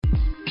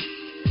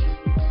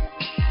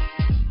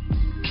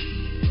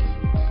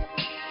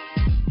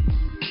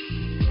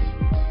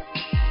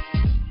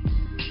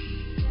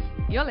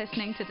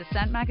listening to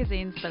Dissent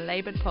Magazine's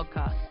Belabored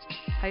podcast,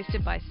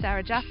 hosted by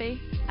Sarah Jaffe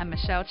and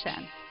Michelle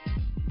Chen.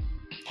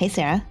 Hey,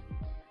 Sarah.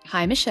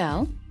 Hi,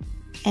 Michelle.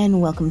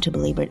 And welcome to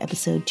Belabored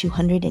episode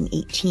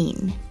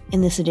 218.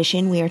 In this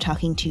edition, we are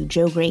talking to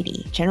Joe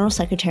Grady, General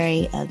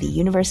Secretary of the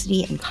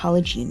University and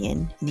College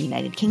Union in the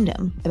United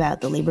Kingdom,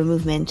 about the labor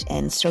movement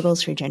and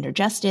struggles for gender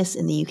justice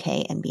in the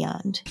UK and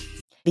beyond.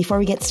 Before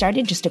we get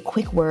started, just a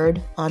quick word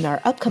on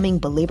our upcoming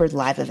Belabored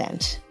Live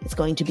event. It's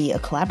going to be a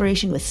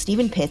collaboration with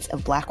Stephen Pitts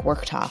of Black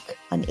Work Talk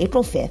on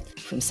April 5th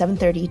from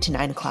 7:30 to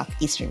 9 o'clock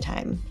Eastern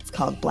Time. It's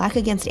called Black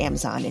Against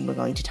Amazon, and we're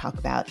going to talk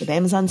about the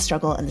Amazon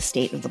struggle and the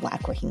state of the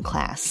Black working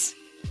class.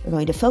 We're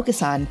going to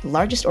focus on the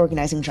largest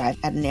organizing drive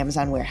at an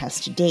Amazon warehouse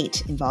to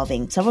date,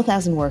 involving several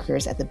thousand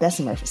workers at the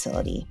Bessemer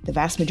facility, the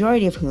vast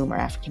majority of whom are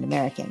African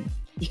American.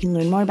 You can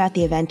learn more about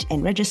the event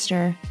and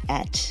register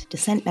at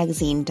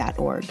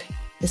dissentmagazine.org.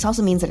 This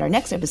also means that our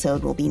next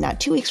episode will be not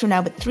 2 weeks from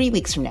now, but 3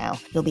 weeks from now.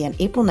 It'll be on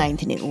April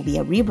 9th, and it will be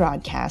a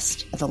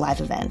rebroadcast of the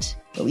live event.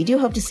 But we do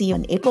hope to see you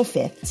on April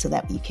 5th so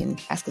that you can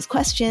ask us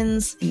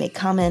questions and make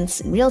comments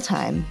in real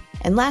time.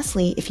 And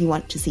lastly, if you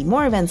want to see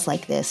more events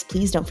like this,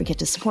 please don't forget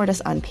to support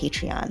us on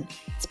Patreon.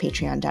 It's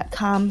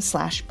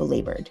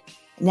patreon.com/belabored.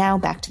 Now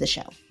back to the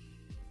show.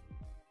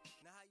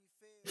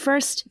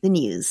 First, the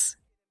news.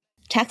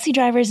 Taxi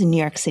drivers in New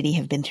York City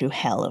have been through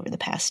hell over the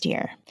past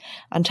year.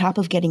 On top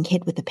of getting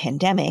hit with the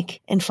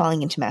pandemic and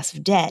falling into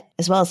massive debt,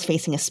 as well as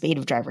facing a spate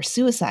of driver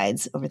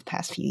suicides over the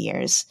past few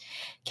years,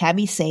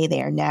 cabbies say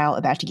they are now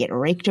about to get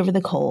raked over the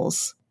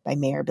coals by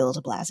Mayor Bill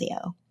de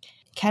Blasio.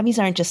 Cabbies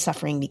aren't just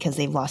suffering because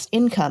they've lost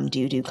income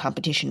due to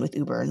competition with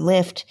Uber and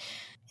Lyft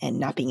and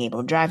not being able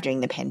to drive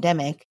during the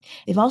pandemic.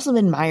 They've also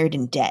been mired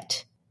in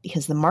debt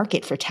because the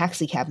market for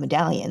taxi cab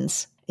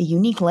medallions, a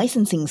unique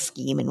licensing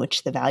scheme in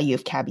which the value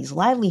of cabbies'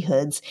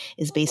 livelihoods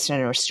is based on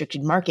a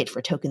restricted market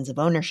for tokens of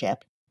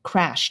ownership,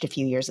 crashed a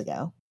few years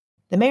ago.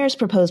 The mayor's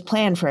proposed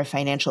plan for a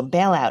financial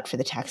bailout for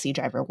the taxi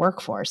driver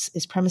workforce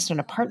is premised on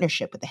a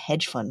partnership with a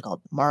hedge fund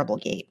called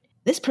Marblegate.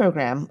 This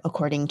program,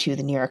 according to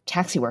the New York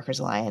Taxi Workers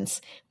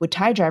Alliance, would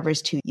tie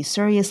drivers to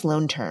usurious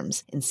loan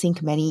terms and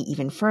sink many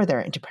even further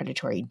into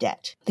predatory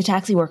debt. The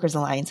Taxi Workers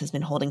Alliance has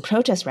been holding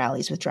protest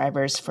rallies with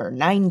drivers for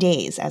 9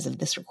 days as of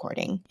this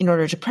recording, in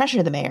order to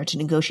pressure the mayor to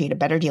negotiate a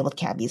better deal with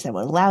cabbies that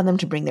would allow them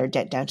to bring their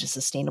debt down to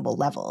sustainable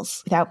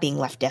levels without being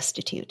left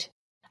destitute.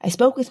 I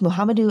spoke with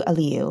Muhammadu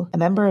Aliyu, a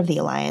member of the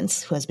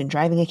Alliance who has been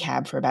driving a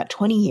cab for about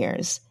 20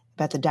 years,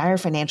 about the dire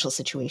financial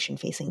situation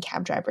facing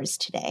cab drivers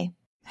today.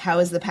 How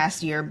has the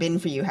past year been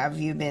for you? How have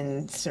you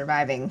been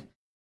surviving?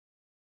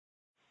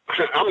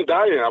 I'm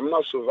dying. I'm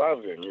not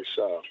surviving. It's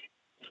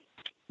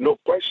no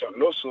question,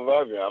 no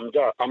surviving. I'm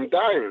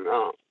dying.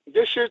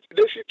 The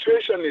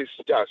situation is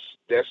just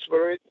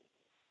desperate.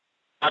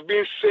 I've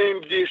been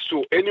saying this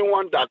to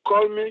anyone that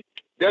call me.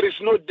 There is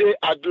no day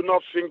I do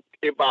not think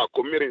about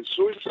committing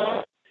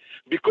suicide,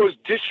 because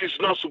this is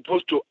not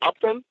supposed to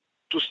happen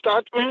to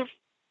start with,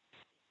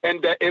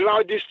 and they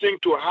allow this thing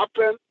to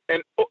happen.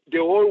 And the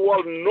whole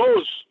world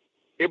knows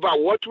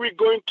about what we're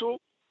going to.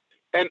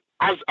 And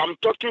as I'm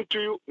talking to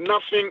you,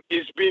 nothing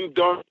is being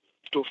done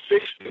to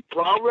fix the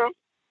problem.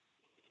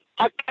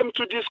 I came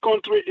to this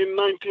country in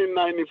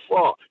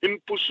 1994 in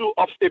pursuit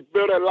of a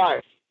better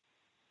life.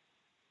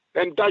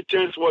 And that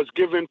chance was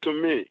given to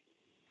me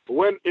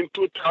when in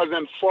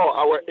 2004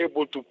 I was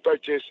able to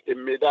purchase a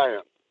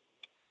medallion.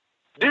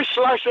 This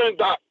license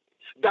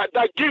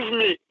that gives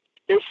me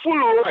a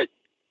full right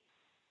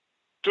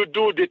to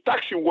do the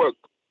taxi work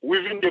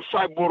within the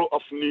 5 boroughs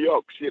of New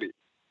York City.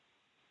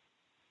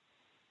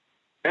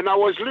 And I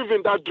was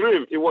living that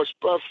dream. It was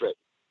perfect.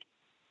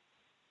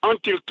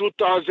 Until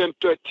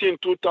 2013,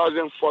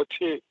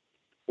 2014,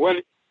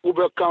 when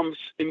Uber comes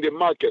in the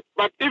market.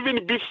 But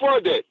even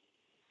before that,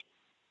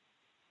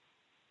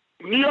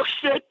 New York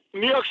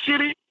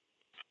City,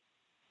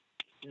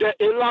 they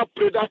allow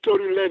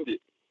predatory lending.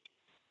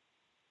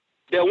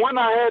 They went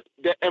ahead,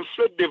 they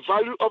inflate the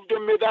value of the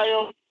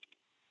medallion.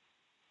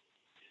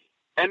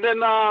 And then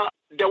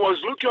there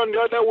was looking on the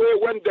other way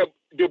when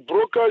the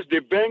brokers, the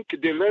bank,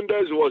 the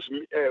lenders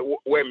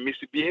were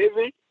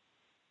misbehaving.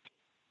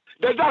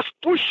 They just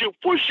push you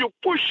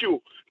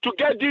to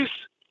get this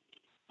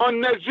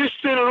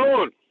unexisting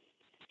loan,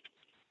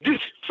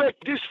 this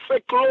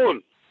fake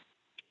loan.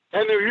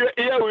 And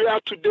here we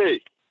are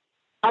today.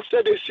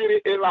 After the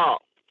city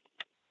allow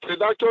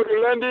predatory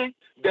lending,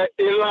 they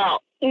allow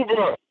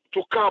Uber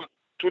to come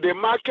to the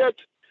market.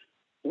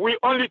 We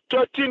only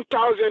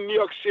 13,000 New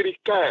York City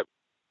cabs.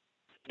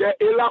 They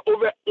allow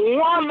over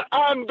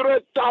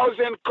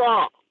 100,000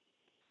 cars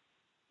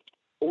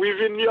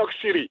within New York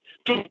City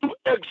to do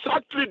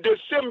exactly the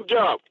same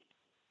job.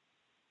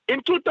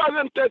 In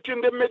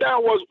 2013, the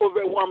medallion was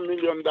over $1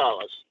 million.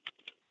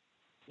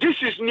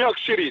 This is New York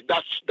City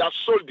that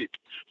sold it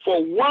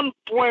for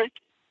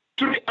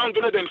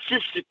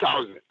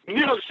 $1,350,000.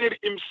 New York City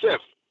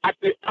himself at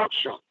the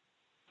auction,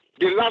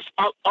 the last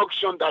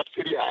auction that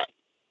city had.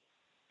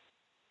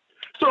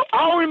 So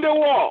how in the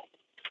world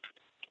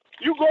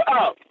you go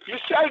out, you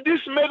sell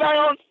this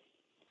medallion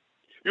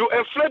You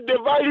inflate the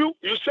value,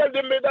 you sell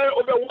the medallion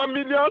over 1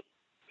 million,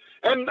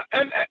 and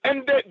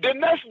the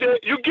next day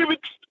you give it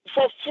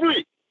for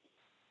free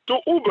to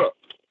Uber.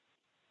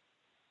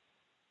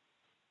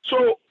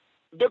 So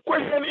the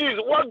question is,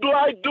 what do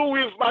I do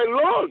with my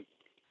loan?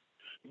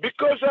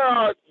 Because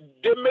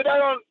the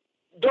medallion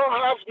don't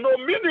have no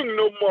meaning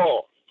no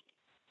more.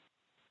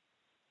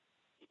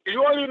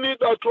 You only need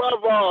to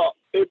have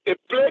a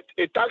plate,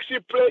 a taxi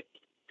plate,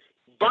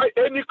 buy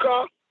any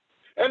car,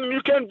 and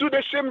you can do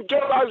the same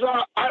job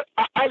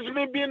as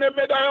me being a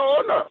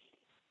medallion owner.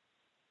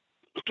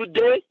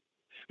 Today,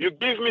 you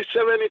give me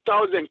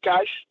 70,000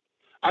 cash,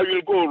 I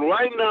will go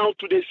right now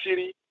to the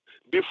city.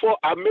 Before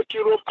I make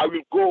it home, I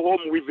will go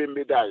home with a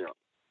medallion.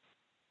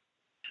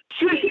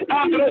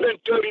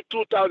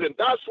 632,000,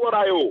 that's what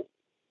I owe.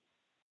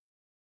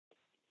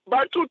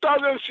 By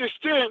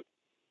 2016,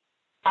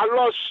 I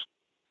lost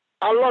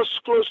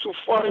close to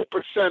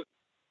 40%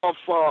 of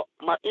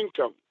my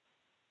income.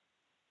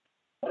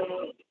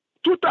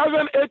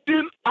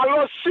 2018, I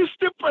lost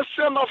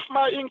 60% of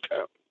my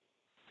income.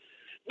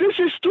 This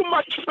is too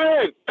much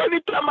pain.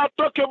 Anytime I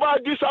talk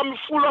about this, I'm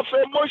full of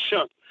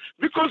emotion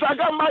because I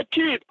got my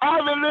kid. I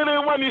have a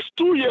little one, he's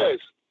 2 years.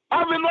 I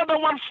have another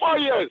one, 4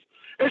 years,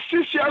 a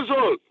 6 years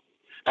old.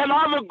 And I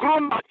have a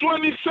grown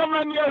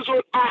 27 years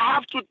old. I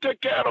have to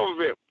take care of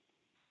him.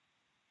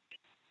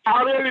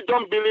 I really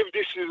don't believe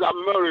this is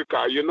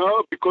America,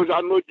 because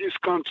I know this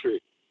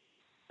country.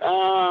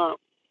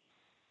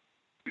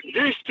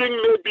 This thing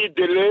may be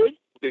delayed,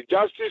 the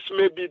justice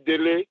may be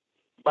delayed,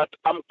 but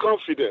I'm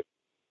confident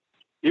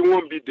it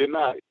won't be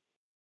denied.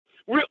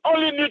 We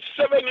only need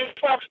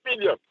 75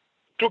 million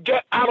to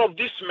get out of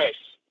this mess,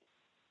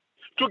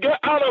 to get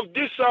out of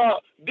this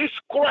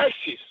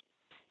crisis,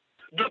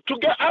 to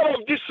get out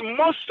of this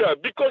monster,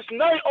 because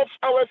 9 of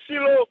our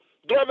fellow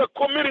drivers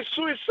committed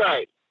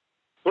suicide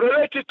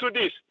related to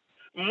this.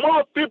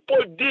 More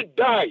people did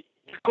die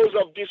because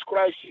of this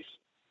crisis.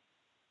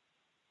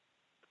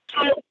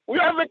 So we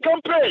have a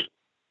campaign.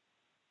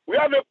 We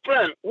have a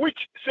plan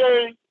which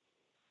saying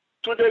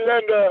to the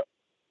lender,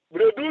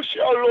 reduce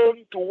your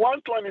loan to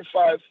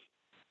 125,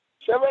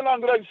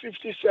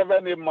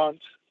 757 a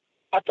month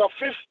at a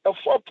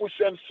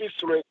 4%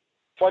 fixed rate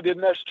for the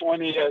next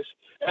 20 years,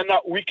 and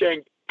that we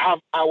can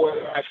have our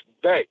life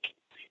back.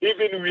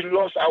 Even we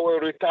lost our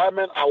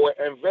retirement, our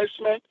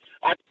investment,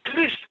 at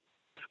least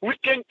we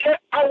can get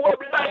our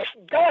life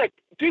back.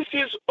 This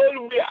is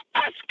all we are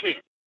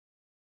asking.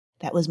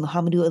 That was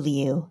Muhammadu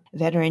Aliyu,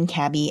 veteran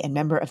cabbie and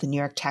member of the New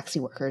York Taxi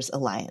Workers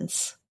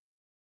Alliance.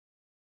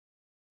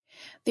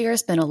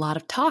 There's been a lot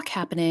of talk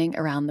happening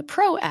around the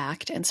PRO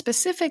Act and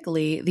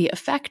specifically the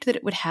effect that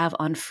it would have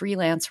on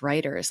freelance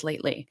writers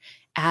lately.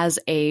 As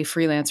a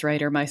freelance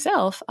writer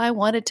myself, I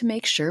wanted to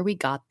make sure we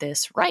got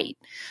this right.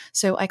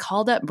 So I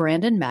called up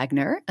Brandon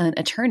Magner, an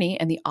attorney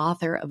and the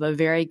author of a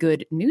very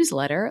good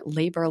newsletter,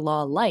 Labor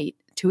Law Light,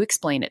 to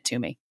explain it to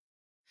me.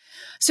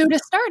 So to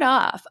start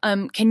off,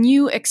 can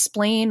you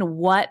explain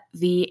what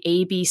the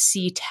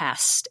ABC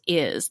test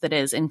is that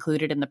is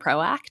included in the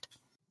PRO Act?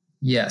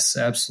 Yes,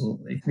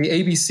 absolutely. The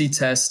ABC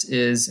test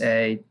is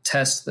a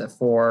test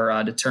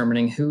for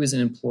determining who is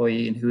an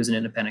employee and who is an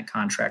independent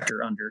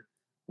contractor under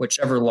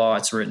whichever law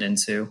it's written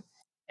into.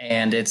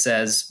 And it's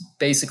as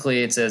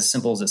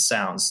simple as it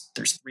sounds.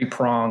 There's 3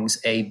 prongs,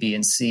 A, B,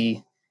 and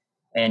C,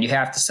 and you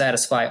have to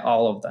satisfy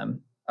all of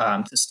them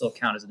to still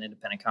count as an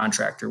independent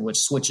contractor, which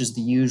switches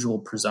the usual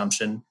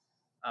presumption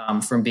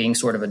from being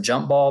sort of a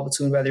jump ball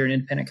between whether you're an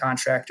independent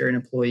contractor and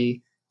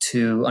employee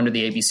to, under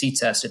the ABC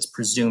test, it's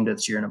presumed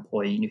that you're an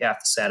employee and you have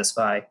to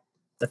satisfy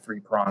the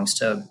 3 prongs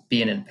to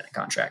be an independent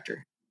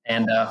contractor.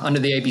 And under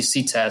the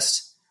ABC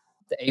test,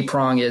 the A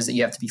prong is that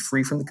you have to be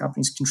free from the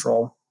company's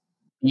control.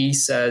 B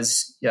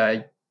says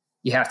you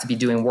have to be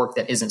doing work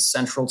that isn't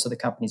central to the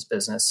company's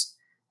business.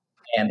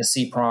 And the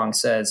C prong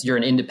says you're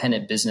an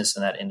independent business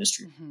in that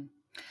industry. Mm-hmm.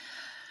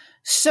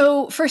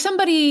 So for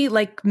somebody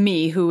like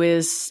me who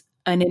is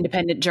an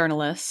independent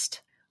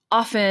journalist,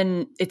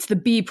 often it's the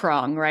B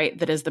prong, right,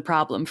 that is the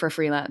problem for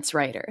freelance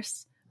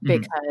writers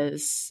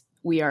because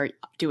we are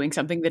doing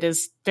something that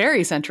is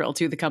very central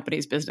to the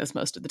company's business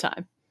most of the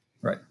time.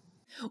 Right.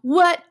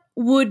 What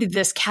would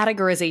this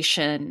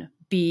categorization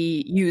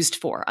be used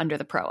for under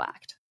the PRO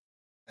Act?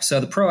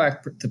 So the PRO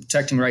Act, the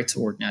Protecting Right to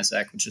Organize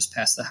Act, which just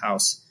passed the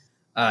House,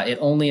 it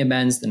only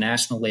amends the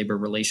National Labor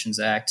Relations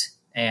Act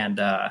and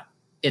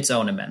its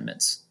own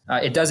amendments.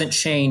 It doesn't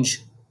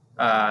change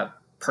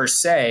per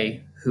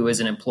se who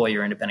is an employee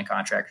or independent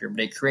contractor, but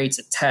it creates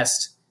a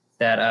test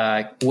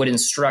that would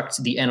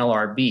instruct the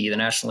NLRB, the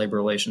National Labor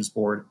Relations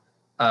Board,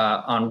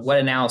 on what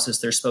analysis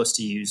they're supposed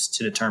to use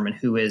to determine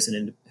who is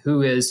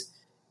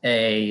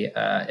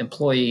a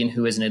employee and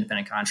who is an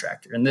independent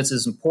contractor. And this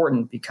is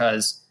important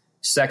because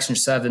Section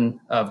 7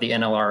 of the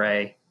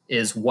NLRA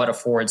is what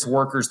affords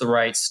workers the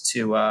rights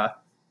to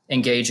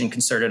engage in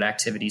concerted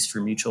activities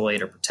for mutual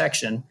aid or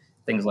protection,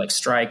 things like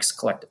strikes,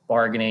 collective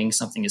bargaining,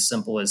 something as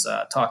simple as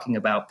talking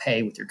about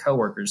pay with your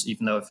coworkers,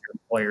 even though if your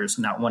employer is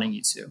not wanting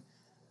you to.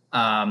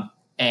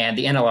 And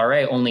the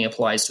NLRA only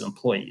applies to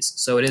employees.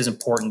 So it is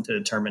important to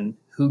determine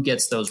who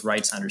gets those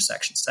rights under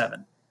Section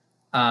 7.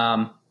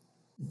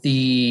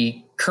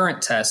 The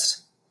current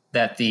test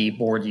that the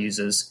board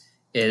uses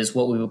is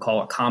what we would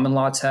call a common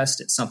law test.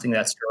 It's something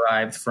that's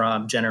derived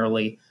from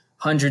generally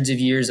hundreds of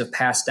years of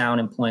passed down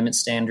employment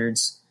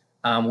standards,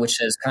 which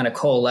has kind of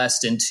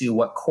coalesced into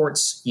what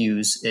courts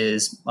use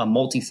is a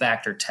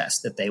multi-factor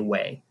test that they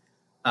weigh.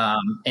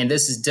 And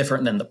this is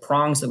different than the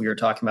prongs that we were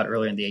talking about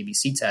earlier in the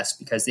ABC test,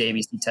 because the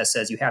ABC test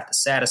says you have to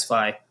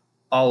satisfy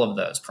all of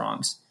those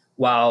prongs,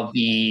 while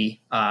the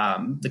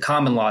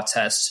common law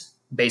test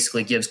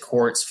basically gives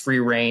courts free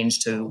range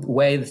to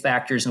weigh the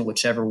factors in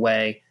whichever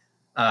way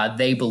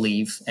they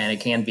believe, and it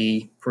can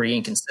be pretty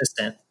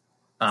inconsistent,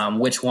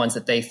 which ones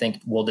that they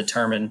think will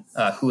determine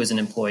who is an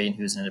employee and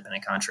who is an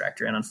independent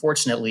contractor. And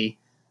unfortunately,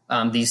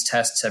 these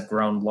tests have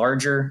grown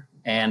larger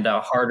and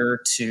harder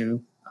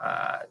to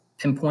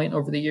pinpoint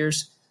over the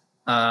years.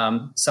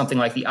 Something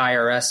like the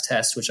IRS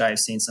test, which I've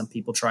seen some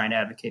people try and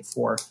advocate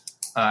for,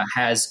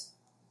 has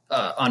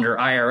under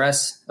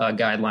IRS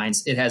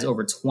guidelines, it has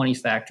over 20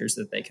 factors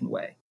that they can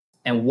weigh.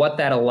 And what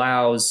that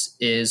allows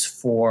is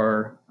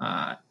for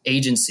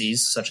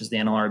agencies such as the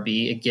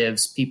NLRB, it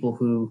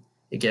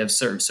gives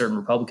certain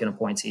Republican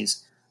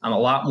appointees a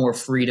lot more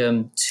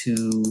freedom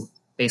to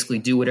basically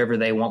do whatever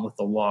they want with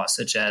the law,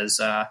 such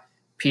as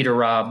Peter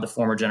Robb, the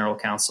former general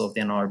counsel of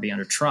the NLRB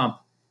under Trump,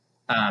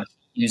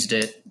 used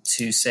it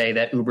to say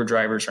that Uber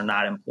drivers are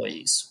not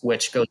employees,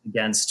 which goes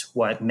against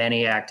what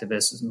many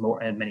activists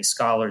and many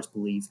scholars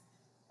believe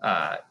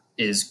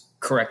is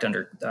correct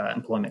under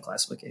employment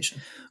classification.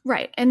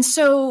 Right. And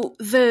so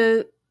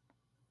the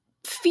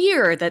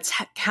fear that's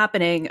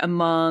happening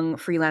among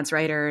freelance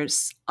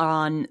writers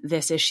on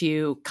this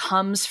issue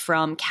comes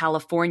from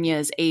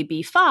California's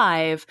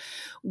AB5,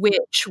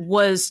 which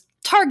was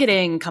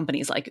targeting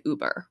companies like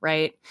Uber,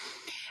 right?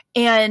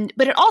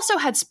 But it also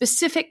had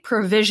specific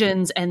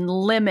provisions and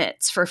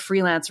limits for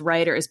freelance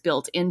writers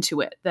built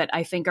into it that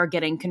I think are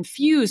getting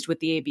confused with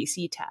the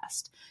ABC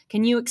test.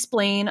 Can you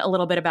explain a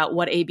little bit about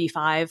what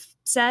AB5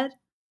 said?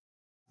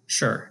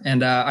 Sure.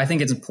 And I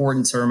think it's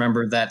important to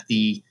remember that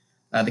the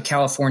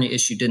California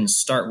issue didn't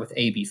start with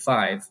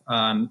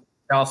AB5.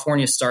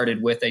 California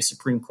started with a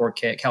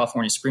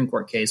California Supreme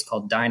Court case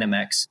called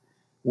Dynamex,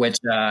 which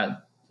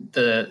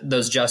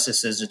those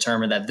justices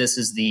determined that this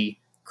is the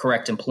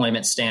correct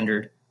employment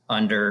standard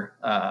under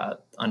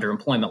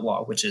employment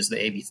law, which is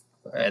the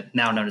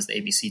now known as the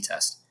ABC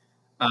test.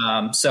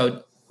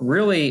 So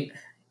really,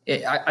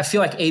 I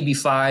feel like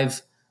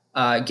AB5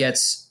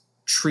 gets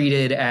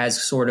treated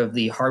as sort of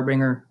the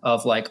harbinger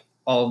of like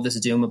all of this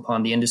doom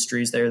upon the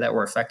industries there that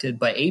were affected.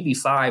 But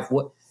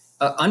AB5,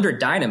 under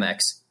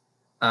Dynamex,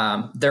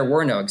 there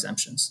were no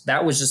exemptions.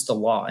 That was just the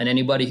law. And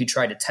anybody who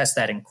tried to test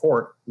that in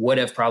court would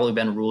have probably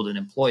been ruled an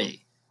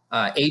employee.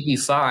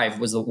 AB5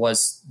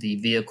 was the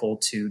vehicle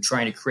to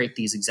trying to create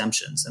these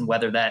exemptions. And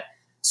whether that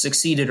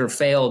succeeded or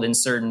failed in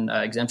certain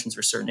exemptions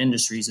for certain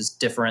industries is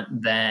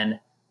different than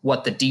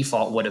what the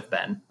default would have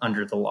been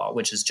under the law,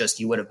 which is just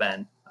you would have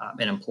been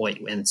an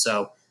employee. And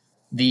so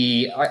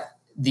the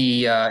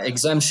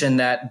exemption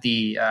that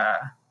the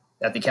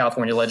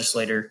California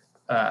legislature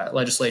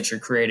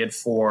created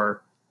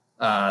for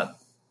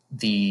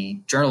the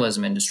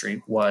journalism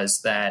industry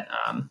was that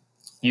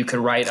you could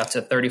write up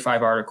to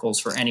 35 articles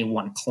for any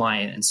one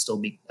client and still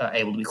be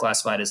able to be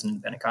classified as an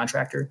independent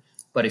contractor.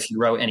 But if you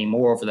wrote any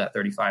more over that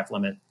 35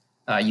 limit,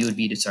 you would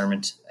be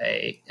determined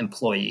a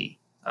employee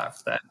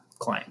for that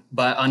client.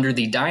 But under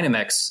the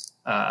Dynamex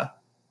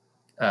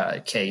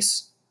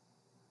case,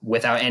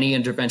 without any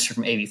intervention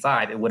from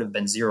AB5, it would have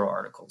been 0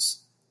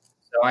 articles.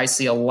 So I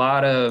see a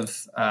lot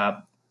of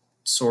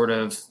sort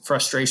of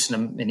frustration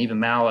and even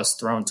malice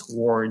thrown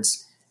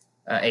towards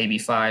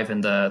AB5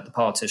 and the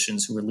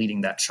politicians who were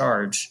leading that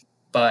charge.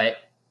 But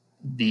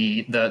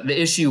the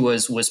issue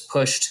was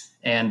pushed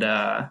and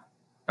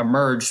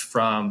emerged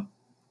from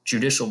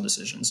judicial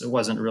decisions. It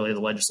wasn't really the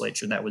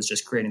legislature that was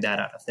just creating that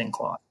out of thin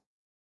cloth.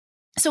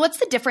 So what's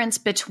the difference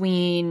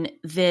between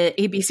the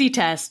ABC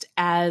test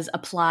as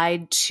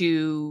applied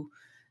to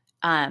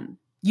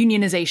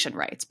unionization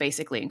rights,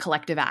 basically, and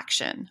collective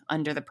action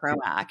under the PRO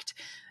Act,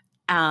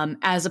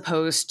 as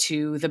opposed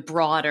to the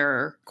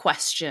broader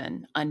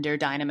question under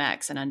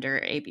Dynamex and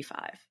under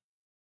AB5?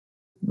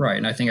 Right.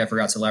 And I think I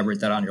forgot to elaborate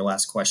that on your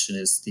last question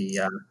is the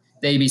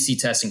ABC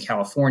test in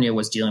California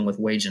was dealing with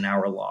wage and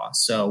hour law.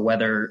 So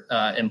whether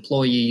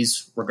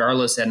employees,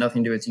 regardless, had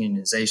nothing to do with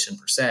unionization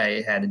per se,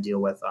 it had to deal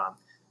with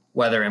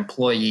whether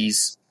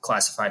employees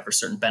classified for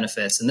certain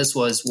benefits. And this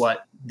was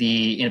what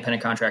the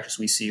independent contractors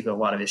we see who have a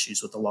lot of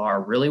issues with the law are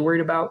really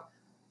worried about.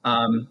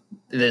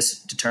 This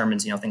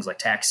determines, things like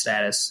tax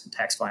status,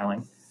 tax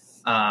filing.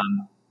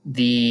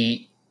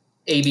 The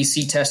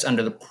ABC test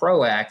under the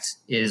PRO Act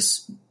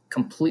is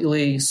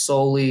completely,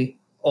 solely,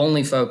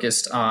 only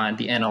focused on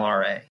the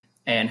NLRA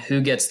and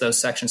who gets those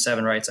Section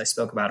 7 rights I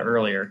spoke about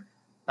earlier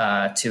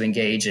to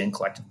engage in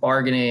collective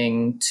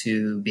bargaining,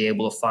 to be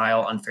able to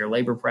file unfair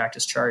labor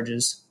practice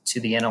charges to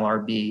the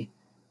NLRB.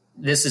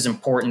 This is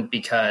important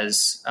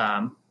because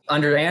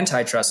under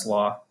antitrust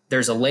law,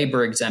 there's a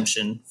labor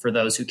exemption for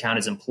those who count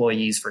as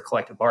employees for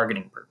collective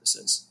bargaining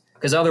purposes.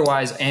 Because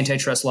otherwise,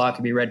 antitrust law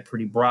can be read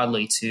pretty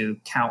broadly to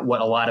count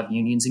what a lot of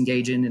unions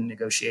engage in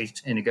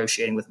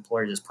negotiating with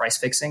employers as price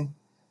fixing.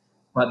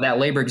 But that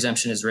labor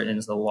exemption is written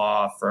into the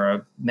law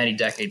for many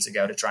decades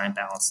ago to try and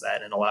balance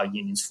that and allow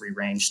unions free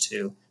range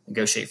to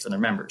negotiate for their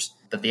members.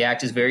 But the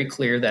act is very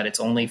clear that it's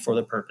only for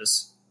the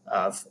purpose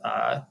of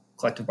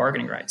collective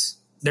bargaining rights.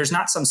 There's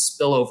not some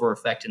spillover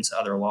effect into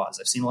other laws.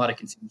 I've seen a lot of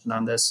confusion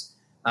on this.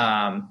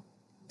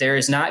 There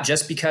is not,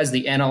 just because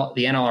the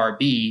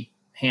NLRB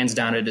hands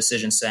down a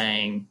decision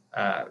saying,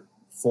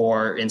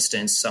 for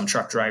instance, some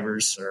truck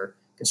drivers or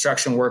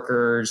construction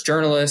workers,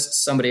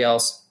 journalists, somebody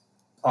else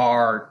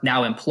are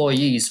now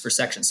employees for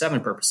Section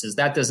 7 purposes.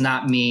 That does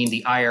not mean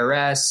the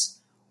IRS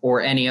or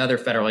any other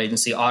federal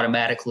agency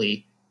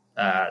automatically,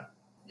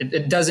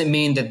 it doesn't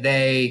mean that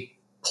they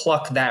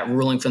pluck that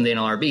ruling from the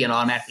NLRB and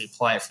automatically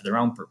apply it for their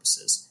own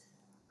purposes.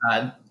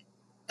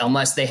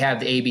 Unless they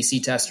have the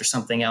ABC test or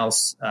something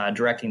else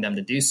directing them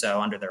to do so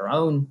under their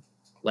own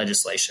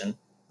legislation,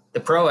 the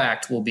PRO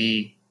Act will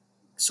be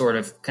sort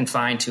of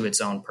confined to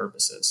its own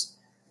purposes.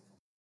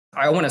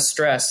 I want to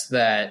stress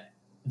that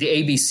the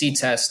ABC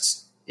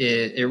test,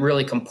 it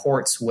really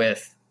comports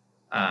with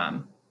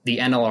the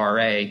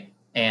NLRA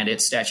and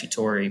its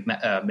statutory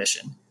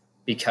mission,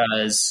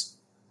 because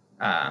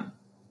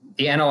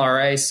the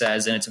NLRA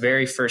says in its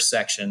very first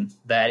section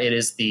that it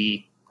is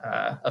the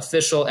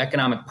official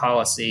economic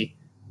policy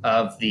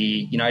of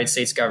the United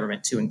States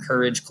government to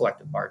encourage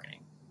collective bargaining.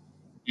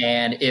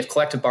 And if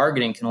collective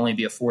bargaining can only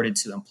be afforded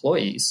to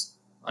employees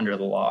under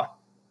the law,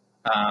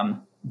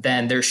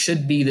 then there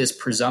should be this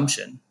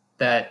presumption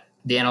that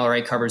the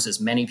NLRA covers as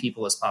many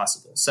people as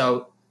possible.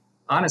 So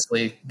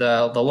honestly,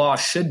 the law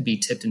should be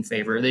tipped in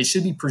favor. They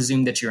should be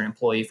presumed that you're an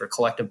employee for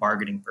collective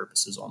bargaining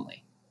purposes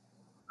only.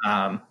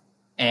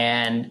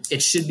 And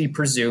it should be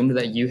presumed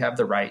that you have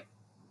the right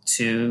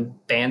to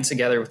band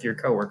together with your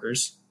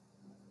coworkers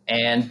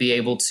and be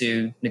able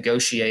to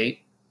negotiate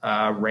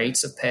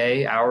rates of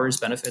pay, hours,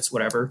 benefits,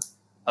 whatever,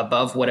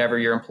 above whatever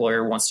your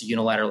employer wants to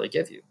unilaterally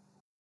give you.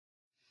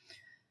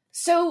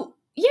 So,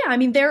 yeah, I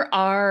mean, there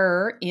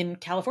are, in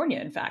California,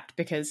 in fact,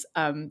 because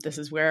this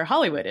is where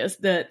Hollywood is,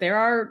 there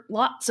are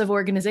lots of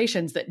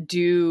organizations that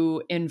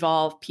do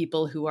involve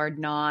people who are,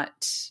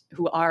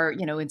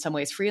 in some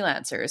ways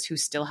freelancers who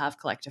still have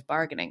collective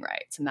bargaining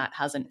rights. And that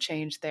hasn't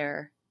changed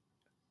their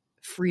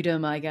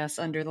freedom, I guess,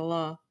 under the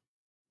law.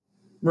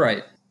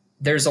 Right.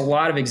 There's a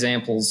lot of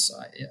examples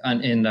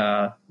in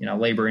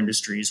labor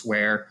industries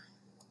where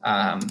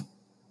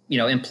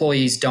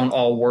employees don't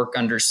all work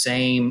under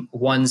same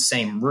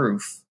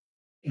roof.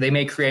 They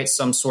may create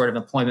some sort of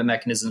employment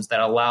mechanisms that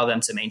allow them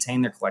to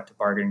maintain their collective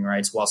bargaining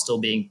rights while still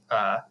being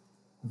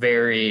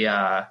very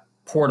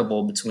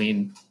portable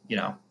between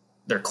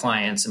their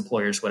clients,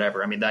 employers,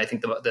 whatever. I mean, I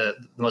think the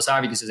most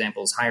obvious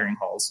example is hiring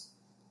halls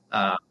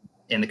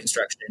in the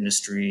construction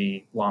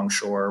industry,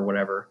 longshore,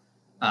 whatever,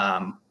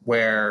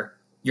 where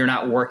you're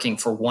not working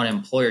for one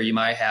employer. You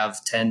might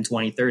have 10,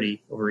 20,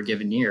 30 over a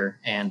given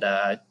year. And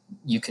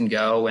you can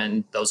go,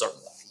 and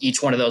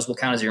each one of those will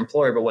count as your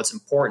employer. But what's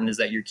important is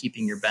that you're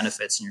keeping your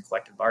benefits and your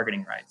collective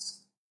bargaining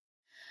rights.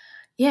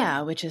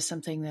 Yeah, which is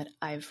something that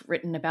I've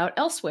written about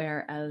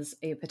elsewhere as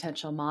a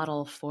potential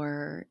model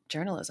for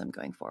journalism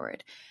going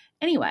forward.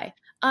 Anyway,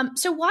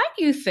 so why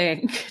do you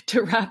think,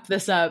 to wrap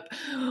this up,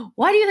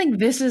 why do you think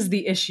this is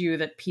the issue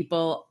that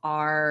people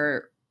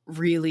are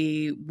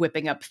really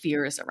whipping up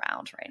fears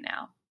around right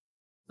now?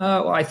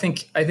 Well, I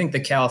think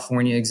the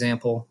California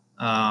example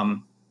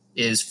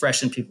is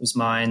fresh in people's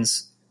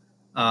minds.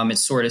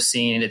 It's sort of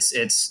seen.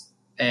 It's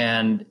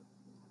not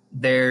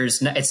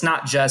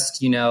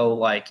just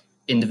like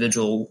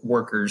individual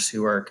workers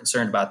who are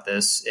concerned about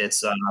this.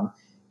 It's a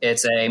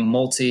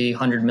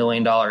multi-$100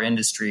 million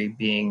industry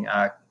being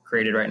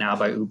created right now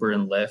by Uber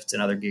and Lyft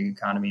and other gig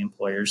economy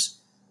employers.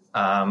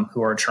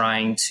 Who are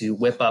trying to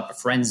whip up a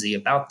frenzy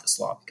about this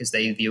law because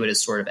they view it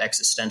as sort of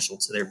existential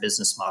to their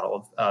business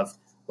model of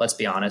let's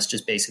be honest,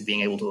 just basically being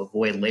able to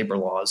avoid labor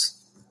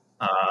laws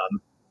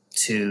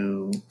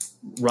to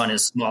run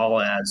as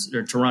small as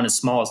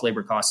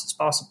labor costs as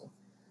possible.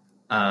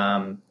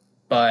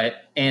 But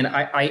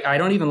I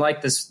don't even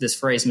like this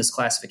phrase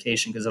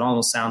misclassification because it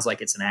almost sounds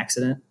like it's an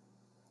accident.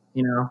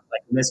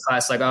 Like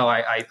misclass, like, oh,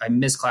 I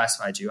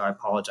misclassified you. I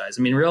apologize.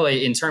 I mean,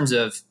 really, in terms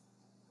of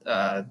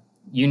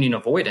union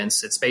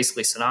avoidance, it's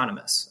basically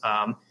synonymous.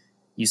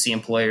 You see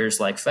employers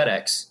like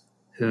FedEx,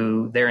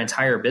 who their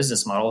entire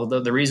business model,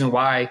 the reason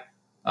why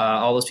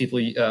all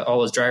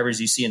those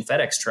drivers you see in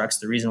FedEx trucks,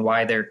 the reason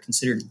why they're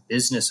considered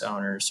business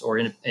owners or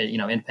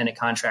independent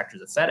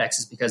contractors of FedEx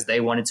is because they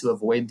wanted to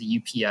avoid the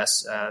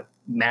UPS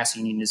mass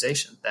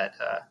unionization that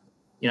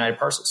United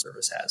Parcel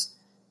Service has.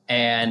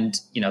 And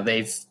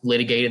they've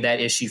litigated that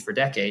issue for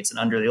decades. And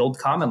under the old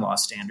common law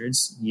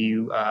standards,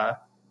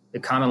 the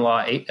common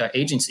law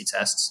agency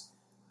tests,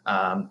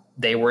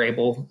 they were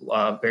able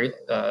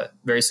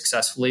very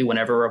successfully,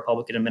 whenever a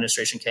Republican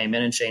administration came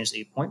in and changed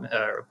the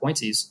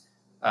appointees,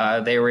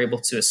 they were able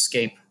to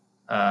escape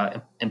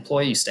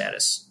employee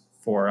status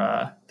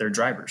for their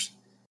drivers.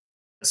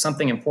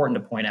 Something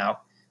important to point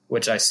out,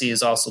 which I see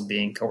is also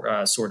being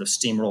sort of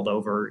steamrolled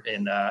over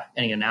in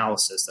any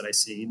analysis that I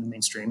see in the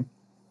mainstream,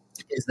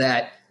 is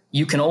that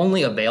you can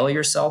only avail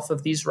yourself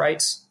of these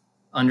rights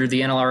under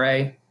the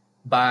NLRA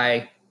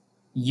by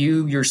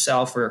you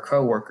yourself or a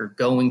coworker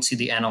going to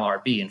the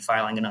NLRB and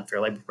filing an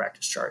unfair labor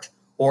practice charge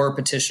or a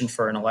petition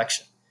for an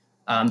election.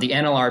 The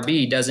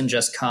NLRB doesn't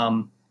just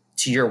come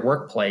to your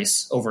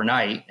workplace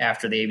overnight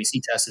after the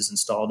ABC test is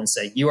installed and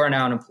say, you are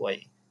now an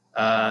employee.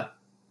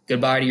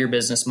 Goodbye to your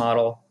business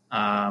model.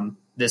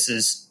 This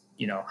is,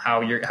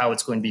 how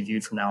it's going to be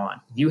viewed from now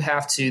on. The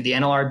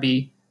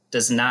NLRB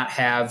does not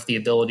have the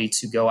ability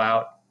to go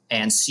out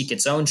and seek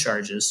its own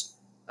charges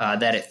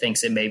that it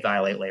thinks it may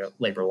violate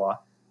labor law.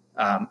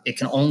 It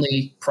can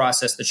only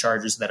process the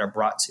charges that are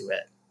brought to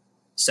it.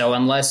 So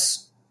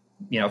unless,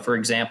 for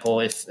example,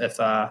 if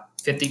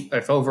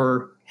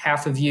over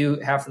half of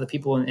the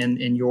people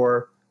in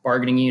your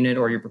bargaining unit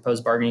or your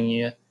proposed bargaining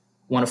unit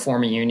want to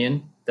form a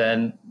union,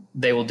 then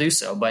they will do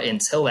so. But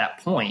until that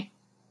point,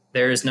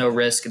 there is no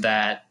risk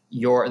that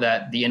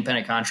the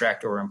independent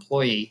contractor or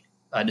employee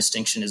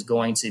distinction is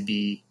going to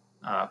be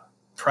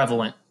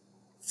prevalent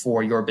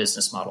for your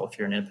business model if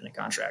you're an independent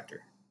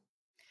contractor.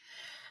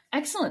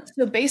 Excellent.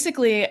 So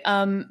basically,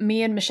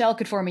 me and Michelle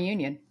could form a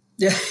union.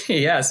 Yeah,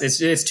 yes,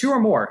 it's two or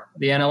more.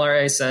 The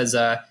NLRA says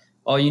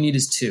all you need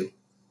is two.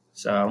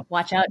 So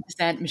watch out,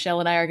 Dissent. Michelle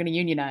and I are going to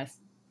unionize.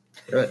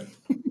 Good.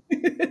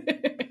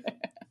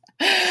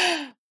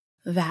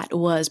 That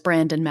was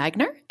Brandon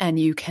Magner, and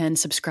you can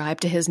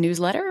subscribe to his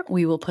newsletter.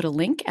 We will put a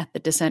link at the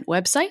Dissent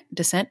website,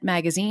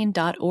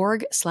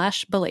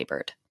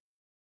 dissentmagazine.org/belabored.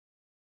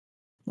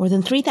 More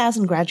than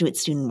 3,000 graduate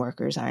student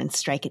workers are on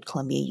strike at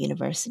Columbia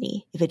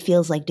University. If it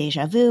feels like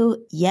deja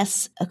vu,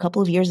 yes, a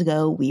couple of years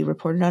ago, we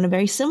reported on a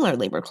very similar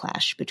labor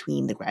clash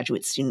between the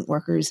graduate student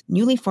workers'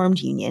 newly formed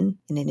union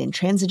and an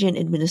intransigent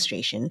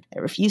administration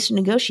that refused to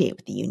negotiate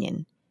with the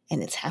union.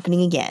 And it's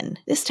happening again.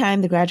 This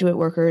time, the graduate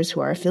workers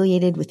who are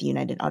affiliated with the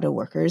United Auto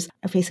Workers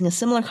are facing a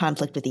similar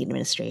conflict with the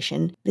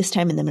administration, this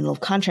time in the middle of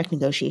contract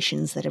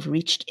negotiations that have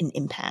reached an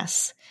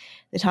impasse.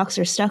 The talks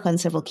are stuck on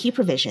several key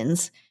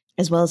provisions,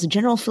 as well as a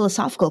general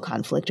philosophical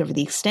conflict over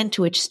the extent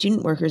to which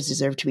student workers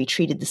deserve to be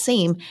treated the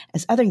same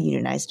as other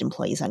unionized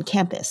employees on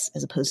campus,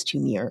 as opposed to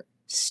mere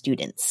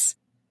students.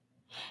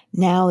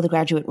 Now the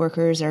graduate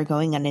workers are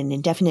going on an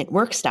indefinite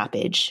work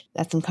stoppage.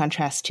 That's in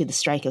contrast to the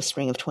strike of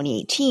spring of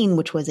 2018,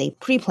 which was a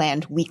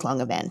pre-planned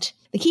week-long event.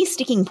 The key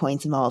sticking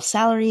points involve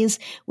salaries,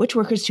 which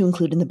workers to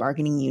include in the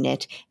bargaining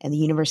unit, and the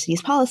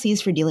university's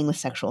policies for dealing with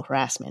sexual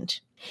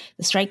harassment.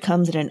 The strike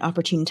comes at an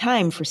opportune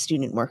time for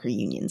student worker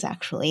unions,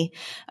 actually.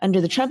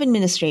 Under the Trump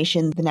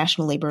administration, the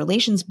National Labor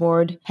Relations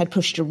Board had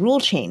pushed a rule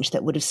change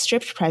that would have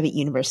stripped private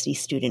university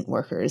student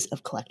workers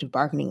of collective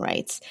bargaining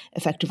rights,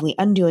 effectively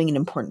undoing an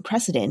important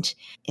precedent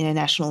in a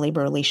National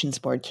Labor Relations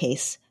Board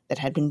case that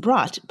had been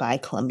brought by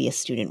Columbia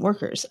student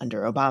workers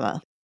under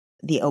Obama.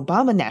 The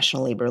Obama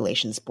National Labor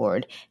Relations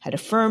Board had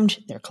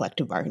affirmed their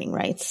collective bargaining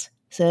rights.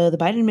 So the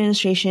Biden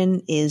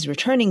administration is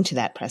returning to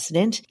that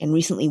precedent and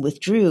recently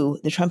withdrew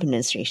the Trump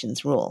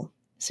administration's rule.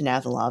 So now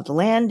the law of the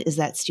land is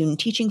that student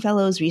teaching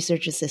fellows,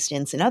 research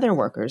assistants, and other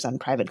workers on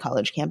private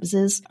college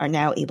campuses are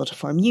now able to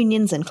form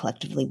unions and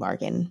collectively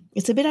bargain.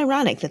 It's a bit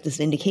ironic that this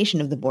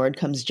vindication of the board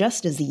comes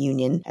just as the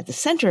union at the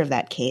center of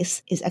that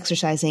case is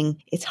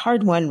exercising its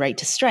hard-won right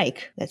to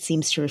strike that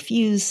seems to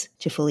refuse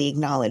to fully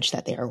acknowledge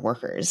that they are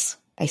workers.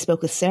 I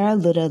spoke with Sarah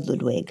Luda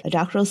Ludwig, a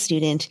doctoral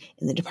student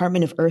in the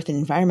Department of Earth and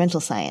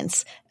Environmental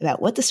Science,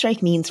 about what the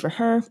strike means for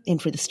her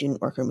and for the student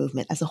worker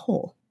movement as a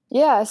whole.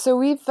 Yeah, so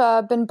we've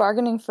been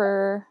bargaining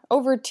for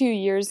over 2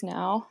 years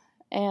now,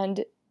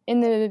 and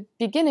in the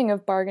beginning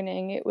of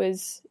bargaining, it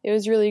was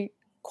really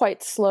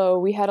quite slow.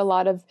 We had a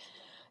lot of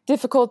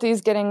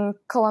difficulties getting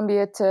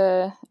Columbia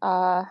to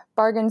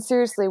bargain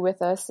seriously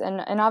with us,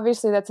 and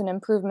obviously that's an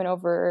improvement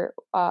over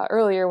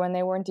earlier when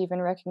they weren't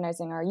even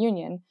recognizing our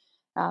union.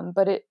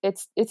 But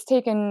it's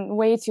taken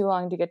way too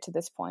long to get to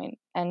this point.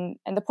 And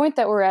the point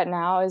that we're at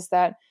now is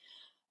that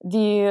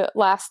the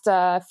last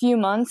few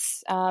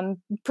months,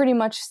 pretty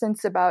much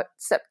since about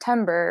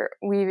September,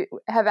 we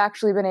have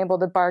actually been able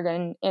to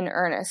bargain in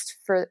earnest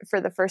for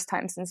the first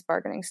time since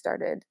bargaining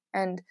started.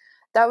 And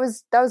that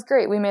was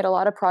great. We made a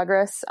lot of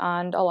progress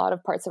on a lot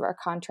of parts of our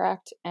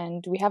contract,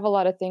 and we have a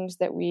lot of things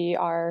that we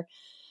are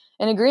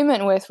in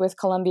agreement with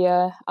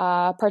Columbia,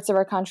 parts of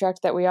our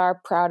contract that we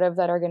are proud of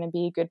that are going to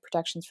be good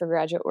protections for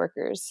graduate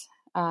workers.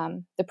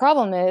 The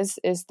problem is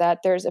that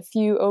there's a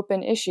few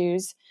open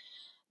issues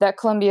that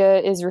Columbia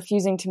is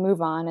refusing to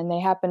move on, and they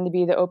happen to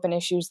be the open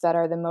issues that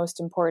are the most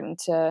important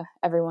to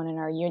everyone in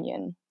our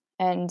union.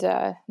 And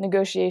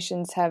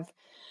negotiations have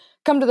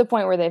come to the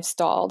point where they've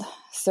stalled.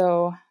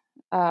 So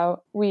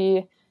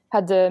we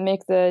had to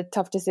make the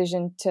tough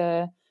decision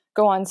to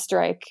go on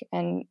strike,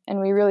 and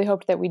we really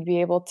hoped that we'd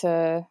be able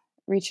to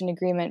reach an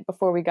agreement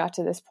before we got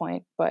to this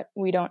point, but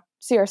we don't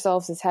see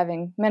ourselves as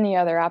having many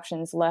other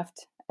options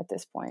left at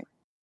this point.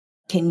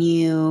 Can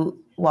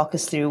you walk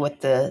us through what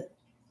the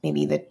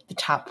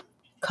top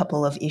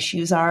couple of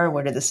issues are?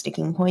 What are the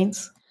sticking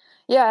points?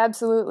 Yeah,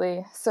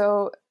 absolutely.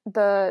 So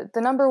the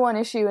number one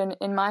issue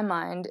in my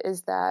mind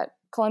is that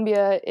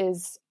Columbia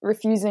is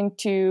refusing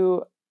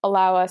to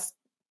allow us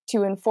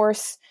to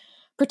enforce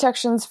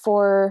protections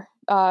for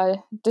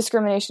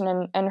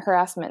discrimination and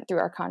harassment through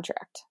our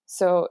contract.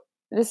 So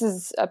this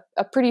is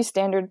a pretty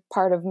standard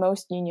part of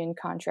most union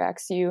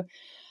contracts. You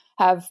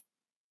have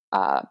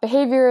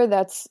behavior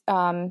that's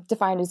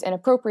defined as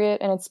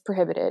inappropriate and it's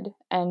prohibited.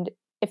 And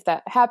if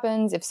that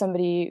happens, if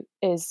somebody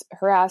is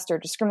harassed or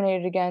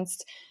discriminated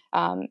against,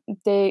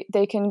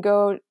 they can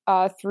go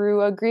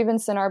through a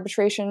grievance and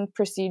arbitration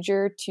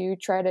procedure to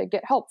try to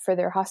get help for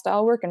their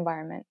hostile work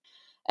environment.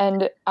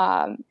 And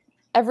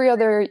every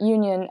other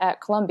union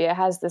at Columbia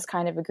has this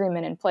kind of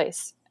agreement in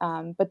place,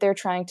 but they're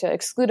trying to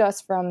exclude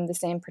us from the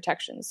same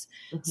protections.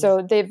 Mm-hmm.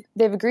 So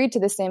they've agreed to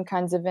the same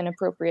kinds of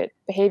inappropriate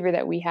behavior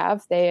that we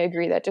have. They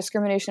agree that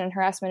discrimination and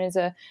harassment is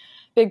a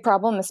big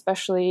problem,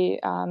 especially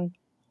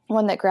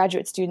one that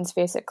graduate students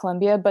face at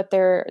Columbia, but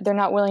they're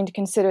not willing to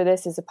consider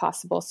this as a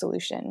possible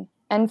solution.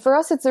 And for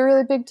us, it's a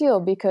really big deal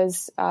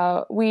because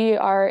we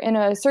are in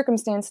a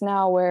circumstance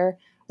now where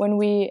when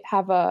we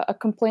have a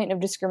complaint of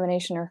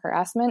discrimination or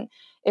harassment,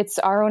 it's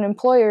our own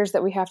employers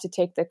that we have to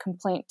take the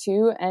complaint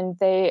to, and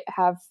they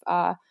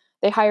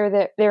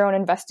hire their own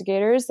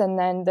investigators, and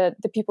then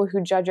the people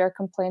who judge our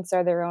complaints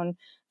are their own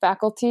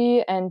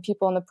faculty and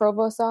people in the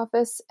provost's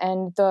office,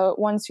 and the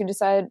ones who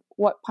decide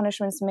what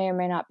punishments may or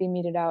may not be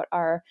meted out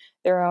are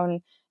their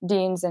own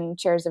deans and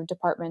chairs of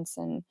departments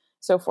and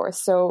so forth.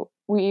 So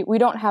we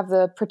don't have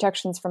the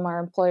protections from our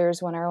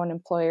employers when our own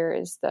employer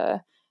is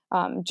the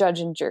judge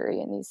and jury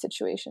in these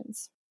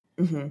situations.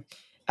 Mm-hmm.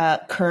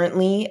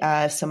 Currently,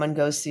 someone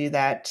goes through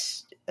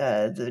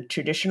the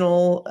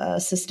traditional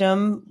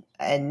system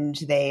and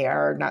they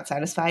are not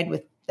satisfied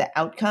with the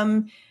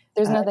outcome.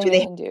 There's nothing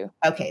they can do.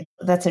 Okay,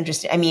 that's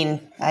interesting. I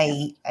mean,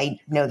 I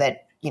know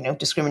that,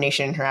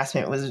 discrimination and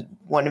harassment was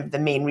one of the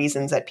main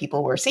reasons that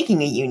people were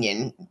seeking a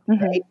union,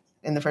 mm-hmm. right,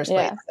 in the first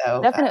place.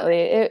 So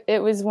definitely.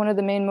 It was one of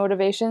the main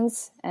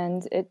motivations,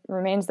 and it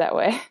remains that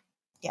way.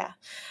 Yeah.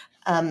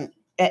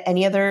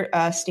 Any other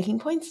sticking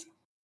points?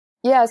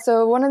 Yeah,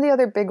 so one of the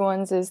other big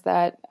ones is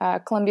that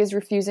Columbia is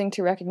refusing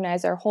to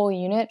recognize our whole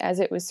unit as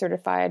it was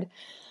certified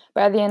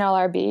by the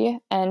NLRB.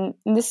 And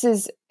this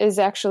is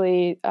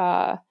actually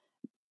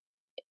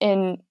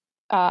in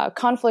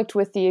conflict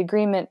with the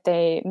agreement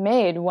they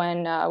made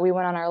when we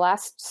went on our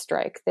last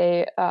strike.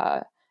 They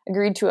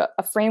agreed to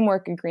a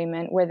framework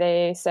agreement where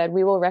they said,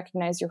 we will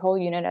recognize your whole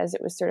unit as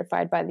it was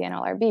certified by the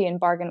NLRB and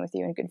bargain with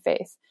you in good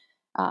faith.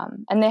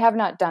 And they have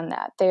not done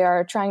that. They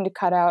are trying to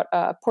cut out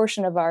a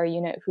portion of our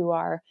unit who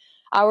are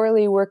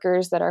hourly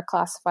workers that are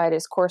classified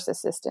as course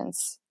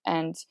assistants.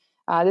 And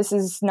this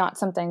is not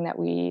something that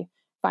we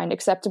find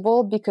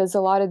acceptable because a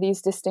lot of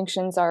these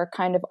distinctions are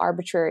kind of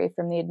arbitrary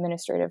from the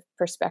administrative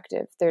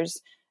perspective. There's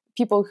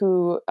people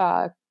who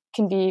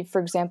can be,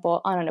 for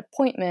example, on an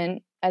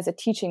appointment as a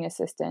teaching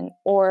assistant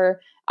or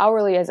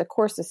hourly as a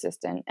course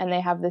assistant, and they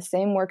have the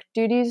same work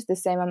duties, the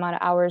same amount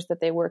of hours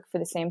that they work for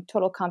the same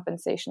total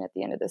compensation at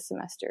the end of the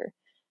semester.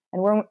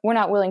 And we're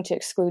not willing to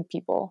exclude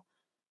people.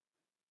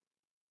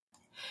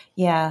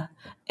 Yeah.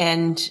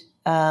 And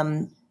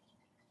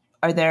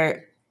are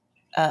there,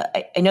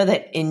 I know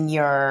that in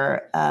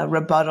your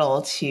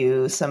rebuttal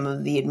to some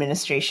of the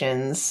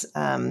administration's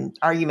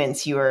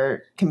arguments,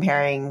 you're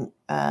comparing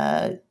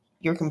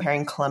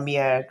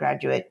Columbia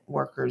graduate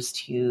workers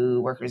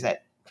to workers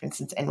at, for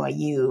instance,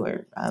 NYU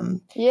or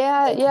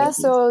yeah.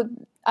 So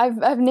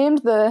I've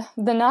named the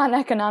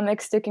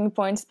non-economic sticking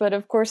points, but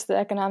of course the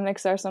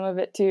economics are some of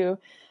it too.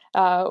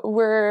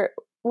 We're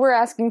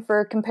asking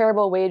for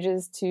comparable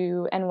wages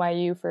to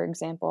NYU, for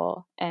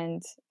example,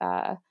 and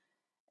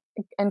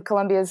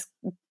Columbia's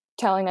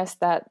telling us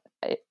that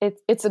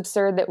it's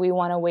absurd that we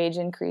want a wage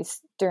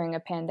increase during a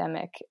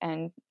pandemic,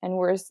 and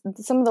we're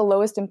some of the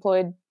lowest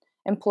employed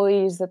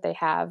employees that they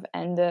have,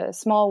 and the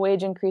small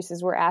wage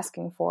increases we're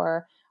asking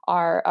for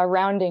are a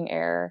rounding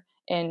error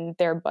in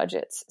their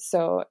budgets.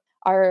 So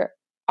our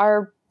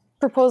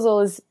proposal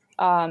is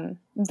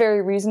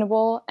very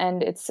reasonable,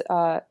 and it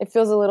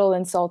feels a little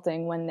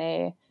insulting when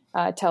they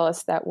tell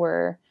us that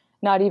we're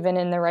not even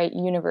in the right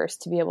universe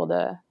to be able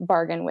to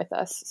bargain with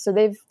us. So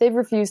they've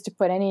refused to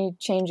put any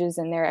changes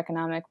in their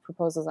economic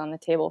proposals on the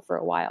table for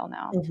a while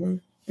now. Mm-hmm.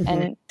 Mm-hmm.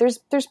 And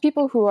there's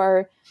people who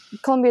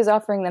Columbia is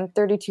offering them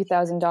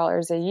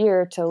 $32,000 a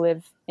year to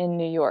live in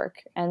New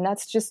York, and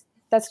that's just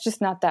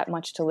not that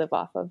much to live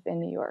off of in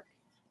New York.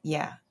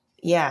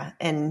 Yeah,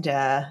 and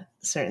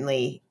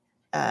certainly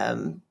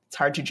it's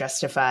hard to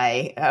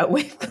justify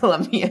with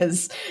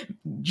Columbia's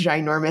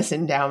ginormous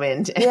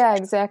endowment. Yeah,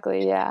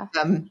 exactly. Yeah.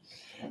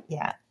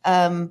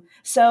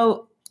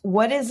 So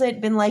what has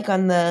it been like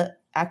on the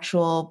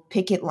actual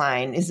picket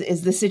line?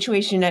 Is the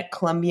situation at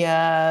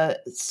Columbia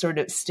sort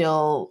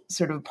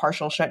of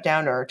partial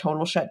shutdown or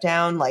total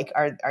shutdown? Like,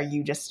 are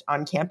you just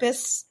on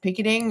campus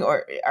picketing,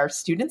 or are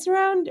students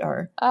around?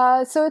 Or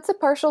so it's a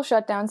partial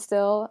shutdown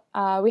still.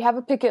 We have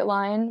a picket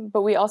line,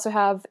 but we also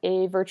have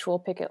a virtual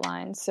picket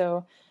line.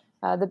 So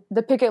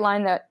The picket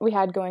line that we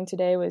had going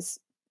today was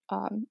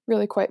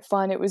really quite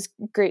fun. It was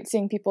great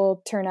seeing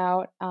people turn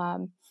out,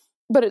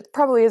 but it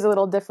probably is a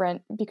little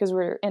different because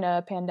we're in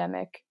a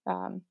pandemic.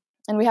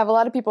 And we have a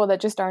lot of people that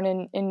just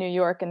aren't in New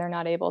York, and they're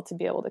not able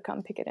to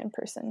come picket in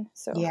person.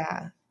 So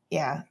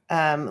yeah.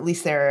 At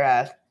least there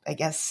are, I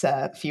guess,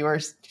 fewer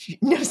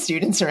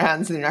students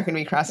around, so they're not going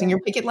to be crossing your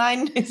picket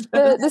line.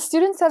 The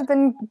students have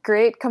been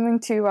great coming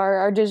to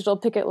our digital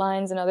picket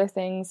lines and other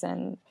things,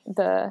 and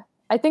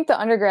I think the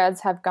undergrads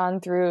have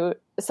gone through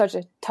such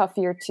a tough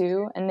year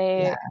too, and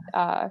they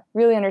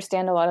really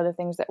understand a lot of the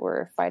things that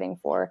we're fighting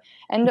for.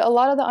 And a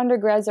lot of the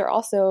undergrads are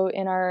also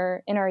in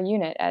our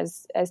unit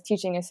as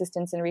teaching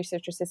assistants and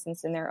research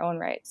assistants in their own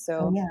right.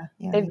 So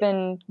they've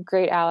been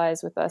great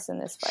allies with us in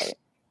this fight.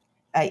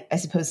 I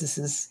suppose this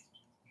is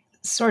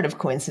sort of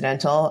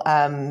coincidental.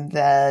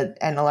 The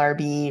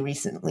NLRB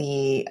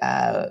recently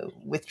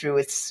withdrew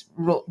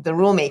the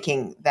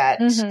rulemaking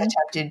that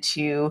attempted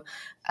to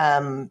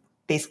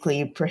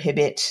basically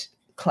prohibit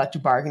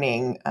collective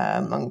bargaining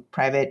among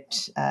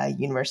private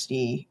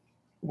university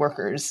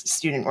workers,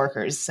 student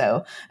workers.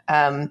 So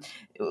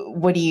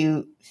what do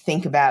you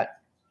think about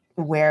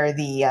where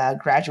the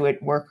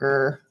graduate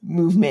worker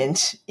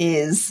movement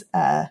is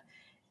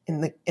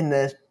in the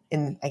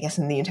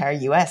entire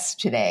U.S.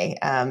 today?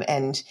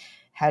 And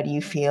how do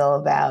you feel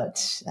about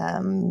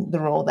the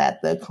role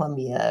that the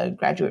Columbia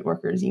Graduate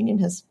Workers Union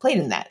has played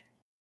in that?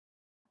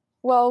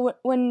 Well,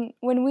 when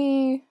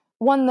we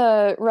won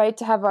the right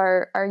to have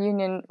our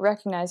union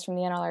recognized from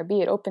the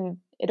NLRB,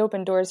 it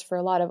opened doors for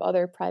a lot of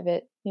other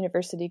private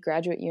university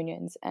graduate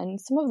unions,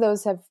 and some of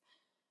those have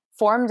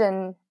formed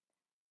and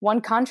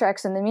won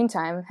contracts in the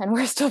meantime, and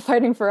we're still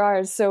fighting for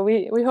ours. So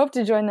we hope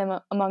to join them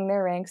among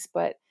their ranks,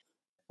 but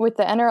with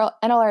the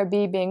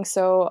NLRB being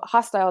so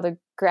hostile to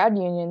grad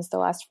unions the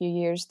last few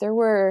years, there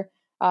were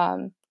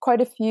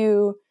quite a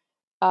few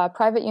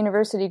private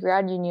university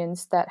grad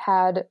unions that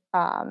had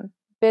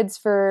bids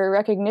for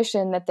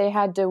recognition that they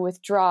had to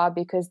withdraw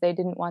because they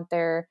didn't want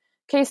their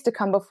case to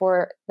come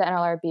before the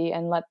NLRB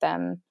and let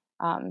them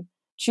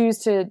choose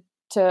to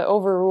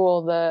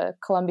overrule the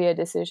Columbia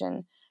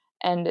decision.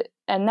 And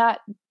that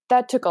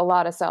took a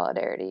lot of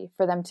solidarity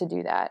for them to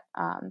do that.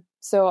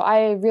 So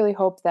I really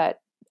hope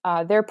that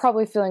they're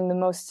probably feeling the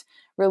most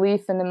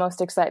relief and the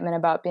most excitement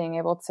about being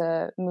able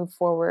to move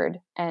forward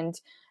and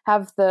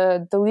have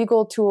the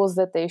legal tools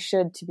that they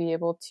should to be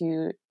able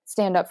to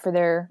stand up for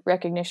their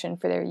recognition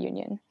for their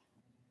union.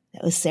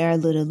 That was Sarah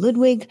Luda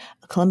Ludwig,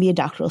 a Columbia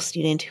doctoral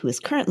student who is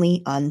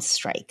currently on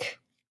strike.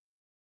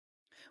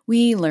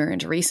 We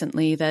learned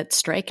recently that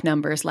strike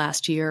numbers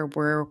last year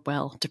were,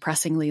 well,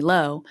 depressingly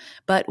low,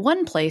 but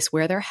one place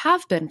where there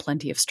have been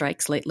plenty of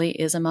strikes lately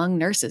is among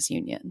nurses'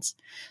 unions.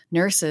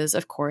 Nurses,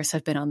 of course,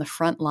 have been on the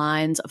front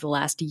lines of the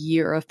last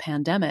year of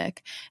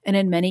pandemic, and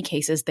in many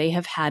cases they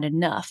have had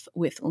enough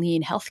with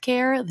lean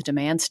healthcare, the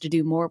demands to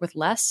do more with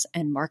less,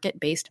 and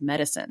market-based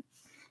medicine.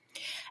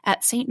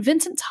 At St.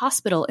 Vincent's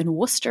Hospital in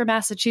Worcester,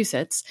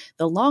 Massachusetts,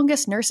 the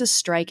longest nurses'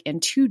 strike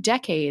in 2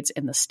 decades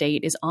in the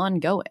state is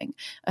ongoing,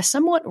 a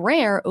somewhat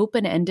rare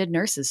open-ended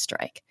nurses'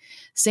 strike.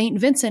 St.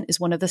 Vincent is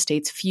one of the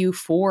state's few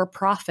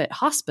for-profit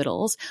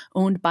hospitals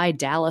owned by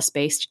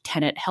Dallas-based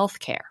Tenet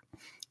Healthcare.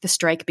 The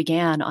strike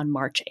began on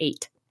March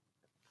 8.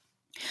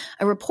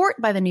 A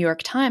report by the New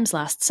York Times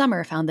last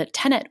summer found that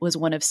Tenet was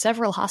one of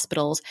several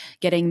hospitals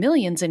getting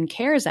millions in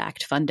CARES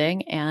Act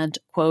funding and,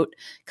 quote,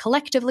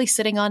 collectively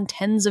sitting on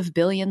tens of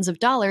billions of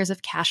dollars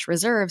of cash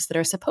reserves that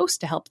are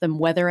supposed to help them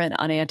weather an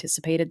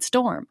unanticipated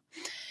storm.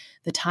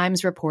 The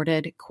Times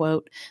reported,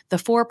 quote, the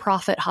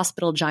for-profit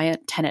hospital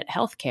giant Tenet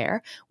Healthcare,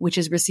 which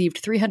has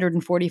received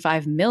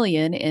 $345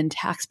 million in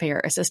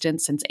taxpayer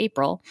assistance since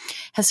April,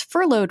 has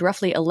furloughed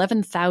roughly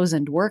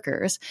 11,000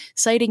 workers,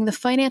 citing the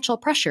financial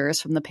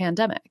pressures from the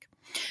pandemic.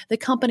 The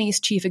company's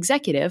chief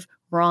executive,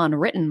 Ron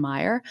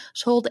Rittenmeyer,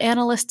 told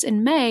analysts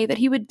in May that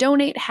he would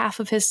donate half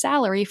of his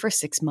salary for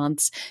 6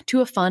 months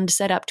to a fund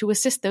set up to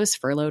assist those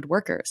furloughed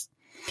workers.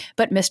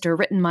 But Mr.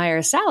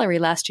 Rittenmeyer's salary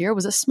last year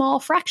was a small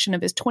fraction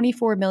of his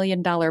 $24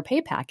 million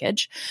pay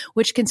package,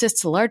 which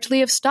consists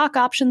largely of stock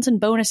options and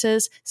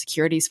bonuses,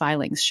 securities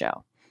filings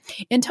show.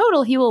 In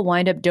total, he will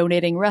wind up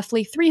donating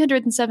roughly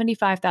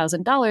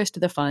 $375,000 to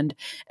the fund,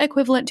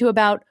 equivalent to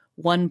about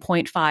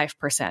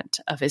 1.5%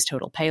 of his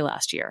total pay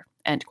last year,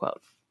 end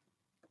quote.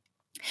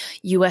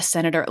 U.S.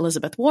 Senator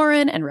Elizabeth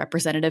Warren and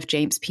Representative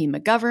James P.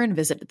 McGovern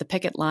visited the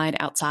picket line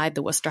outside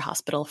the Worcester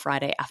Hospital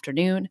Friday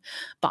afternoon.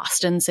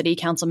 Boston City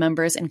Council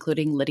members,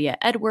 including Lydia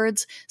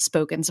Edwards,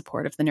 spoke in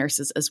support of the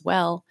nurses as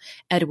well.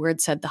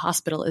 Edwards said the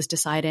hospital is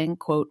deciding,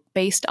 quote,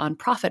 based on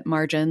profit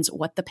margins,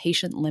 what the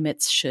patient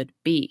limits should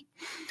be.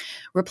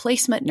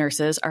 Replacement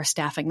nurses are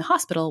staffing the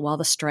hospital while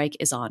the strike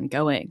is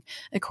ongoing.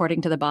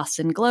 According to the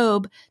Boston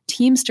Globe,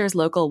 Teamsters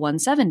Local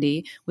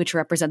 170, which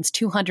represents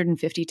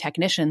 250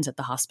 technicians at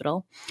the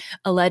hospital,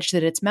 alleged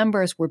that its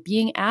members were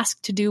being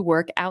asked to do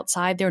work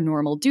outside their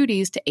normal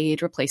duties to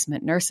aid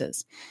replacement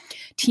nurses.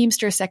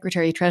 Teamsters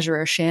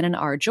Secretary-Treasurer Shannon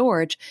R.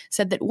 George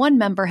said that one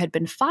member had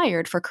been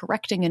fired for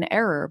correcting an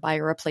error by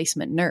a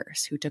replacement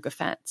nurse who took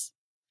offense.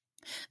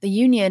 The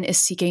union is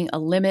seeking a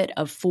limit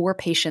of 4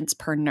 patients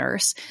per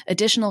nurse,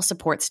 additional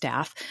support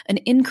staff, an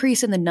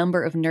increase in the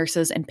number of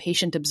nurses and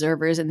patient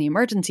observers in the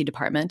emergency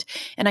department,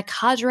 and a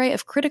cadre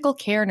of critical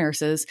care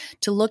nurses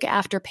to look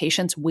after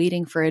patients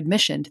waiting for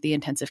admission to the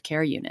intensive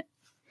care unit.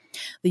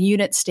 The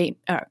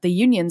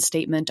union's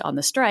statement on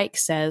the strike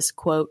says,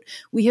 quote,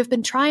 "We have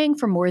been trying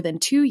for more than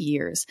 2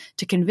 years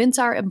to convince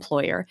our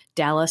employer,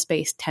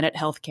 Dallas-based Tenet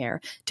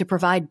Healthcare, to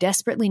provide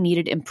desperately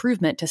needed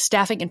improvement to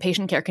staffing and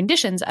patient care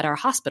conditions at our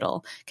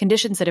hospital,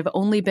 conditions that have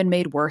only been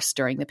made worse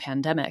during the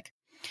pandemic.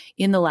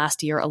 In the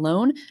last year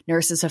alone,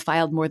 nurses have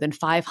filed more than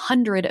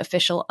 500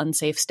 official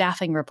unsafe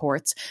staffing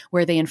reports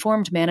where they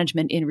informed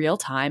management in real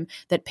time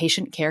that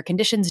patient care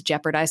conditions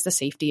jeopardize the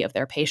safety of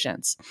their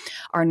patients.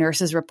 Our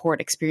nurses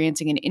report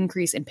experiencing an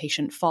increase in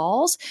patient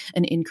falls,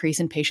 an increase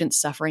in patients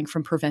suffering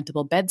from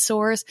preventable bed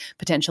sores,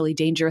 potentially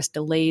dangerous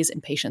delays in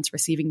patients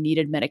receiving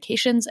needed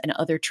medications and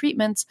other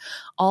treatments,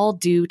 all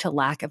due to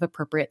lack of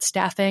appropriate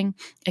staffing,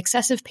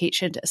 excessive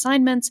patient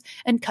assignments,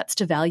 and cuts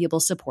to valuable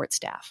support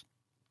staff.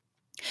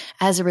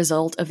 As a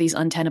result of these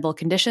untenable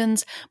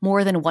conditions,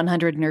 more than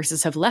 100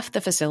 nurses have left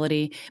the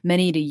facility,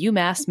 many to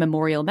UMass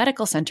Memorial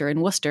Medical Center in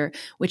Worcester,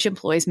 which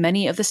employs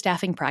many of the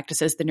staffing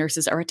practices the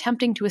nurses are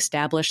attempting to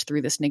establish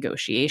through this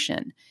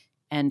negotiation."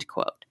 End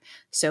quote.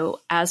 So,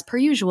 as per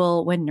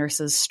usual, when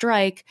nurses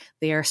strike,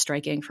 they are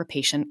striking for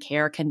patient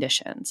care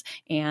conditions.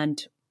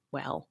 And,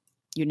 well,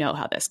 you know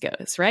how this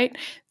goes, right?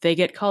 They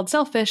get called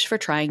selfish for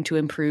trying to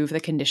improve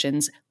the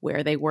conditions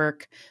where they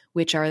work,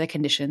 which are the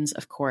conditions,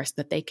 of course,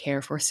 that they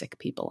care for sick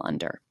people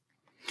under.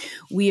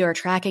 We are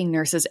tracking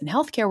nurses and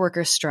healthcare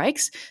workers'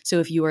 strikes, so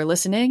if you are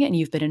listening and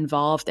you've been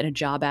involved in a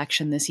job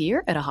action this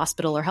year at a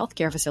hospital or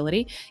healthcare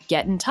facility,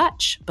 get in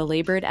touch,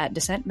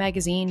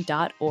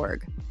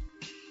 belabored@dissentmagazine.org.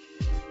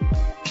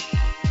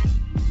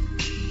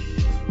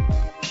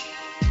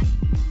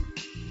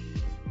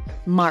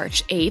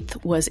 March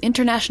 8th was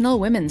International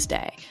Women's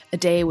Day, a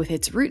day with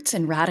its roots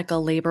in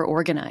radical labor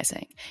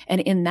organizing.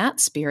 And in that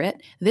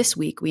spirit, this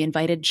week we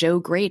invited Jo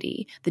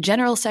Grady, the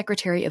General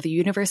Secretary of the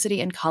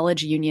University and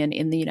College Union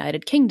in the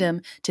United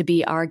Kingdom, to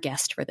be our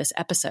guest for this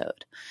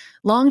episode.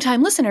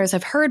 Longtime listeners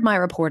have heard my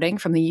reporting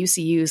from the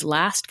UCU's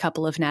last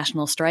couple of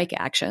national strike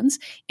actions,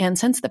 and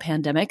since the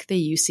pandemic, the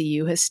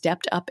UCU has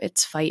stepped up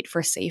its fight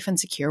for safe and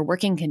secure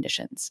working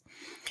conditions.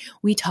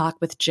 We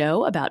talk with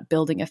Jo about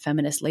building a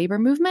feminist labor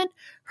movement,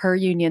 her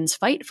union's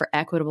fight for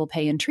equitable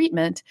pay and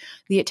treatment,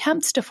 the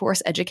attempts to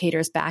force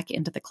educators back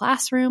into the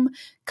classroom,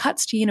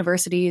 cuts to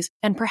universities,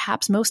 and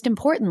perhaps most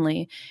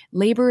importantly,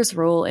 labor's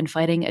role in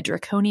fighting a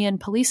draconian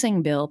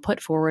policing bill put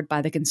forward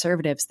by the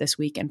Conservatives this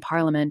week in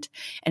Parliament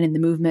and in the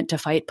movement to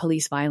fight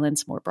police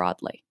violence more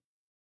broadly.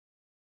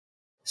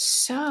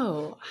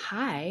 So,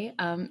 hi.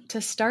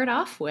 To start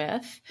off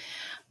with,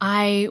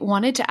 I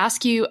wanted to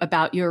ask you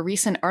about your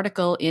recent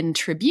article in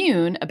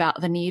Tribune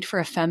about the need for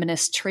a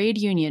feminist trade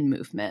union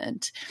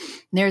movement.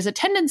 There's a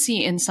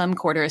tendency in some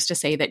quarters to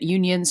say that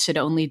unions should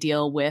only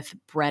deal with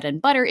bread and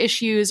butter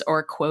issues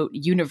or, quote,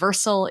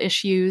 universal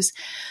issues,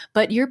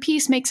 but your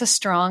piece makes a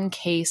strong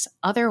case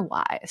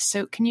otherwise.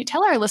 So can you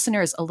tell our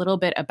listeners a little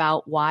bit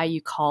about why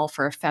you call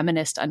for a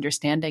feminist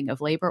understanding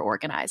of labor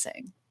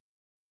organizing?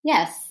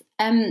 Yes.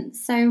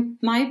 So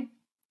my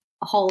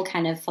whole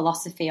kind of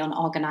philosophy on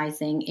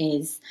organizing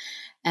is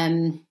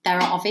there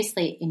are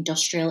obviously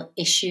industrial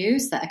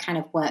issues that are kind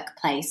of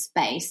workplace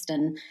based.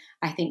 And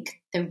I think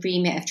the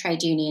remit of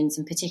trade unions,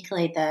 and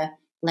particularly the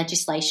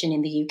legislation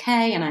in the UK,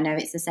 and I know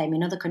it's the same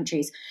in other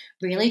countries,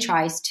 really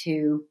tries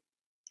to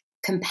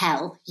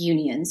compel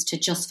unions to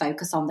just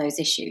focus on those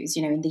issues.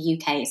 You know, in the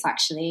UK, it's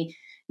actually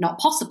not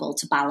possible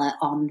to ballot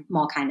on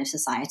more kind of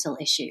societal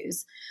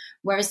issues.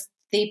 Whereas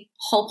the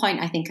whole point,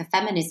 I think, of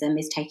feminism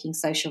is taking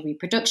social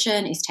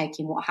reproduction, is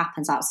taking what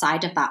happens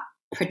outside of that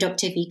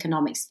productive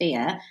economic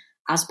sphere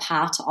as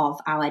part of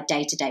our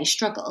day-to-day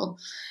struggle.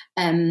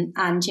 And,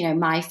 you know,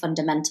 my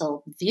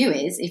fundamental view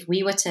is if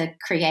we were to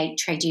create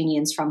trade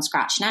unions from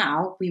scratch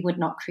now, we would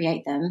not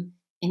create them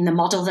in the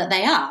model that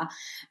they are.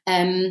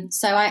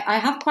 So I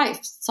have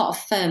quite sort of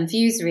firm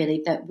views,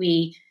 really, that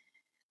we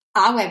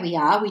are where we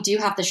are. We do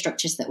have the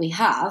structures that we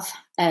have,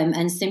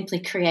 and simply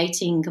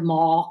creating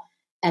more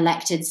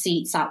elected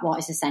seats at what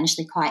is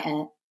essentially quite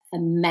a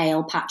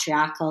male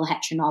patriarchal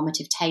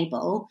heteronormative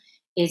table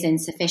is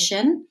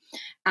insufficient.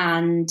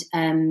 And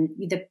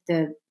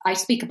I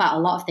speak about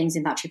a lot of things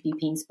in that Tribune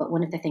piece, but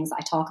one of the things that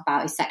I talk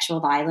about is sexual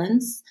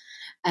violence.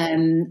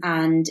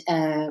 And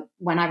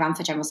when I ran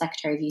for General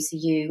Secretary of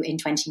UCU in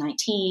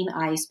 2019,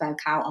 I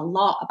spoke out a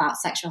lot about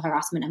sexual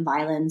harassment and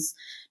violence,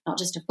 not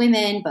just of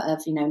women, but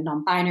of, you know,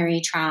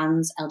 non-binary,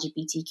 trans,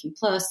 LGBTQ+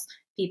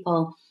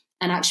 people,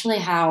 and actually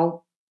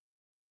how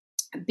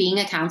being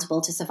accountable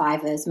to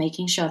survivors,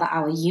 making sure that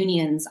our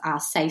unions are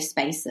safe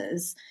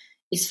spaces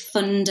is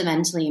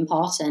fundamentally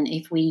important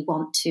if we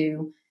want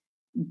to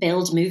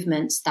build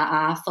movements that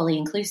are fully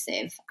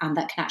inclusive and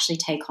that can actually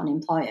take on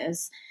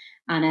employers.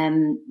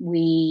 And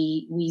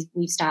we've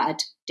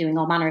started doing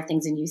all manner of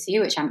things in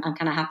UCU, which I'm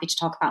kind of happy to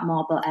talk about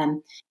more. But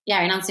in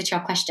answer to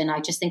your question, I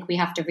just think we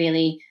have to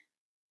really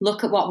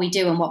look at what we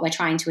do and what we're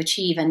trying to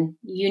achieve. And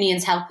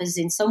unions help us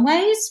in some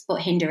ways,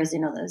 but hinder us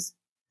in others.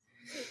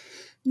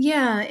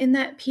 Yeah, in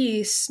that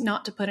piece,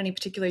 not to put any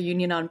particular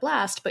union on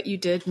blast, but you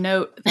did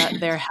note that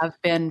there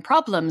have been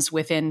problems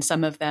within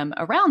some of them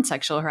around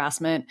sexual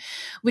harassment,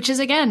 which is,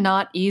 again,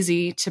 not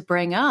easy to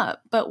bring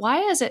up. But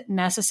why is it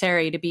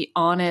necessary to be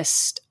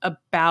honest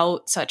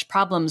about such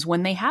problems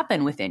when they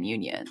happen within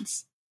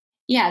unions?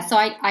 Yeah, so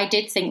I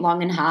did think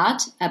long and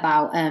hard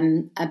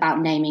about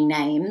naming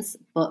names,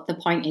 but the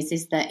point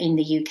is that in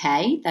the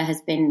UK, there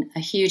has been a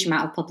huge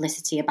amount of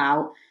publicity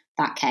about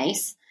that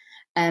case.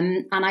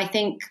 And I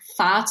think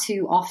far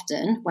too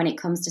often when it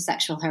comes to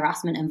sexual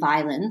harassment and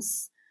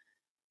violence,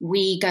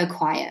 we go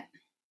quiet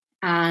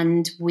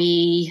and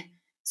we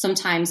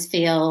sometimes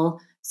feel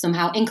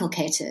somehow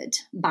inculcated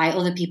by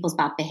other people's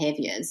bad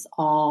behaviours,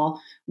 or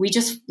we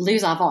just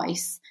lose our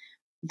voice.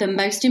 The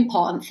most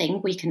important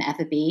thing we can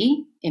ever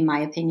be, in my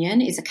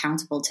opinion, is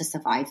accountable to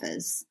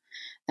survivors.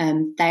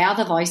 They are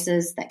the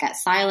voices that get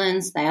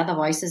silenced. They are the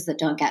voices that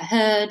don't get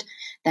heard.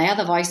 They are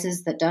the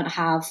voices that don't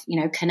have,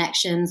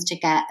 connections to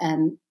get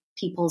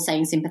people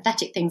saying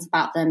sympathetic things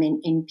about them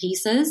in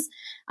pieces.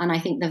 And I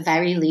think the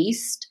very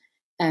least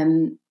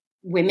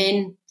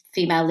women,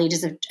 female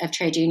leaders of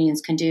trade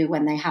unions can do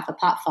when they have a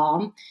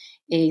platform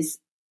is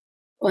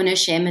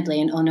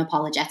unashamedly and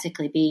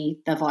unapologetically be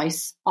the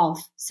voice of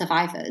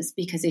survivors.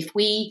 Because if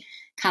we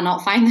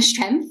cannot find the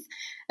strength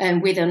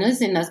within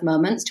us in those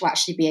moments to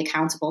actually be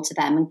accountable to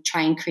them and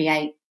try and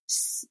create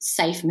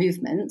safe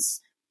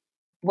movements,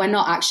 we're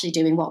not actually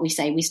doing what we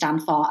say we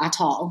stand for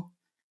at all.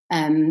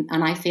 And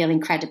I feel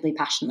incredibly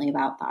passionately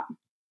about that.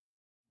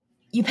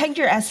 You pegged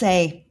your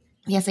essay,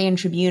 the essay in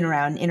Tribune,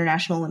 around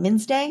International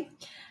Women's Day,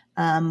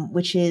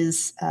 which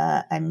is,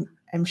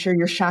 I'm sure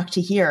you're shocked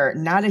to hear,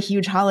 not a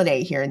huge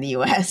holiday here in the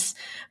U.S.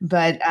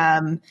 But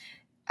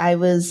I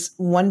was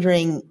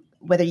wondering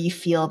whether you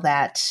feel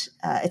that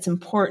it's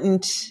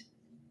important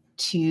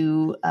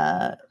to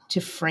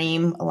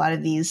frame a lot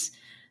of these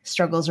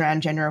struggles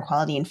around gender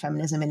equality and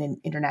feminism in an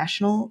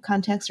international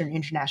context or an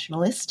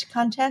internationalist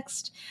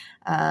context.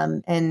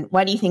 And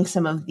why do you think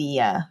some of the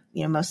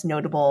most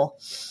notable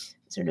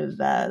sort of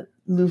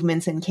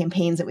movements and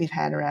campaigns that we've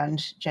had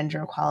around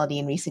gender equality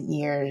in recent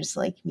years,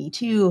 like Me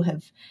Too,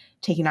 have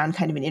taken on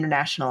kind of an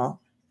international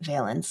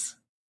valence?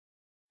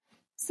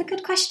 It's a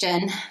good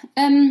question.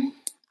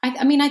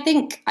 I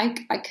think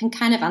I can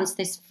kind of answer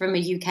this from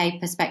a UK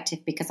perspective,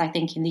 because I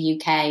think in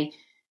the UK,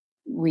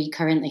 we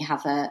currently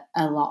have a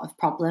lot of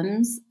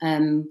problems.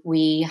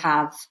 We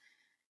have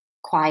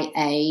quite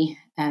a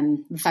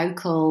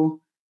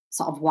vocal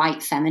sort of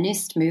white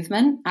feminist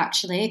movement,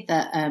 actually,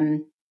 that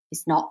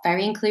is not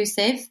very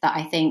inclusive, that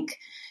I think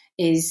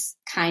is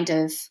kind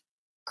of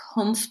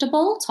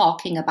comfortable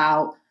talking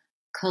about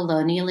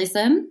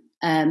colonialism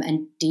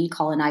and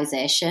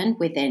decolonization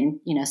within,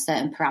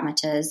 certain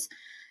parameters,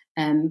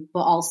 but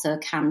also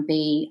can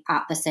be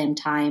at the same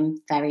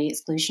time very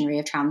exclusionary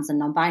of trans and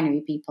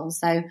non-binary people.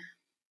 So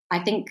I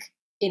think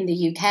in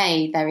the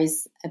UK, there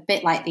is a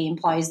bit like the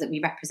employees that we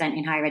represent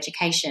in higher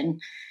education,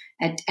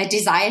 a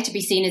desire to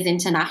be seen as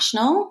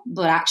international,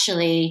 but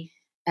actually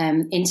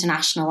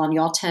international on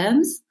your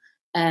terms.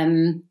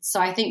 So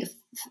I think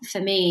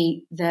for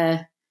me,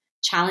 the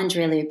challenge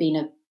really of being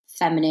a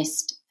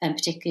feminist, and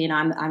particularly,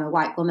 I'm a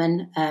white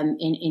woman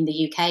in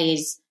the UK,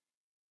 is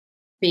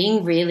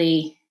being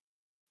really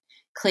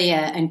clear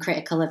and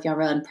critical of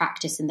your own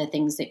practice and the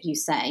things that you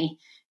say,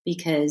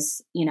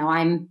 because,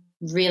 I'm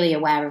really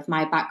aware of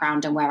my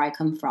background and where I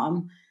come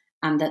from,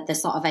 and that the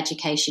sort of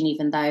education,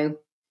 even though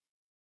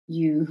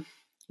you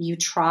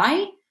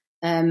try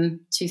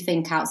to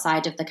think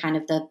outside of the kind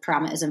of the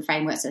parameters and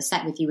frameworks that are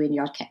set with you in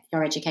your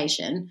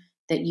education,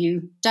 that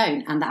you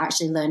don't, and that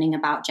actually learning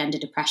about gender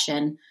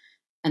depression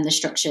and the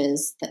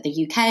structures that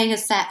the UK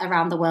has set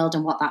around the world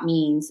and what that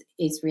means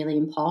is really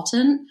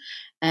important.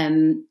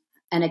 And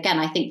again,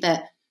 I think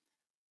that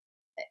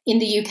in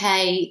the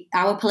UK,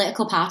 our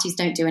political parties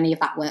don't do any of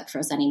that work for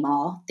us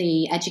anymore.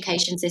 The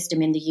education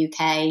system in the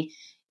UK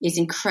is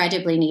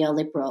incredibly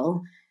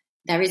neoliberal.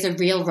 There is a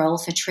real role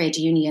for trade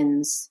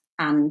unions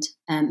and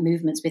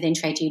movements within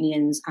trade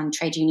unions and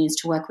trade unions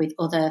to work with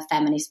other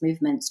feminist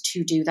movements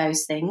to do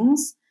those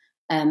things.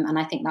 And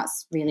I think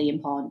that's really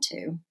important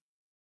too.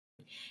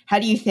 How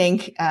do you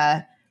think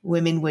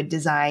women would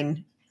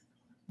design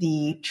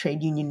the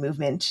trade union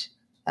movement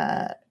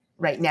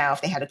right now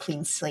if they had a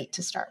clean slate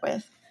to start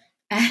with?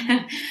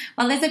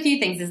 Well, there's a few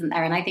things, isn't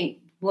there? And I think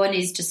one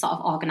is just sort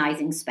of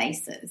organising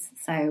spaces.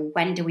 So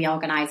when do we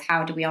organise?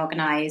 How do we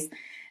organise?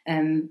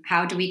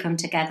 How do we come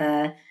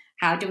together?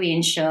 How do we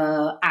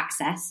ensure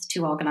access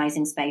to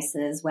organising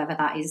spaces, whether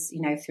that is,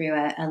 through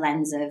a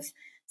lens of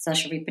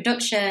social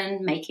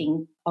reproduction,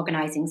 making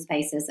organising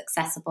spaces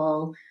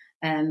accessible,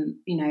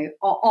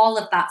 all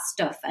of that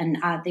stuff. And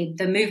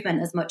the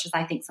movement, as much as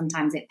I think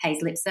sometimes it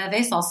pays lip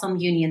service, or some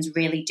unions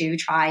really do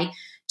try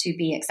to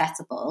be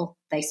accessible,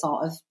 they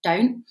sort of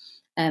don't.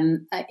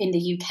 In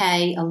the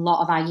UK, a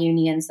lot of our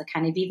unions are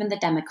kind of, even the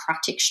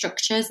democratic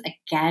structures,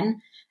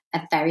 again,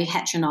 are very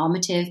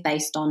heteronormative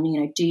based on,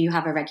 do you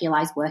have a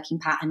regularized working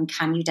pattern?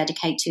 Can you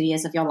dedicate 2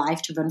 years of your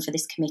life to run for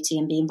this committee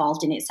and be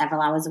involved in it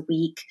several hours a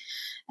week?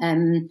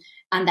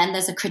 And then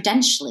there's a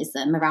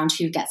credentialism around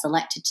who gets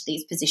elected to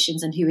these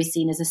positions and who is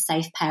seen as a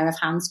safe pair of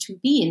hands to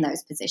be in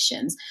those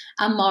positions.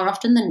 And more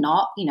often than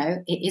not,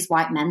 it is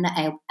white men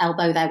that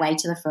elbow their way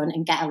to the front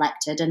and get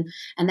elected.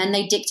 And then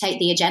they dictate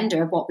the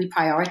agenda of what we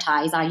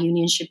prioritize our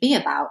union should be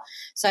about.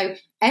 So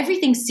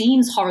everything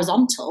seems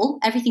horizontal,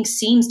 everything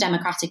seems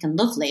democratic and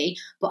lovely,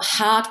 but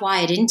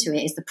hardwired into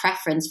it is the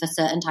preference for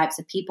certain types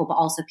of people, but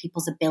also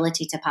people's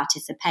ability to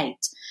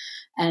participate.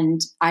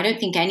 And I don't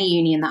think any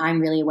union that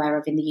I'm really aware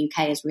of in the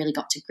UK has really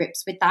got to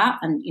grips with that.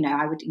 And,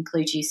 I would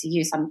include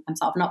UCU, so I'm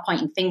sort of not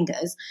pointing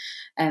fingers,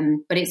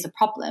 but it's a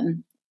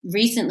problem.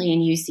 Recently in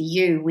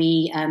UCU,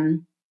 we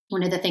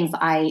one of the things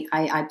that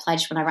I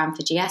pledged when I ran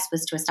for GS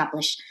was to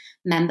establish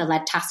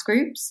member-led task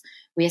groups.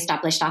 We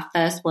established our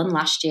first one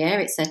last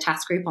year. It's a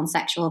task group on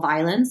sexual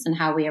violence and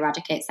how we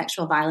eradicate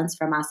sexual violence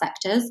from our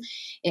sectors.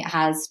 It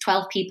has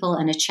 12 people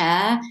and a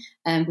chair.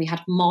 We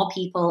had more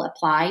people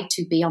apply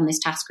to be on this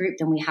task group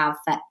than we have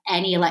for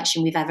any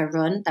election we've ever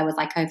run. There was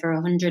like over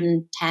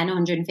 110,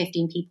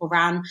 115 people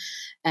ran,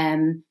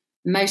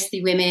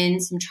 mostly women,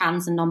 some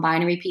trans and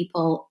non-binary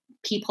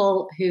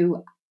people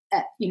who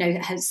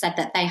have said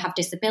that they have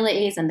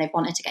disabilities and they've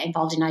wanted to get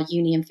involved in our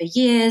union for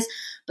years,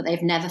 but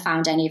they've never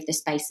found any of the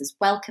spaces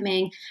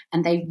welcoming.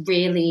 And they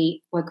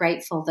really were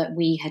grateful that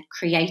we had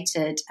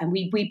created, and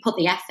we put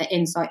the effort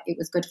in, so it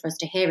was good for us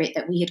to hear it,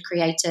 that we had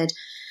created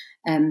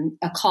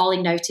a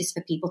calling notice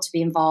for people to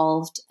be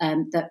involved,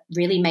 that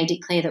really made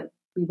it clear that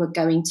we were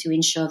going to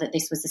ensure that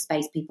this was a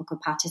space people could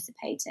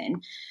participate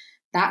in.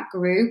 That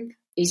group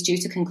is due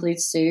to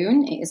conclude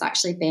soon. It has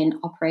actually been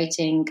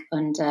operating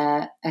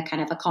under a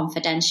kind of a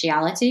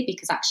confidentiality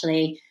because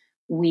actually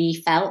we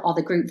felt, or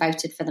the group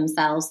voted for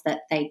themselves,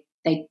 that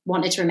they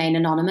wanted to remain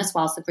anonymous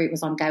whilst the group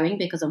was ongoing,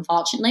 because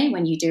unfortunately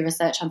when you do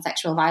research on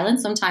sexual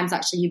violence, sometimes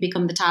actually you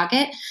become the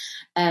target.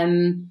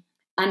 And,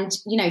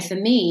 for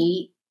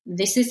me,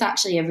 this is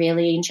actually a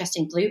really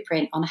interesting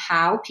blueprint on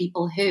how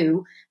people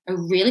who are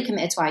really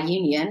committed to our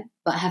union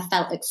but have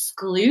felt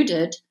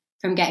excluded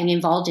from getting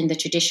involved in the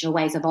traditional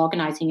ways of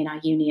organising in our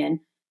union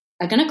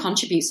are going to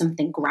contribute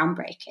something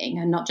groundbreaking,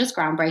 and not just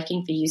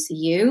groundbreaking for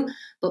UCU,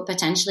 but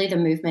potentially the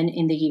movement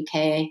in the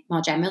UK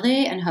more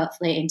generally and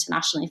hopefully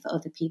internationally for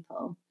other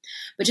people.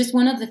 But just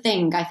one other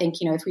thing, I think,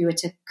 if we were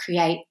to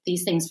create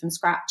these things from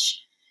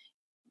scratch,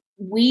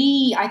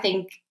 I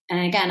think,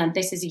 and again,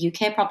 this is a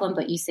UK problem,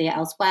 but you see it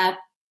elsewhere,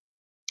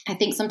 I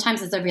think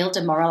sometimes there's a real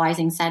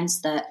demoralising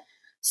sense that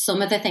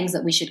some of the things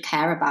that we should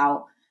care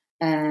about,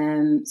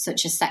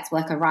 such as sex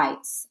worker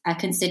rights, are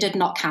considered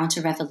not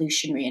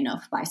counter-revolutionary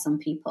enough by some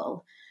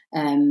people,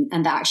 and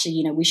that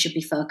actually, we should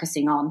be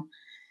focusing on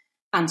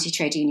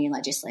anti-trade union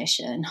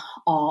legislation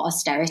or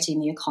austerity in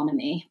the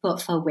economy. But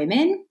for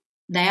women,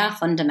 they are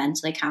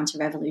fundamentally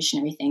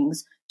counter-revolutionary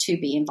things to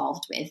be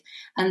involved with,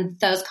 and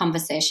those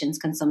conversations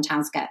can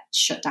sometimes get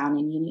shut down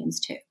in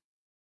unions too.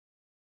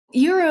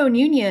 Your own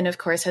union, of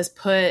course, has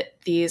put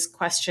these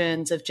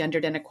questions of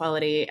gendered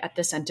inequality at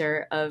the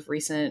center of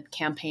recent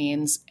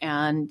campaigns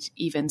and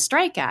even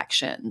strike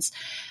actions.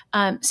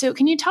 So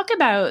can you talk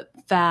about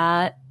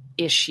that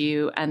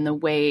issue and the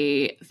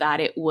way that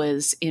it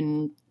was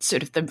in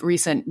sort of the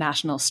recent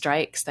national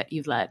strikes that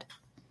you've led?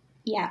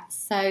 Yeah,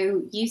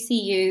 so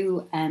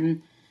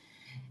UCU,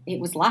 it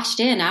was last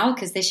year now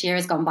because this year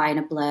has gone by in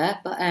a blur.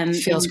 But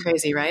feels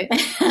crazy, right?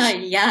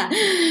 Yeah.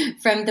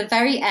 From the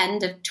very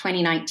end of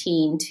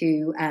 2019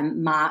 to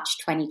March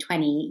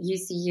 2020,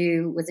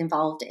 UCU was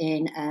involved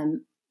in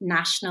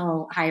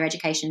national higher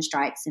education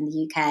strikes in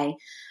the UK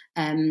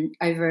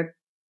over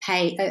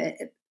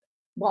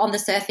what on the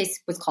surface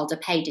was called a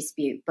pay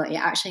dispute, but it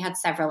actually had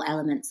several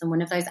elements. And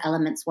one of those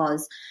elements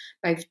was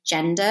both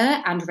gender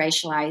and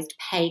racialized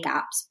pay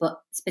gaps,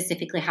 but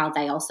specifically how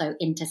they also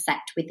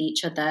intersect with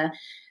each other,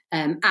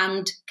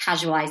 and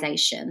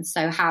casualization.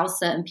 So how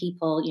certain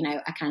people,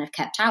 are kind of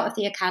kept out of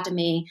the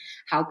academy,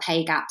 how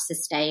pay gaps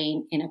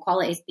sustain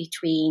inequalities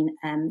between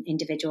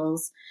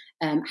individuals,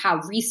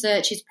 how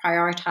research is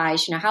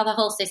prioritized, how the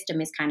whole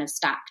system is kind of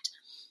stacked.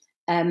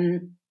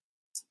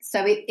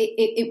 So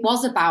it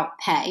was about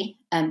pay,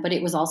 but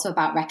it was also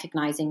about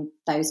recognizing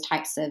those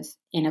types of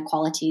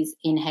inequalities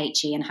in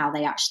HE and how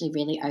they actually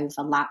really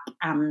overlap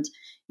and,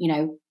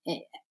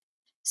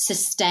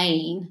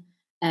 sustain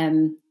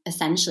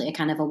essentially a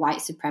kind of a white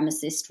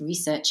supremacist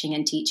researching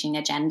and teaching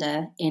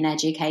agenda in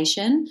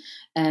education.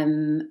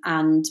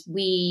 And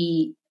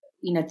we,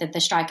 the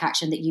strike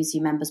action that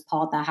UCU members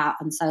poured their heart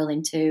and soul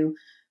into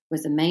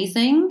was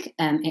amazing.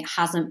 It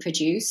hasn't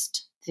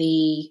produced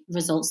the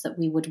results that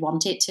we would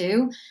want it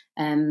to.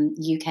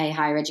 UK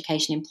higher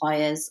education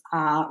employers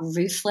are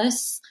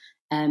ruthless.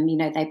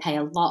 They pay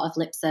a lot of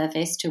lip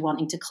service to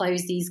wanting to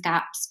close these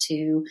gaps,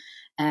 to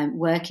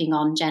working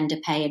on gender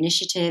pay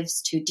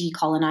initiatives, to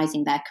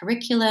decolonising their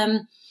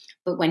curriculum.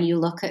 But when you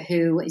look at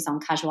who is on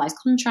casualised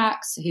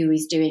contracts, who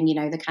is doing,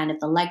 the kind of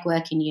the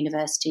legwork in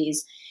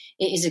universities,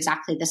 it is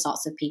exactly the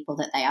sorts of people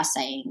that they are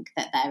saying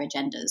that their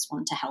agendas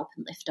want to help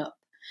and lift up.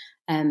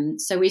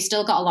 So we've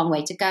still got a long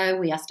way to go.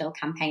 We are still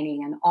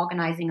campaigning and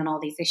organising on all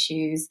these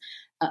issues.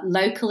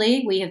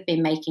 Locally, we have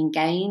been making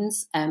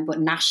gains, but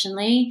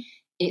nationally,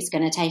 it's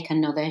going to take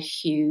another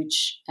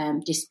huge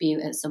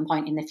dispute at some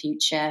point in the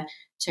future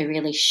to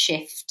really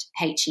shift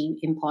HE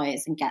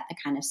employers and get the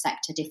kind of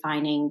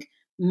sector-defining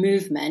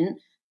movement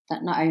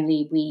that not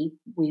only we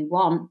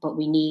want, but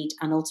we need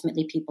and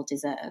ultimately people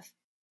deserve.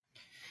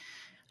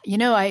 You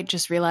know, I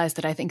just realized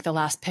that I think the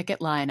last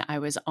picket line I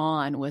was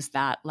on was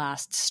that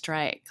last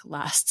strike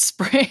last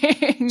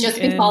spring.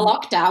 Just before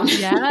lockdown.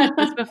 Yeah,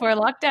 just before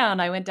lockdown.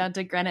 I went down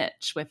to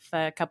Greenwich with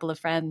a couple of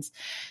friends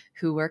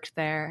who worked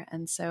there.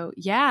 And so,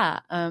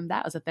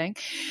 that was a thing.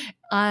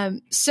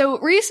 So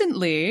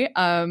recently,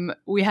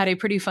 we had a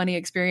pretty funny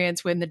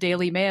experience when the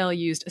Daily Mail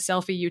used a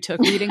selfie you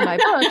took reading my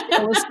book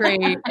to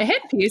illustrate a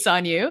hit piece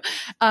on you.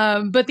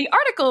 But the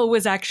article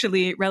was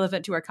actually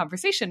relevant to our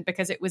conversation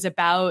because it was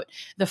about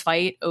the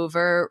fight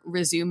over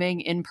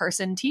resuming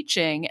in-person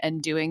teaching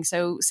and doing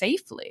so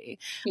safely.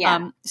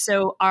 Yeah.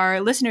 So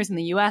our listeners in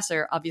the US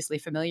are obviously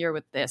familiar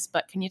with this,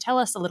 but can you tell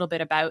us a little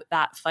bit about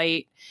that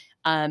fight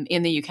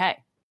in the UK?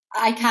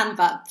 I can,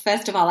 but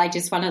first of all, I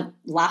just want to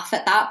laugh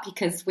at that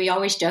because we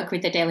always joke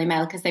with the Daily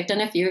Mail because they've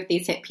done a few of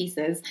these hit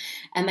pieces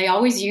and they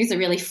always use a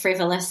really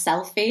frivolous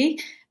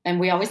selfie. And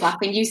we always laugh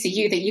in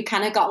UCU that you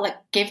kind of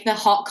got give the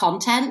hot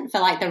content for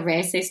the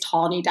racist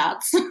horny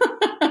dads.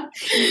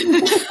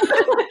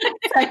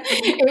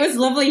 It was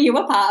lovely you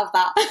were part of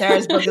that.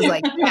 Sarah's book is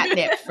like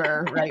catnip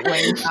for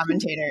right-wing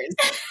commentators.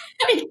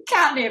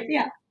 Catnip,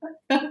 yeah.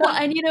 Well,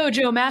 and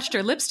Joe matched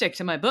her lipstick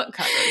to my book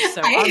cover,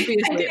 so obviously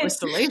it was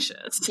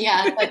salacious.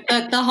 Yeah,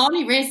 the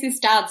horny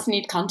racist dads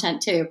need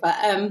content too, but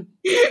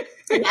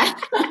yeah,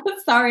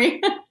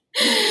 sorry.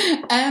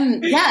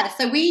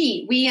 So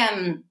we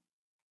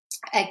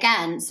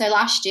again, so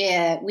last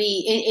year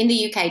we in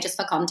the UK, just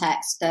for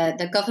context,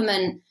 the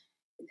government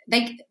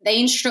they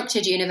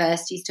instructed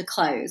universities to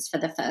close for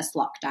the first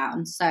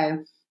lockdown.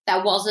 So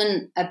there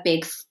wasn't a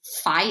big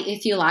fight,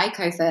 if you like,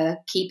 over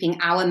keeping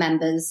our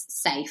members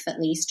safe, at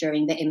least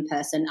during the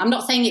in-person. I'm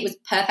not saying it was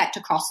perfect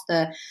across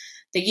the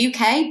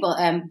UK, but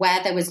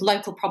where there was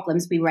local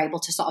problems, we were able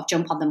to sort of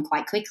jump on them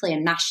quite quickly,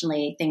 and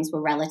nationally things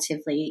were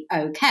relatively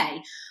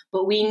okay.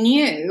 But we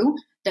knew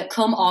that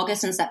come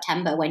August and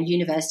September, when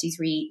universities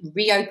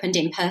reopened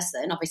in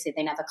person, obviously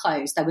they never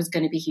closed, there was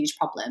going to be huge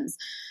problems.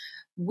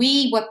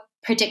 We were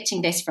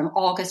predicting this from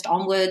August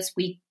onwards.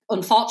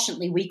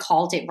 Unfortunately, we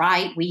called it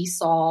right. We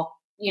saw,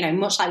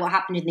 much like what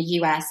happened in the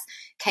US,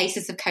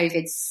 cases of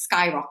COVID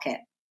skyrocket.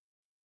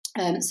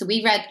 So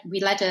we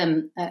led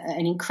an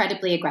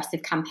incredibly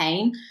aggressive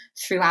campaign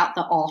throughout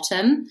the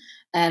autumn.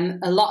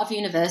 A lot of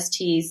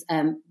universities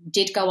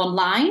did go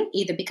online,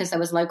 either because there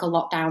was local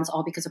lockdowns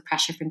or because of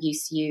pressure from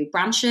UCU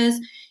branches.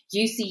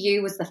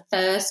 UCU was the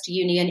first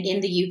union in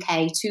the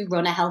UK to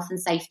run a health and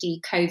safety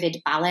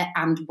COVID ballot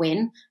and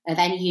win of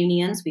any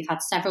unions. We've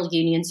had several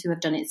unions who have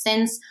done it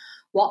since.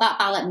 What that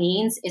ballot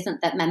means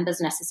isn't that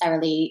members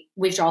necessarily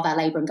withdraw their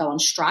labour and go on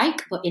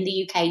strike, but in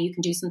the UK you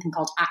can do something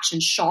called action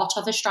short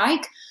of a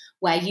strike,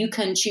 where you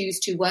can choose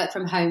to work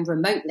from home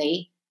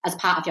remotely as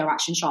part of your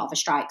action short of a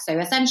strike. So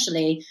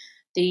essentially,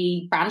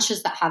 the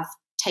branches that have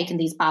taken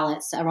these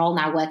ballots are all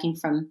now working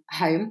from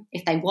home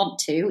if they want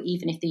to,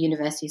 even if the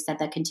university said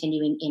they're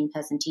continuing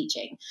in-person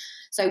teaching.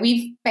 So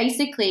we've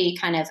basically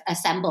kind of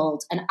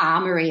assembled an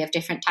armory of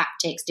different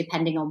tactics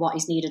depending on what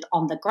is needed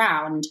on the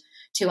ground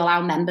to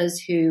allow members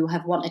who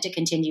have wanted to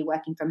continue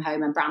working from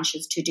home and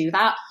branches to do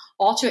that,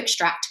 or to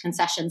extract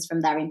concessions from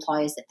their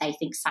employers that they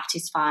think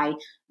satisfy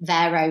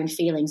their own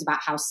feelings about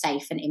how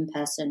safe an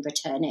in-person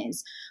return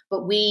is.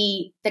 But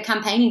the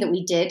campaigning that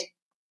we did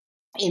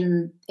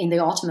in the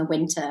autumn and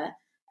winter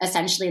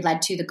essentially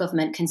led to the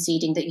government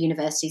conceding that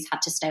universities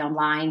had to stay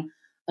online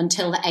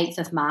until the 8th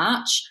of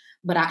March,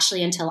 but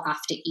actually until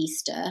after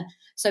Easter.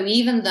 So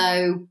even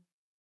though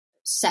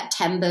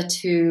September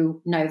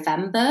to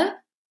November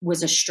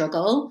was a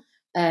struggle,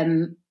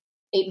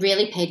 it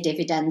really paid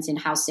dividends in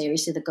how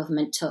seriously the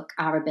government took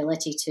our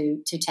ability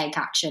to take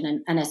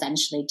action and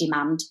essentially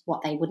demand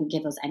what they wouldn't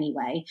give us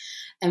anyway.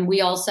 And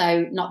we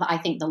also, not that I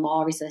think the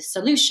law is a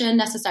solution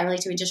necessarily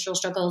to industrial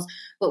struggles,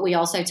 but we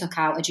also took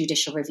out a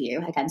judicial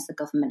review against the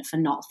government for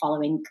not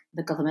following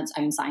the government's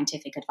own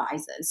scientific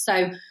advisors.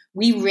 So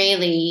we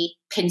really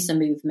pincer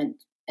movement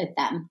at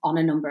them on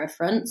a number of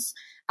fronts.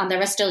 And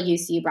there are still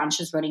UCU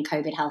branches running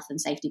COVID health and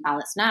safety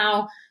ballots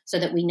now, so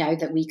that we know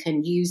that we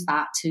can use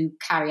that to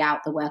carry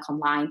out the work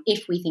online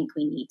if we think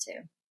we need to.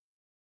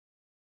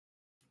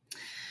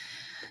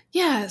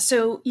 Yeah,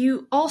 so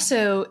you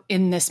also,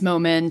 in this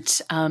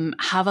moment,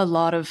 have a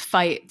lot of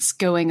fights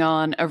going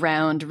on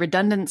around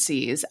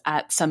redundancies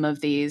at some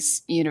of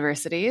these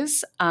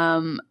universities.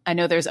 I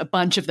know there's a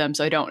bunch of them,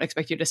 so I don't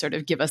expect you to sort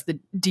of give us the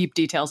deep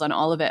details on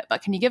all of it,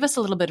 but can you give us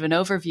a little bit of an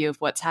overview of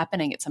what's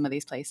happening at some of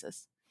these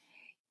places?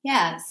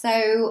 Yeah,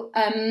 so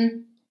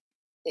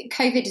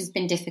COVID has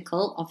been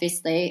difficult,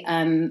 obviously,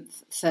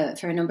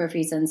 for a number of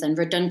reasons, and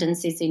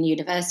redundancies in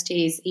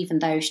universities. Even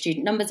though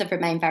student numbers have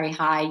remained very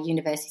high,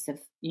 universities have,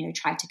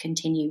 tried to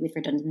continue with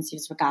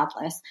redundancies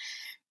regardless.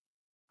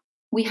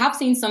 We have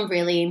seen some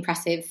really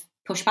impressive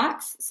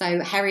pushbacks. So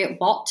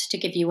Heriot-Watt, to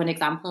give you an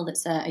example,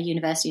 that's a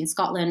university in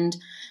Scotland,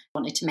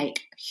 wanted to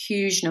make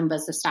huge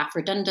numbers of staff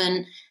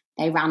redundant.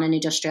 They ran an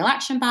industrial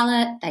action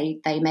ballot.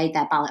 They made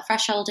their ballot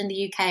threshold in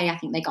the UK. I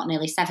think they got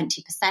nearly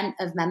 70%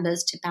 of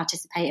members to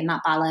participate in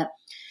that ballot.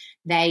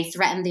 They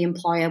threatened the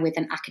employer with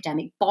an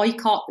academic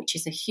boycott, which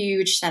is a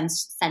huge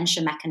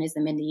censure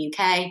mechanism in the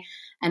UK.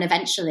 And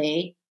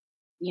eventually,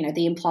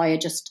 the employer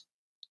just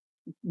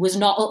was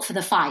not up for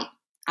the fight.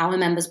 Our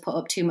members put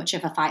up too much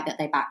of a fight that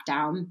they backed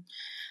down.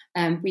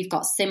 We've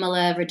got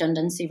similar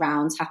redundancy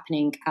rounds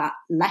happening at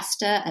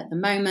Leicester at the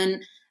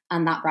moment,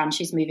 and that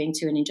branch is moving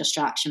to an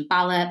industrial action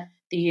ballot.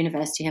 The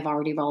university have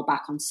already rolled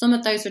back on some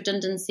of those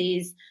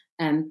redundancies,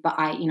 but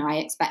I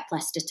expect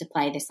Leicester to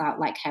play this out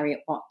like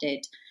Heriot-Watt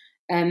did.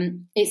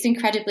 It's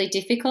incredibly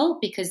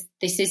difficult because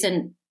this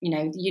isn't,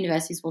 the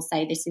universities will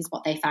say this is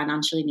what they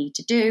financially need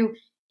to do.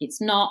 It's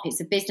not.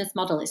 It's a business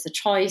model. It's a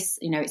choice.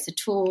 It's a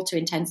tool to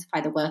intensify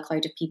the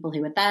workload of people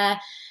who are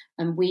there.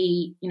 And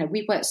we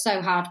worked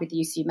so hard with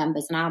UCU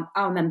members, and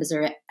our members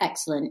are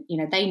excellent.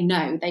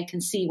 They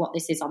can see what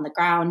this is on the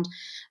ground.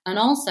 And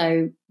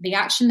also the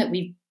action that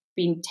we've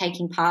been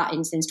taking part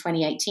in since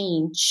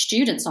 2018,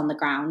 students on the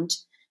ground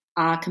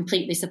are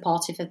completely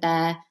supportive of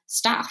their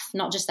staff,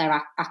 not just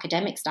their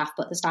academic staff,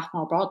 but the staff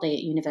more broadly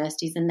at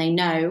universities. And they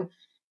know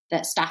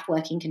that staff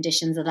working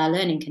conditions are their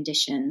learning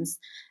conditions.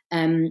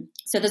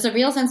 So there's a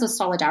real sense of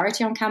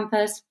solidarity on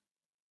campus.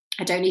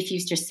 I don't know if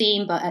you've just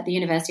seen, but at the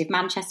University of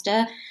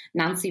Manchester,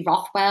 Nancy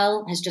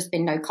Rothwell has just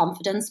been no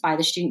confidence by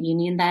the student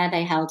union there.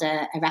 They held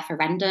a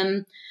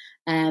referendum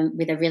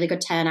with a really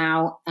good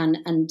turnout,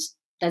 and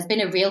there's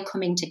been a real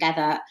coming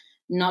together,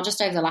 not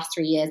just over the last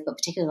 3 years, but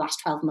particularly the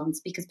last 12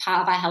 months, because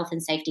part of our health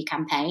and safety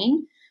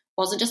campaign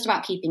wasn't just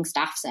about keeping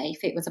staff safe.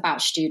 It was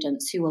about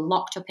students who were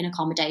locked up in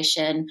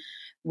accommodation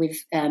with,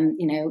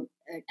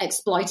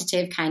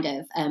 exploitative kind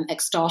of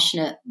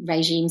extortionate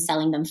regimes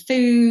selling them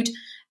food,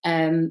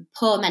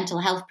 poor mental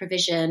health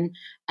provision.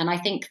 And I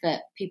think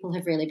that people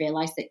have really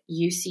realised that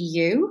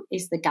UCU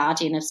is the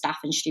guardian of staff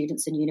and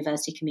students and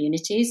university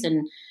communities.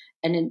 And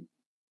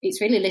it's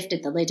really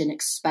lifted the lid and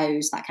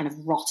exposed that kind of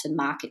rotten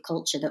market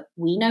culture that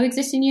we know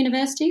exists in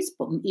universities,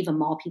 but even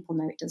more people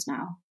know it does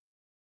now.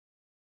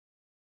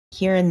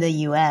 Here in the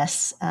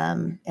US,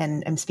 and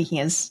I'm speaking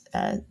as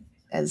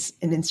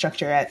an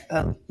instructor at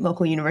a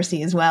local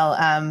university as well,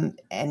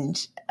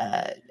 and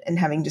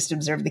having just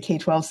observed the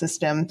K-12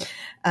 system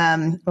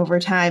over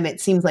time,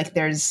 it seems like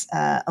there's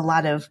a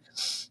lot of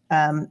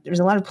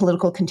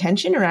political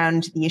contention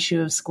around the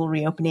issue of school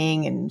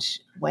reopening and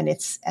when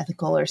it's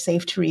ethical or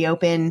safe to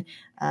reopen.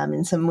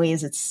 In some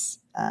ways, it's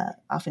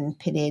often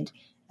pitted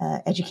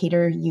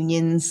educator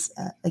unions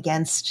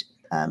against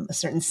a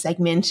certain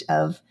segment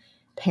of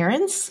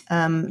parents.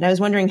 And I was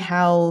wondering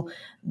how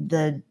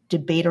the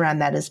debate around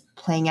that is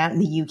playing out in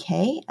the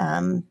UK.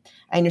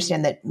 I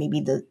understand that maybe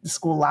the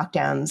school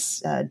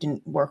lockdowns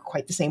didn't work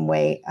quite the same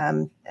way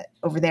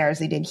over there as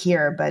they did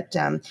here, but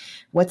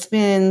what's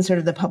been sort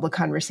of the public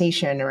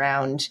conversation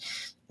around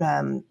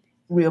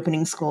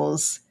reopening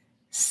schools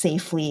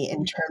safely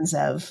in terms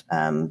of,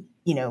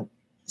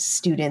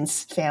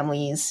 students,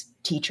 families,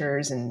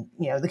 teachers, and,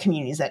 the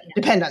communities that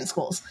depend on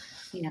schools?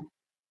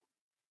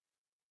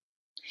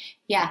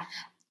 Yeah.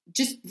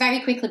 Just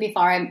very quickly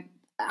before I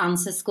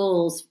answer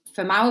schools,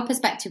 from our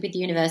perspective with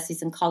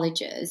universities and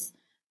colleges,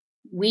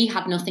 we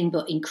had nothing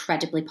but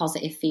incredibly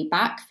positive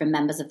feedback from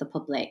members of the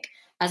public.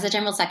 As a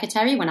general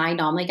secretary, when I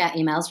normally get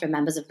emails from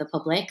members of the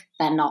public,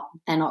 they're not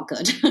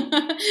good.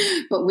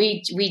 But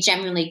we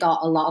generally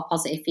got a lot of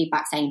positive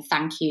feedback saying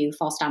thank you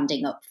for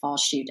standing up for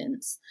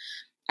students.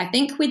 I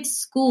think with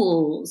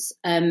schools,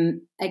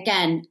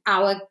 again,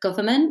 our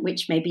government,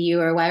 which maybe you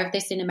are aware of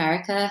this in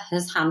America,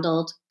 has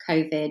handled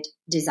COVID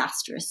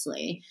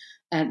disastrously,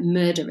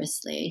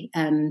 murderously.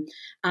 And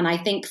I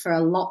think for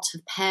a lot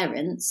of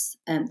parents,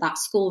 that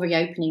school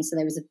reopening, so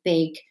there was a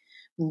big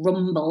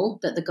rumble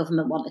that the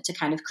government wanted to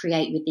kind of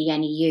create with the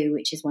NEU,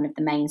 which is one of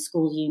the main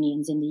school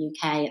unions in the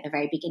UK at the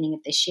very beginning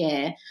of this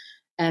year.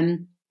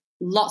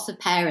 Lots of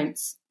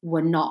parents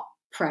were not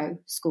pro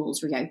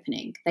schools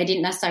reopening. They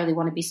didn't necessarily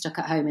want to be stuck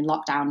at home in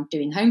lockdown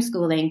doing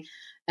homeschooling,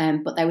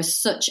 but there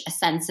was such a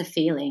sense of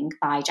feeling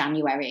by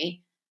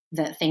January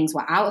that things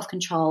were out of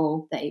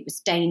control, that it was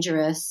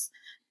dangerous.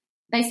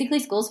 Basically,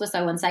 schools were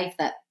so unsafe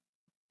that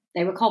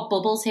they were called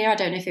bubbles here. I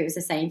don't know if it was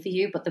the same for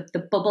you, but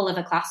the bubble of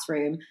a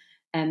classroom,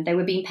 they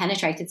were being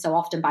penetrated so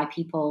often by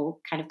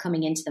people kind of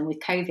coming into them with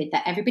COVID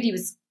that everybody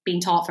was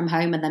being taught from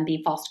home and then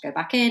being forced to go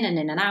back in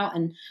and out.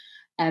 And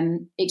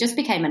it just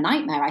became a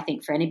nightmare, I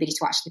think, for anybody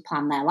to actually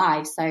plan their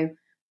lives. So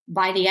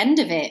by the end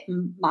of it,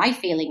 my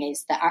feeling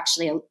is that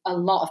actually a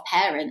lot of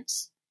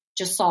parents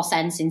just saw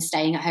sense in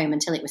staying at home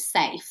until it was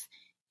safe,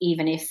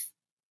 even if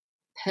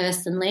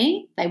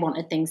personally, they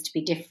wanted things to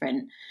be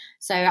different.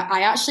 So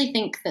I actually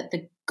think that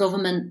the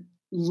government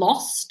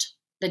lost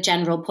the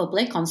general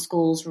public on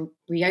schools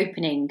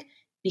reopening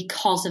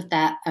because of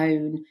their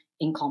own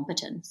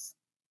incompetence.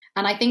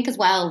 And I think as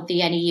well, the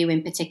NEU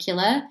in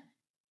particular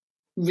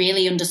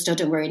really understood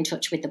and were in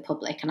touch with the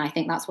public. And I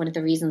think that's one of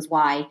the reasons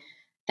why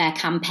their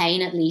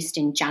campaign, at least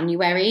in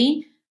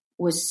January,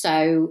 was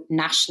so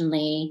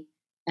nationally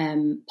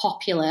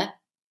popular,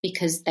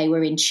 because they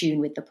were in tune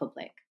with the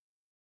public.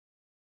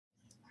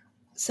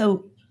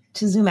 So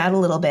to zoom out a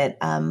little bit,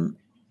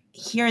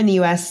 here in the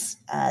US,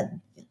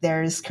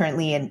 there's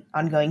currently an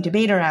ongoing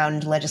debate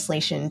around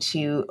legislation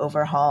to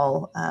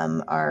overhaul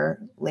our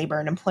labor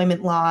and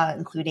employment law,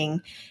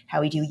 including how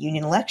we do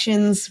union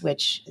elections,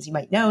 which, as you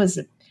might know, is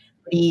a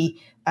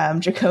pretty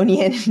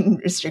draconian and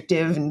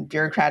restrictive and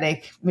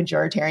bureaucratic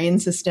majoritarian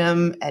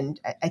system. And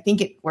I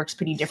think it works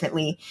pretty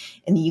differently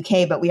in the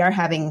UK, but we are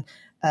having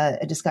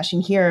a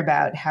discussion here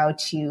about how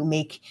to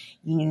make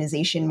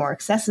unionization more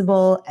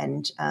accessible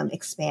and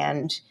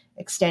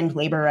extend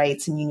labor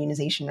rights and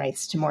unionization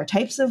rights to more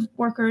types of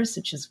workers,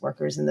 such as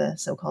workers in the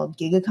so-called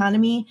gig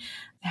economy.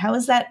 How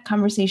is that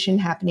conversation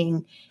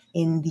happening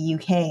in the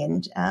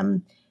UK?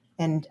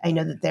 And I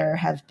know that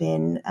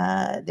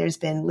there's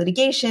been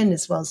litigation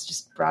as well as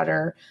just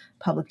broader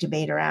public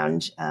debate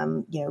around,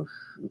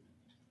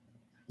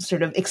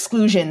 sort of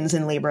exclusions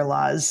in labor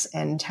laws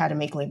and how to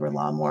make labor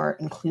law more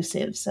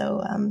inclusive.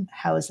 So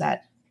how is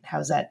that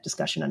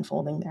discussion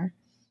unfolding there?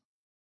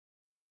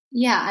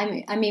 Yeah,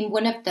 I mean,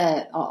 one of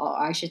the,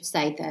 or I should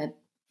say,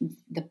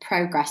 the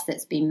progress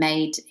that's been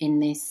made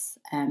in this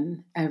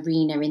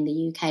arena in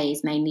the UK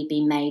is mainly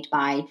being made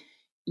by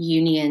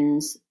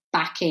unions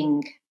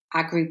backing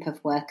a group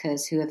of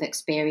workers who have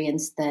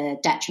experienced the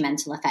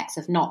detrimental effects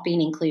of not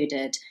being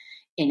included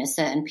in a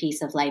certain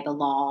piece of labour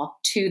law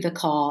to the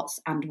courts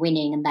and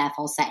winning, and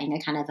therefore setting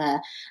a kind of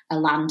a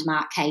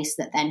landmark case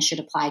that then should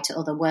apply to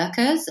other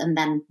workers. And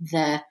then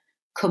the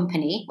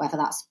company, whether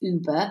that's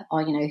Uber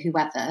or,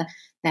 whoever,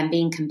 then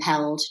being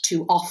compelled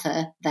to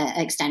offer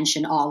the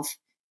extension of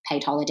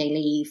paid holiday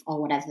leave or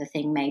whatever the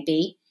thing may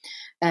be.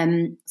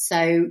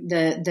 So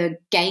the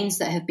gains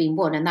that have been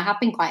won, and there have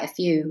been quite a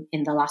few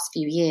in the last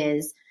few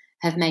years,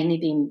 have mainly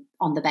been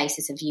on the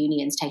basis of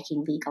unions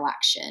taking legal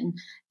action.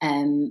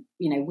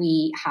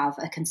 We have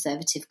a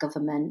Conservative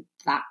government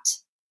that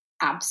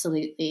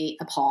absolutely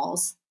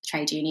abhors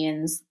trade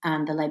unions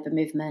and the labour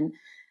movement,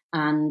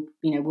 and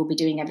we'll be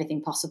doing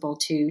everything possible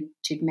to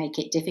make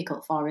it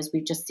difficult for us.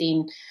 We've just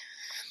seen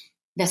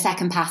the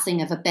second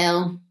passing of a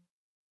bill,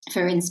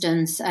 for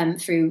instance,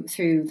 through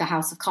the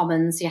House of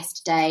Commons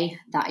yesterday,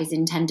 that is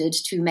intended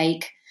to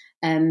make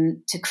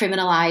to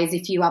criminalise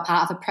if you are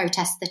part of a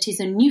protest that is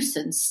a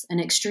nuisance, an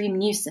extreme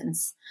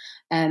nuisance.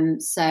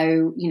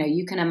 So,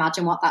 you can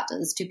imagine what that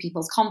does to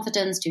people's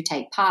confidence to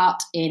take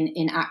part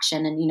in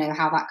action, and,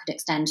 how that could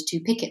extend to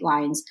picket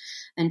lines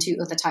and to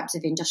other types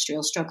of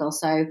industrial struggle.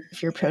 So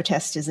if your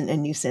protest isn't a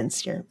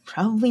nuisance, you're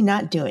probably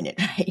not doing it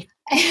right.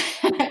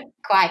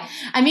 Quite.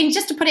 I mean,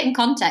 just to put it in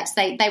context,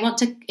 they want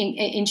to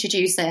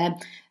introduce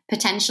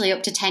potentially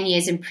up to 10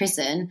 years in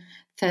prison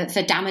for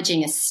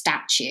damaging a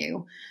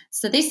statue.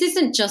 So this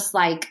isn't just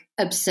like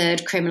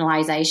absurd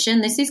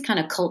criminalization. This is kind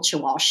of culture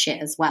war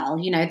shit as well.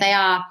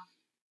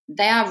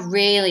 They are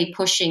really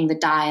pushing the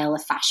dial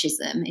of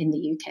fascism in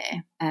the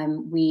UK.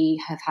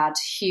 We have had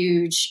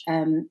huge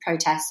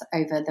protests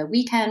over the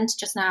weekend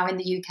just now in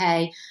the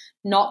UK,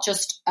 not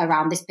just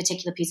around this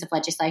particular piece of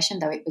legislation,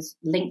 though it was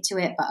linked to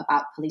it, but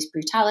about police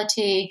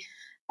brutality.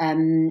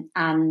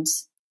 And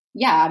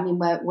yeah, I mean,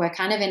 we're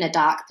kind of in a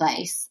dark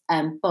place,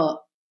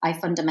 but I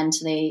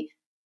fundamentally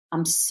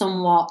am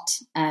somewhat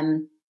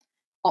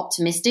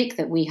optimistic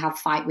that we have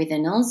fight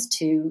within us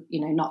to,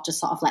 not just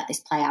sort of let this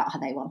play out how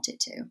they want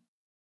it to.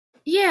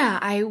 Yeah,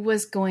 I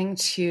was going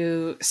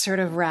to sort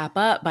of wrap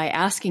up by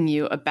asking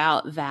you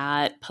about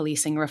that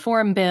policing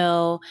reform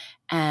bill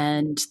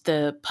and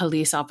the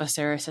police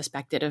officer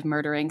suspected of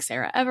murdering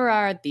Sarah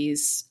Everard,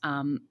 these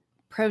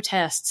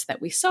protests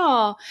that we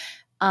saw,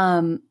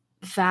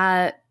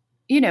 that,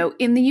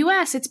 in the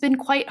US, it's been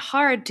quite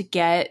hard to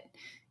get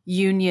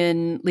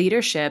union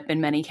leadership in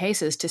many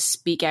cases to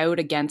speak out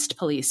against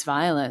police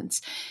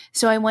violence.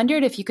 So I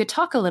wondered if you could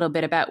talk a little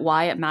bit about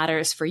why it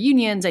matters for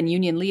unions and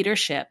union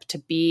leadership to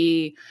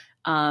be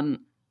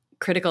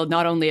critical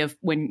not only of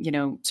when,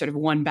 sort of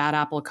one bad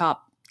apple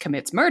cop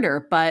commits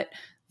murder, but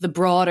the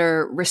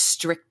broader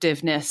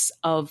restrictiveness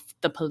of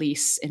the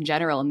police in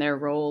general and their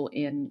role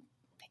in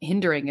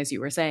hindering, as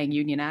you were saying,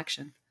 union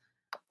action.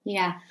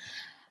 Yeah.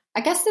 I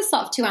guess there's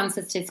sort of two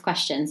answers to this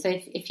question. So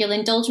if you'll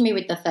indulge me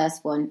with the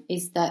first one,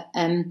 is that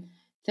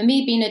for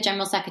me, being a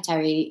general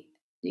secretary,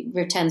 it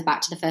returns back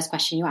to the first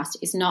question you asked.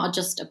 It's not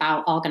just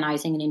about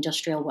organising an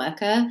industrial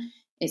worker.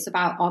 It's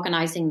about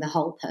organising the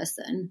whole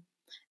person.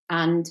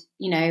 And,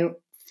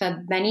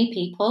 for many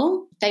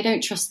people, they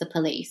don't trust the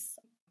police.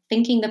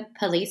 Thinking the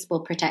police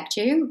will protect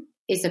you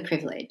is a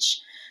privilege.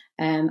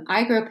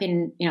 I grew up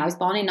I was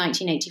born in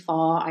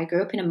 1984. I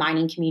grew up in a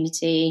mining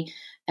community.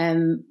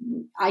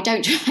 I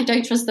don't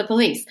trust the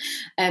police.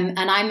 And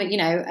I'm,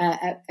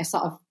 a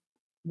sort of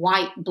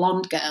white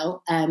blonde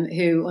girl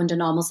who, under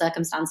normal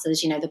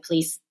circumstances, the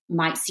police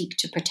might seek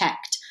to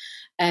protect.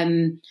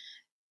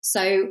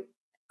 So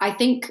I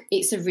think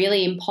it's a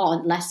really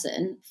important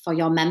lesson for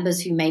your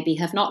members who maybe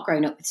have not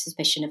grown up with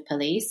suspicion of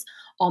police,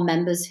 or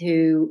members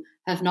who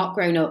have not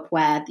grown up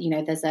where,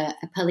 there's a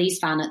police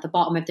van at the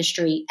bottom of the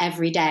street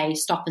every day,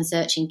 stop and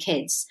searching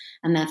kids,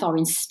 and therefore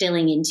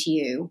instilling into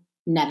you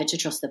never to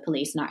trust the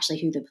police and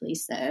actually who the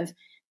police serve.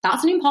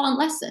 That's an important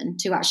lesson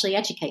to actually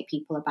educate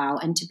people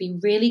about, and to be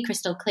really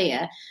crystal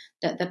clear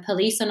that the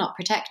police are not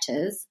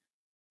protectors,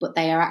 but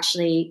they are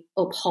actually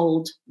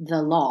uphold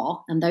the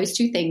law. And those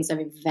two things are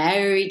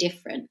very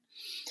different.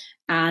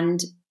 And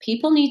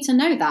people need to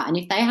know that. And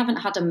if they haven't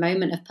had a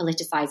moment of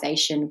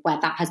politicization where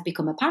that has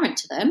become apparent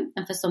to them,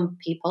 and for some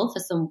people, for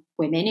some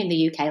women in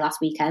the UK last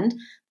weekend,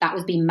 that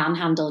was being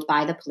manhandled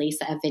by the police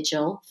at a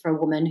vigil for a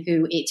woman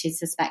who it is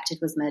suspected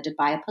was murdered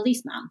by a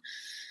policeman.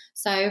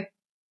 So,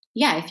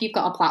 yeah, if you've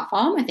got a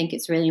platform, I think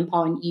it's really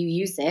important you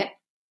use it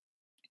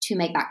to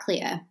make that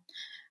clear.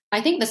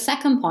 I think the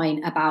second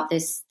point about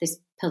this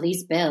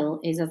police bill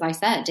is, as I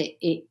said,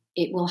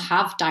 it will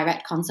have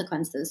direct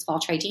consequences for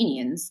trade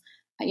unions.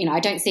 I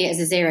don't see it as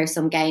a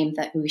zero-sum game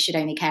that we should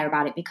only care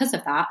about it because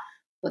of that,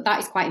 but that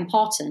is quite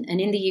important. And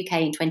in the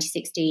UK in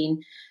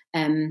 2016,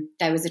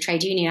 there was a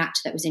Trade Union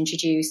Act that was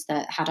introduced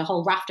that had a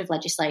whole raft of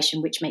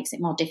legislation which makes it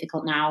more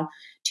difficult now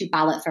to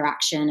ballot for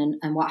action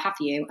and what have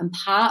you. And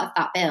part of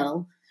that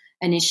bill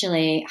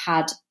initially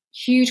had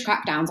huge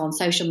crackdowns on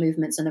social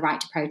movements and the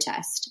right to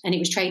protest. And it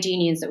was trade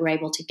unions that were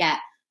able to get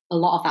a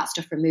lot of that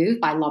stuff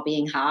removed by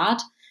lobbying hard.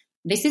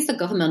 This is the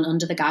government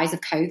under the guise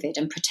of COVID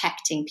and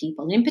protecting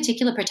people, and in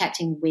particular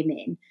protecting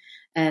women,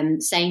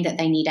 saying that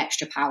they need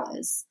extra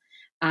powers.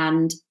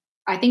 And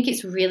I think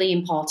it's really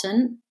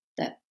important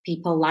that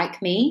people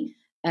like me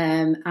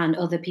and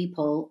other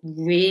people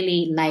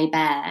really lay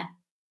bare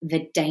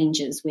the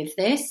dangers with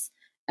this,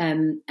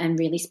 and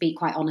really speak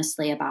quite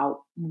honestly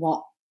about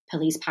what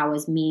police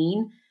powers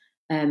mean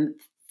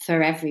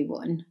for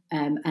everyone,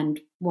 and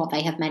what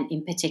they have meant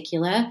in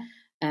particular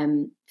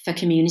for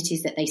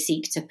communities that they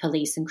seek to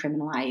police and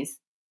criminalise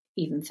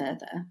even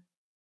further.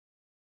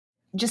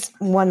 Just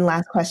one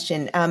last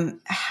question.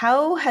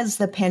 How has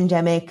the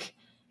pandemic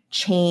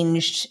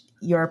changed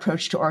your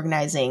approach to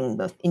organizing,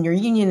 both in your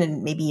union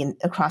and maybe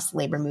across the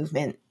labor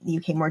movement, the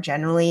UK more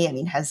generally? I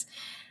mean, have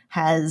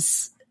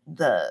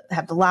the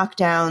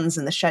lockdowns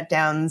and the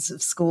shutdowns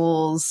of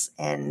schools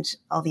and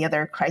all the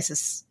other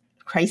crises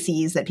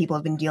that people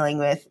have been dealing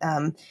with,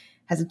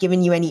 has it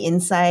given you any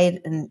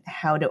insight in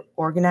how to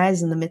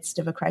organize in the midst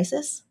of a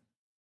crisis?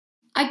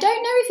 I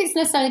don't know if it's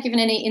necessarily given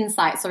any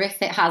insights, or if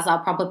it has,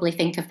 I'll probably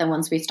think of them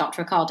once we've stopped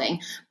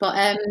recording.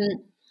 But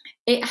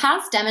it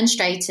has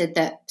demonstrated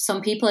that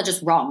some people are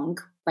just wrong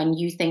when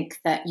you think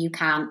that you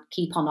can't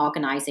keep on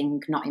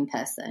organising not in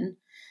person.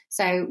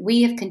 So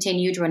we have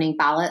continued running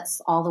ballots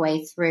all the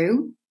way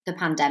through the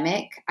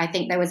pandemic. I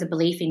think there was a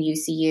belief in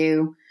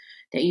UCU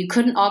that you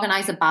couldn't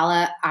organise a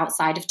ballot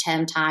outside of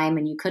term time,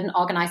 and you couldn't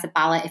organise a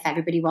ballot if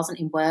everybody wasn't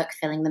in work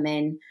filling them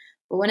in.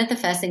 But one of the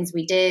first things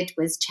we did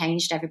was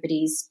changed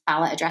everybody's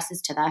ballot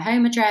addresses to their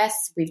home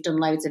address. We've done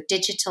loads of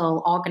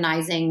digital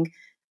organising,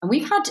 and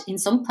we've had, in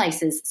some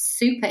places,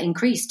 super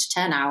increased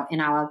turnout in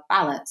our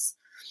ballots.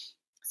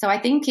 So I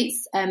think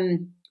it's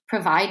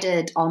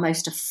provided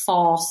almost a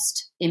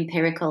forced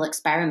empirical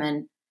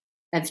experiment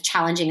of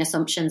challenging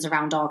assumptions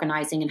around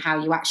organising and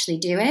how you actually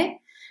do it.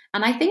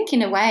 And I think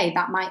in a way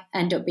that might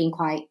end up being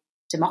quite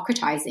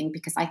democratizing,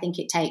 because I think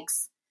it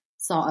takes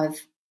sort of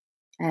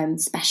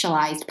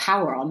specialized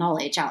power or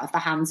knowledge out of the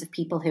hands of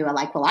people who are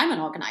like, well, I'm an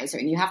organizer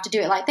and you have to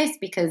do it like this.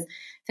 Because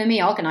for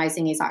me,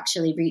 organizing is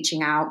actually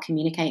reaching out,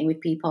 communicating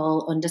with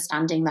people,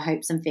 understanding the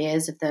hopes and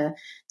fears of the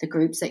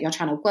groups that you're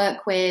trying to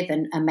work with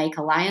and make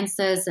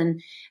alliances.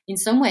 And in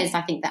some ways,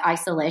 I think the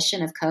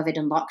isolation of COVID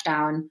and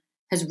lockdown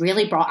has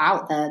really brought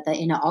out the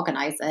inner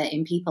organizer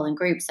in people and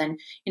groups. And,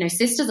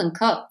 Sisters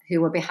Uncut, who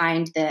were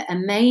behind the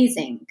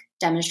amazing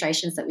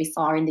demonstrations that we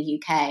saw in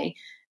the UK,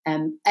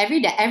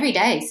 every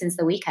day since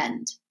the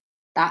weekend,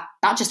 that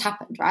just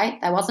happened, right?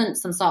 There wasn't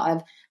some sort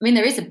of,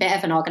 there is a bit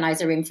of an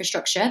organizer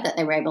infrastructure that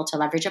they were able to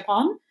leverage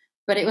upon,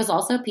 but it was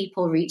also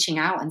people reaching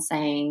out and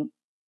saying,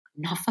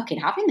 I'm not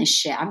fucking having this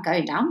shit. I'm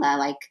going down there.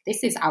 Like,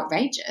 this is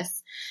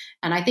outrageous.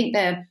 And I think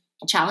the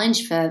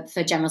challenge for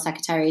general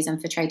secretaries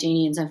and for trade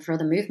unions and for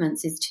other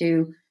movements is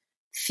to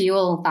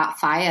fuel that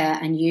fire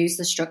and use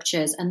the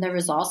structures and the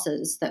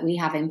resources that we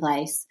have in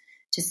place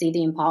to see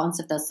the importance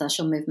of those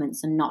social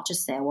movements, and not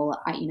just say,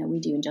 well, we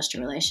do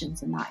industrial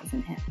relations and that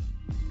isn't it.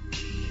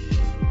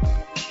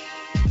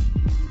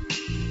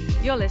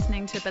 You're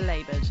listening to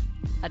Belaboured,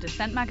 a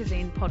Dissent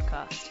Magazine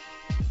podcast.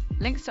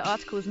 Links to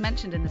articles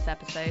mentioned in this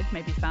episode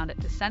may be found at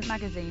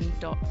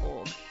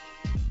dissentmagazine.org.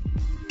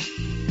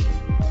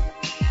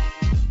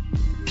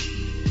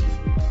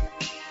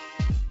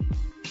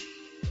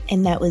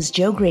 And that was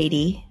Jo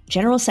Grady,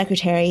 General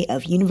Secretary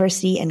of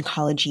University and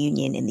College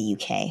Union in the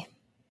UK.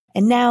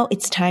 And now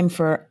it's time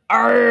for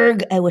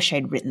ARG, I wish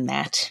I'd written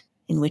that,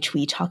 in which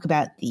we talk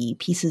about the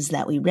pieces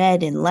that we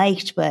read and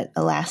liked, but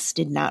alas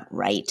did not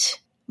write.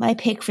 My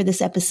pick for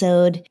this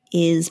episode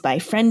is by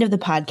friend of the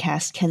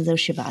podcast, Kenzo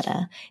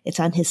Shibata. It's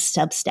on his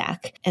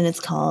Substack, and it's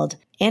called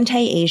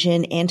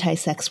Anti-Asian,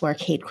 Anti-Sex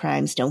Work Hate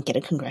Crimes Don't Get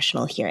a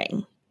Congressional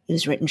Hearing. It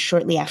was written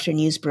shortly after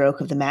news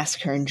broke of the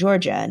massacre in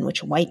Georgia, in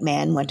which a white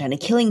man went on a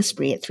killing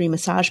spree at 3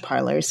 massage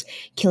parlors,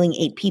 killing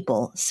 8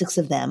 people, 6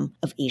 of them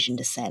of Asian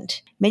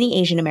descent. Many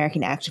Asian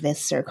American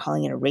activists are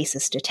calling it a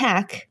racist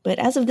attack, but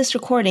as of this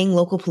recording,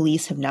 local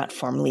police have not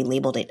formally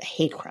labeled it a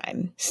hate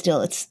crime.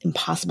 Still, it's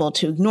impossible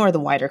to ignore the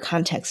wider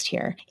context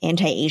here.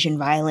 Anti-Asian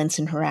violence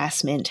and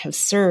harassment have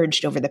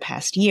surged over the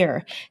past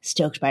year,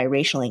 stoked by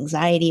racial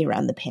anxiety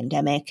around the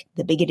pandemic,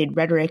 the bigoted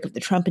rhetoric of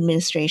the Trump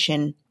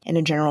administration, and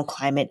a general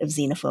climate of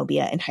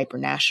xenophobia and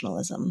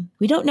hypernationalism.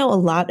 We don't know a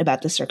lot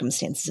about the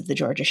circumstances of the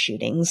Georgia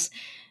shootings,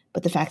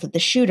 but the fact that the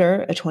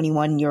shooter, a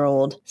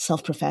 21-year-old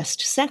self-professed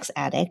sex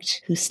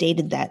addict who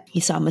stated that he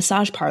saw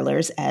massage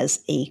parlors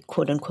as a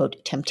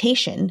quote-unquote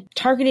temptation,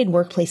 targeted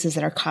workplaces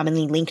that are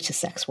commonly linked to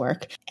sex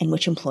work and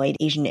which employed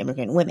Asian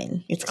immigrant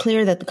women. It's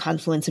clear that the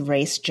confluence of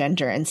race,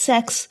 gender, and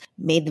sex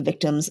made the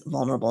victims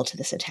vulnerable to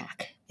this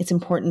attack. It's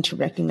important to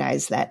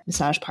recognize that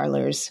massage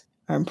parlors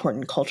are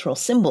important cultural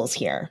symbols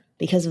here.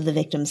 Because of the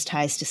victims'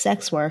 ties to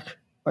sex work,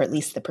 or at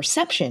least the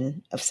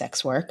perception of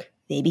sex work,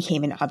 they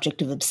became an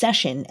object of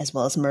obsession as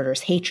well as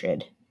murderous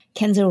hatred.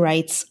 Kenzo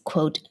writes,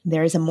 quote,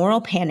 "There is a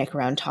moral panic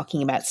around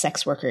talking about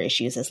sex worker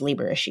issues as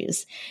labor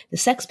issues. The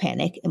sex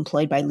panic,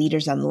 employed by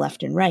leaders on the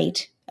left and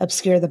right,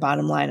 obscure the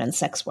bottom line on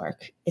sex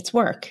work. It's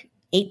work.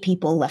 8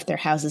 people left their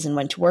houses and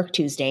went to work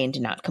Tuesday and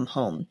did not come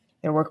home.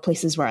 Their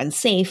workplaces were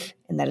unsafe,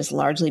 and that is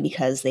largely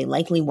because they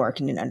likely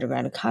work in an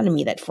underground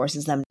economy that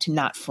forces them to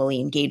not fully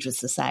engage with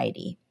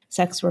society.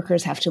 Sex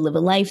workers have to live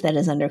a life that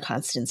is under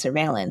constant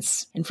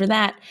surveillance, and for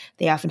that,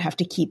 they often have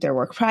to keep their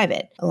work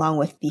private, along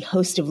with the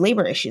host of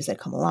labor issues that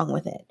come along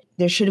with it.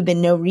 There should have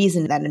been no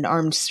reason that an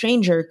armed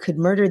stranger could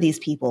murder these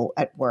people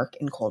at work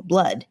in cold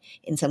blood,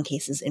 in some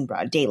cases in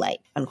broad daylight,"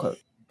 unquote.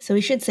 So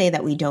we should say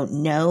that we don't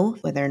know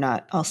whether or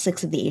not all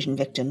 6 of the Asian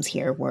victims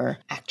here were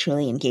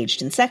actually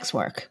engaged in sex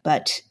work,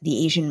 but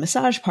the Asian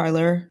massage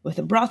parlor with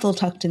a brothel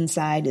tucked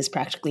inside is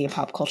practically a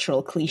pop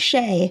cultural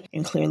cliche,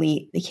 and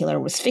clearly the killer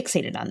was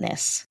fixated on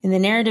this. And the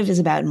narrative is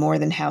about more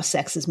than how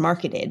sex is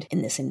marketed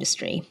in this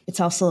industry. It's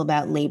also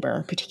about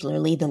labor,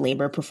 particularly the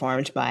labor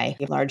performed by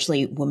a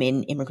largely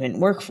women immigrant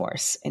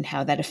workforce, and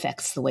how that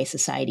affects the way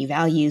society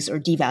values or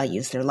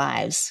devalues their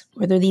lives.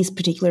 Whether these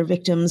particular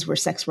victims were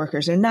sex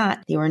workers or not,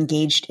 they were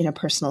engaged in a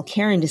personal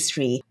care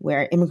industry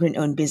where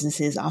immigrant-owned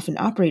businesses often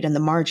operate on the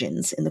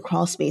margins in the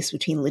crawl space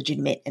between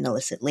legitimate and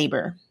illicit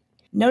labor.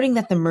 Noting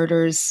that the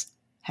murders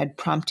had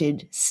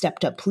prompted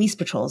stepped-up police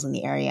patrols in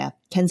the area,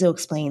 Kenzo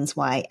explains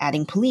why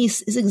adding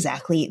police is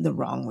exactly the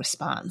wrong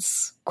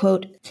response.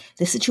 Quote,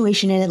 "The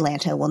situation in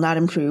Atlanta will not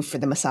improve for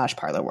the massage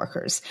parlor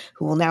workers,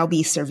 who will now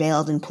be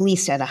surveilled and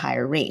policed at a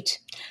higher rate.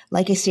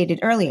 Like I stated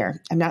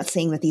earlier, I'm not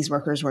saying that these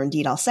workers were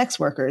indeed all sex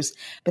workers,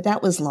 but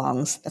that was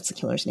Long's, that's the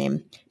killer's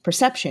name,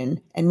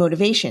 perception and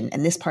motivation,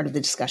 and this part of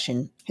the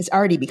discussion has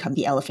already become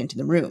the elephant in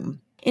the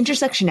room.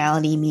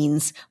 Intersectionality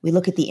means we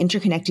look at the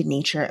interconnected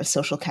nature of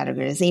social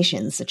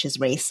categorizations such as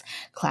race,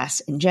 class,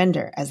 and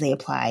gender as they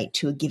apply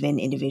to a given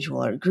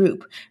individual or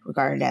group,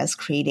 regarded as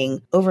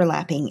creating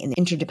overlapping and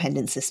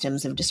interdependent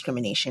systems of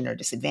discrimination or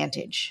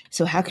disadvantage.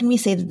 So how can we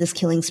say that this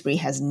killing spree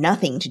has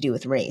nothing to do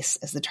with race,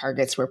 as the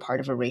targets were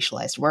part of a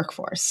racialized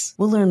workforce?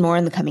 We'll learn more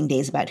in the coming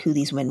days about who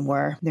these women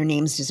were. Their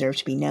names deserve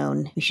to be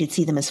known. We should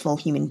see them as full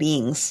human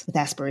beings with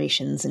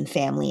aspirations and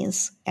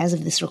families. As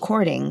of this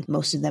recording,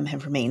 most of them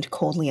have remained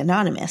coldly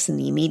anonymous in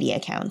the media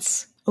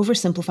accounts.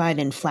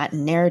 Oversimplified and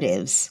flattened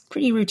narratives,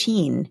 pretty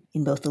routine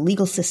in both the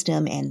legal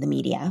system and the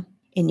media.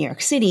 In New York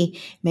City,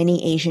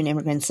 many Asian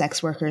immigrant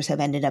sex workers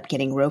have ended up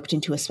getting roped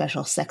into a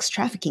special sex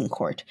trafficking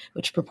court,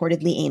 which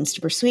purportedly aims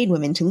to persuade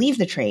women to leave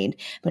the trade,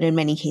 but in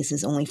many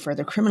cases only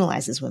further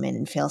criminalizes women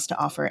and fails to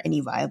offer any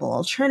viable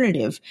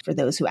alternative for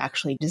those who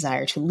actually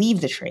desire to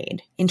leave the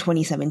trade. In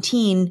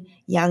 2017,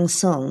 Yang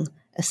Sung,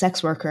 a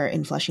sex worker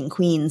in Flushing,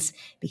 Queens,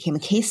 became a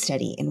case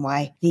study in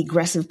why the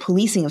aggressive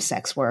policing of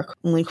sex work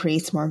only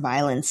creates more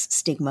violence,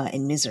 stigma,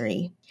 and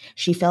misery.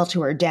 She fell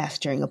to her death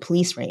during a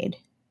police raid.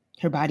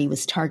 Her body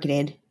was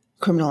targeted,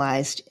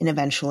 criminalized, and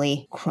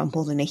eventually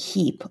crumpled in a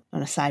heap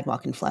on a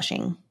sidewalk in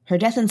Flushing. Her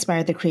death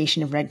inspired the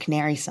creation of Red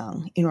Canary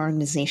Song, an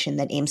organization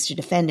that aims to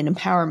defend and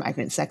empower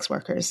migrant sex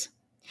workers.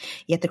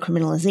 Yet the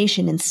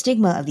criminalization and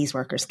stigma of these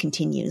workers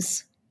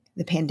continues.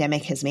 The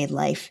pandemic has made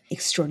life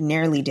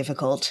extraordinarily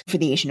difficult for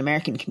the Asian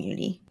American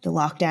community. The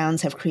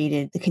lockdowns have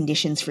created the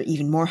conditions for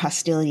even more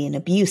hostility and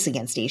abuse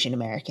against Asian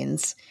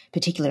Americans,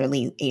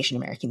 particularly Asian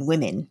American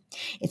women.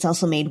 It's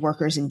also made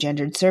workers in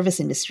gendered service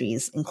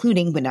industries,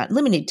 including but not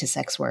limited to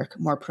sex work,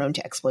 more prone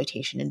to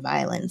exploitation and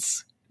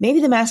violence. Maybe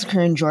the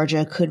massacre in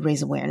Georgia could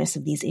raise awareness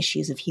of these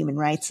issues of human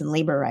rights and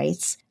labor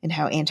rights, and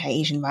how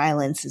anti-Asian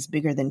violence is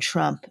bigger than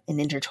Trump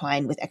and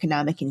intertwined with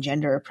economic and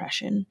gender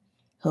oppression.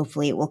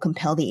 Hopefully, it will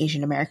compel the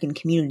Asian American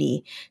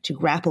community to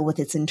grapple with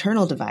its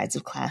internal divides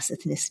of class,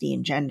 ethnicity,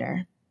 and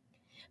gender.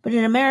 But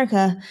in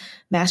America,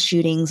 mass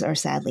shootings are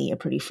sadly a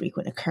pretty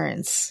frequent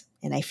occurrence,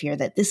 and I fear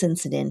that this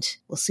incident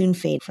will soon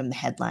fade from the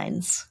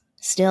headlines.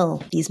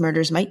 Still, these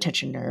murders might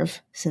touch a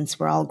nerve, since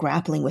we're all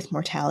grappling with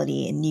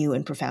mortality in new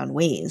and profound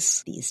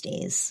ways these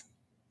days.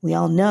 We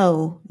all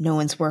know no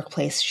one's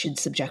workplace should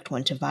subject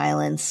one to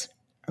violence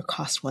or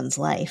cost one's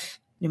life,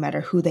 no matter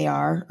who they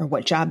are or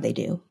what job they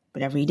do.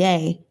 But every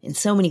day, in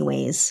so many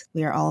ways,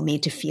 we are all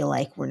made to feel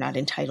like we're not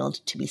entitled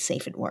to be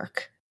safe at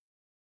work.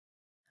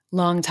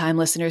 Longtime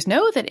listeners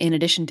know that in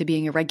addition to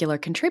being a regular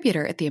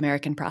contributor at the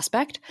American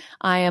Prospect,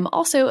 I am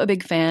also a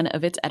big fan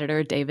of its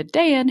editor, David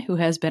Dayen, who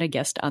has been a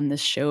guest on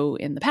this show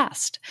in the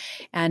past.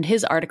 And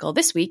his article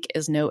this week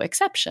is no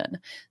exception.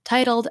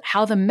 Titled,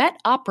 How the Met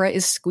Opera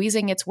is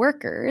Squeezing Its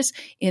Workers,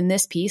 in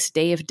this piece,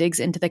 Dave digs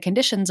into the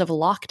conditions of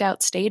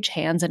locked-out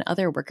stagehands and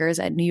other workers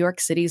at New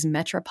York City's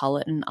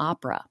Metropolitan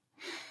Opera.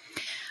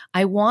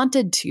 I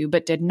wanted to,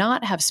 but did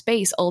not have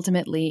space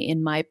ultimately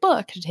in my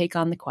book to take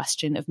on the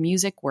question of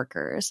music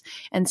workers,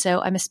 and so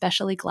I'm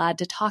especially glad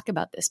to talk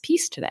about this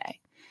piece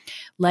today.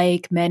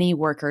 Like many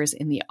workers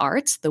in the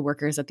arts, the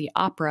workers at the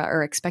opera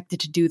are expected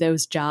to do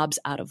those jobs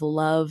out of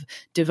love,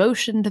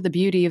 devotion to the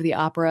beauty of the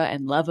opera,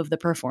 and love of the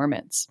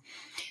performance.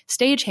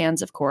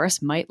 Stagehands, of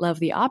course, might love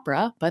the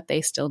opera, but they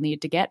still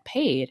need to get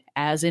paid,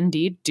 as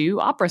indeed do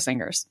opera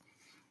singers.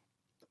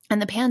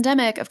 And the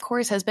pandemic, of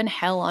course, has been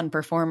hell on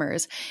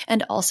performers,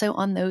 and also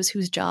on those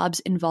whose jobs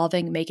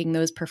involving making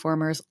those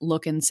performers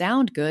look and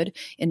sound good,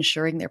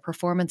 ensuring their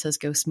performances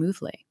go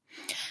smoothly.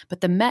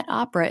 But the Met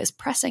Opera is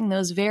pressing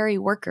those very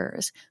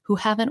workers who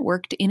haven't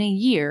worked in a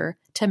year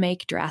to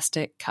make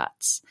drastic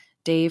cuts.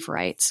 Dave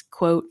writes,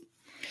 quote,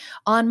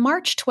 on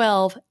March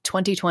 12,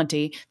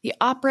 2020, the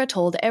opera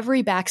told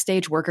every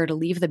backstage worker to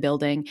leave the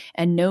building,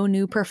 and no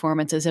new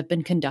performances have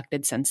been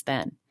conducted since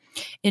then.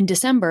 In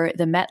December,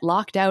 the Met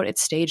locked out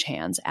its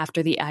stagehands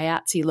after the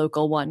IATSE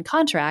Local 1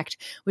 contract,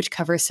 which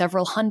covers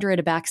several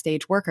hundred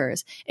backstage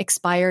workers,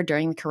 expired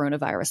during the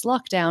coronavirus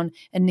lockdown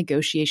and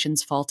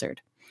negotiations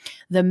faltered.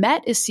 The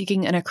Met is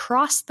seeking an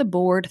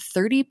across-the-board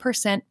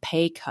 30%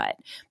 pay cut,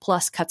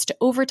 plus cuts to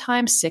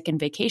overtime, sick and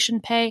vacation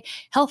pay,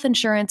 health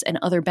insurance, and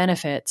other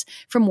benefits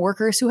from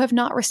workers who have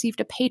not received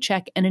a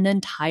paycheck in an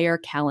entire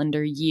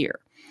calendar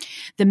year.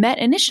 The Met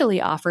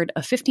initially offered a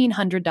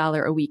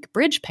 $1,500 a week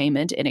bridge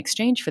payment in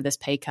exchange for this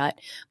pay cut,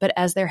 but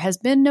as there has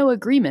been no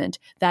agreement,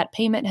 that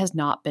payment has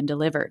not been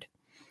delivered.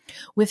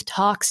 With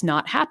talks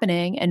not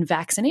happening and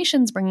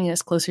vaccinations bringing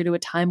us closer to a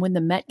time when the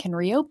Met can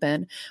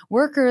reopen,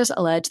 workers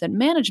allege that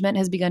management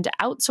has begun to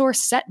outsource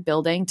set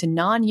building to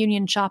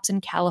non-union shops in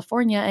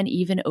California and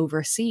even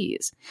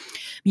overseas.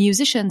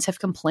 Musicians have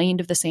complained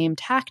of the same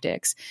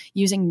tactics,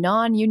 using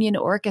non-union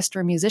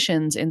orchestra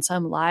musicians in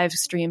some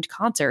live-streamed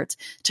concerts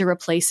to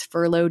replace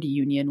furloughed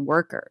union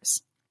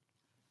workers.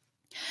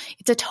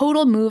 It's a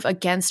total move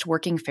against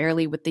working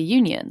fairly with the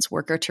unions,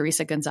 worker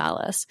Teresa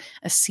Gonzalez,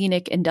 a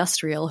scenic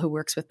industrial who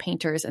works with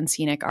painters and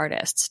scenic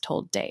artists,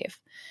 told Dave.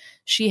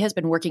 She has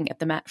been working at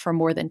the Met for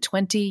more than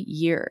 20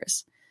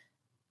 years.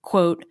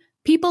 Quote,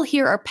 people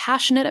here are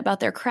passionate about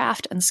their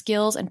craft and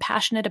skills and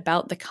passionate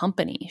about the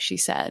company, she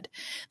said.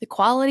 The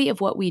quality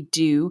of what we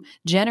do,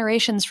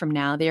 generations from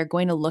now, they are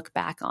going to look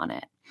back on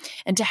it.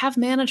 And to have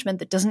management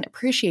that doesn't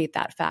appreciate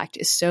that fact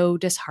is so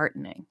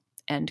disheartening,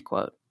 end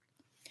quote.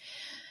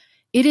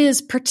 It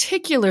is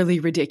particularly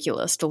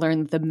ridiculous to learn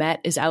that the Met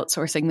is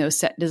outsourcing those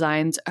set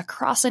designs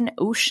across an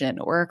ocean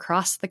or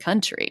across the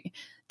country.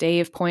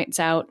 Dave points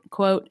out,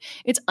 quote,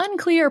 it's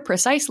unclear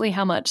precisely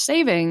how much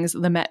savings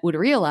the Met would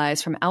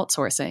realize from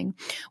outsourcing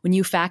when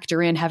you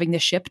factor in having to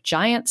ship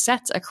giant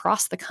sets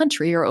across the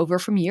country or over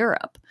from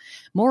Europe.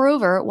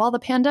 Moreover, while the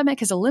pandemic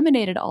has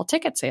eliminated all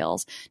ticket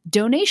sales,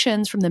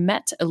 donations from the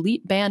Met's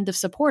elite band of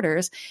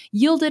supporters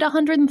yielded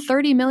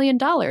 $130 million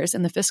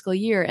in the fiscal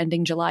year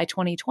ending July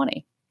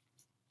 2020.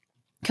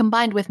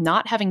 Combined with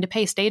not having to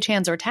pay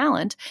stagehands or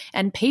talent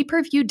and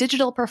pay-per-view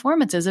digital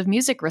performances of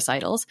music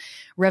recitals,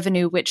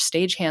 revenue which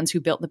stagehands who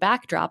built the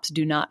backdrops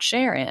do not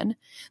share in,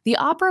 the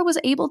opera was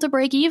able to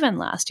break even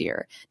last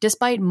year,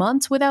 despite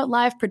months without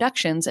live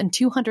productions and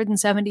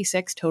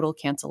 276 total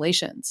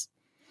cancellations.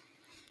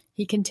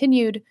 He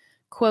continued,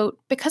 quote,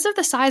 because of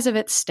the size of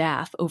its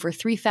staff, over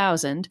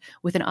 3,000,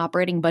 with an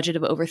operating budget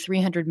of over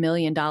 $300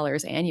 million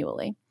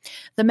annually,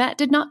 the Met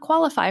did not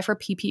qualify for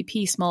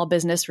PPP small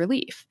business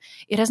relief.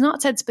 It has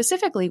not said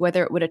specifically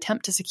whether it would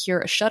attempt to secure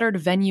a shuttered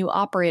venue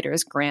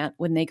operators grant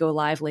when they go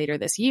live later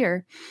this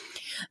year,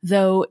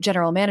 though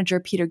General Manager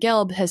Peter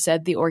Gelb has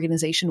said the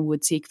organization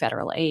would seek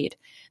federal aid.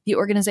 The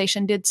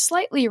organization did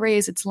slightly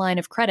raise its line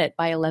of credit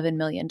by $11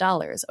 million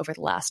over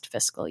the last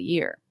fiscal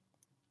year.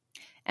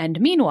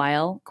 And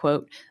meanwhile,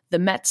 quote, the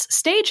Met's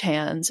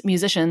stagehands,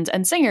 musicians,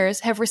 and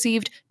singers have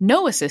received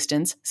no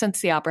assistance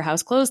since the Opera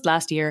House closed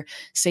last year,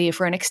 save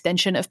for an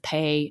extension of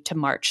pay to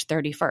March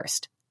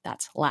 31st.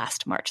 That's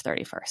last March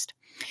 31st.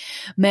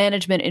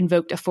 Management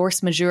invoked a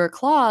force majeure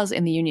clause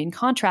in the union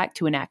contract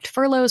to enact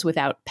furloughs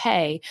without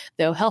pay,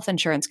 though health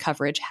insurance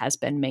coverage has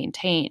been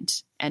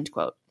maintained. End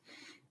quote.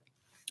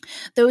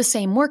 Those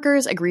same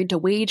workers agreed to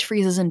wage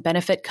freezes and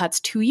benefit cuts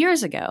 2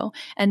 years ago,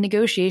 and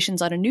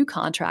negotiations on a new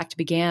contract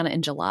began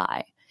in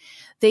July.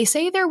 They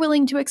say they're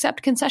willing to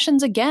accept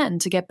concessions again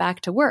to get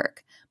back to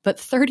work, but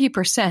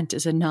 30%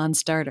 is a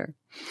non-starter.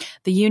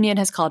 The union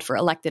has called for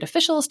elected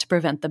officials to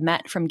prevent the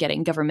Met from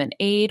getting government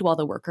aid while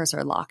the workers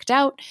are locked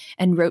out,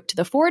 and wrote to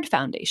the Ford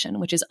Foundation,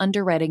 which is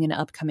underwriting an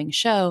upcoming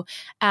show,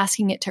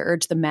 asking it to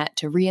urge the Met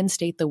to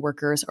reinstate the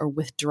workers or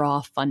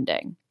withdraw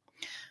funding.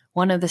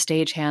 One of the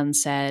stagehands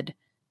said,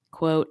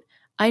 quote,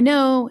 "I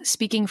know,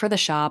 speaking for the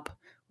shop,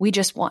 we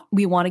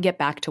want to get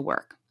back to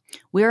work.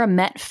 We're a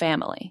Met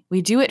family.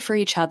 We do it for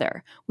each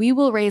other. We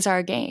will raise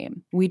our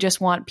game. We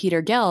just want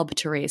Peter Gelb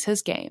to raise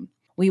his game.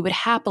 We would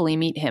happily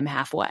meet him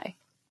halfway."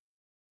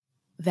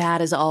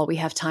 That is all we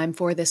have time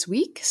for this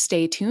week.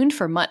 Stay tuned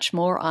for much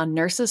more on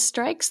nurses'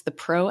 strikes, the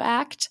PRO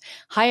Act,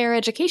 higher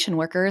education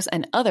workers,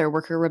 and other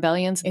worker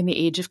rebellions in the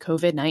age of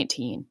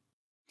COVID-19.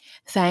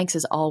 Thanks,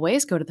 as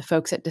always, go to the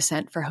folks at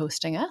Dissent for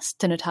hosting us,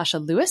 to Natasha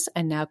Lewis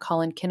and now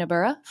Colin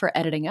Kinneborough for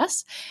editing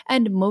us,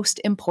 and most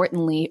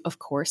importantly, of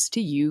course, to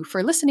you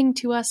for listening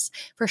to us,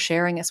 for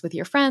sharing us with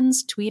your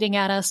friends, tweeting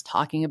at us,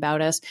 talking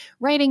about us,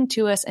 writing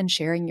to us, and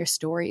sharing your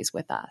stories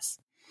with us.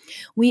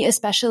 We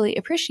especially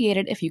appreciate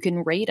it if you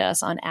can rate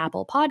us on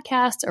Apple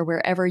Podcasts or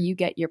wherever you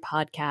get your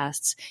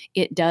podcasts.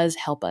 It does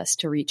help us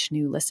to reach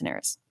new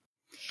listeners.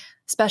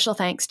 Special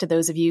thanks to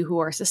those of you who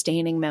are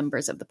sustaining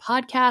members of the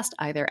podcast,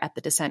 either at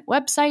the Dissent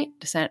website,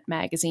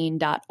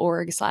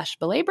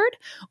 dissentmagazine.org/belabored,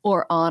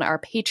 or on our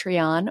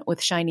Patreon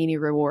with shiny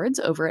new rewards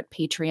over at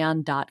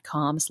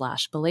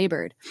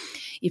patreon.com/belabored.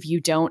 If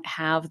you don't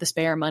have the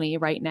spare money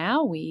right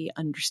now, we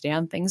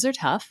understand things are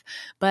tough,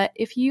 but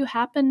if you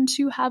happen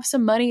to have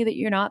some money that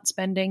you're not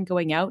spending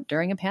going out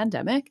during a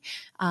pandemic,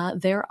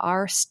 there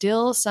are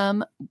still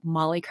some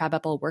Molly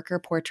Crabapple worker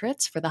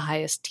portraits for the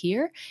highest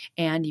tier,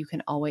 and you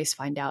can always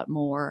find out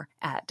more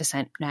at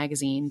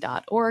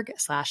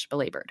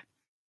dissentmagazine.org/belabored.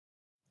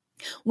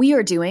 We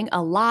are doing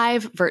a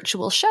live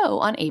virtual show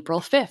on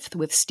April 5th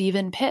with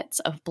Stephen Pitts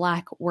of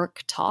Black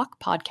Work Talk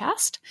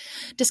podcast,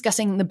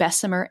 discussing the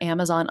Bessemer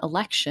Amazon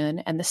election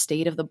and the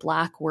state of the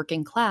Black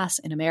working class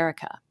in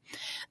America.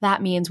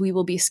 That means we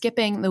will be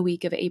skipping the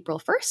week of April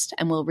 1st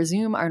and will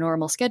resume our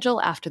normal schedule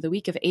after the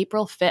week of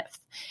April 5th.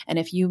 And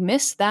if you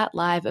miss that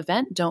live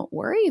event, don't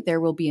worry,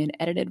 there will be an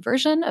edited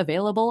version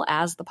available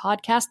as the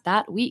podcast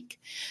that week.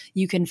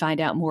 You can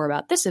find out more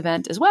about this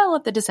event as well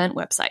at the Dissent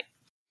website.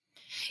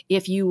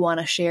 If you want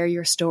to share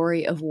your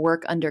story of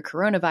work under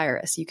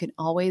coronavirus, you can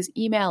always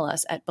email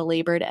us at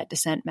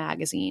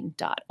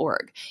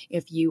belabored@dissentmagazine.org.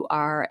 If you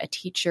are a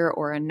teacher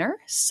or a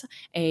nurse,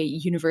 a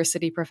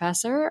university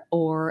professor,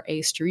 or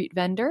a street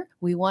vendor,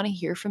 we want to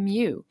hear from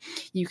you.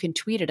 You can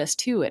tweet at us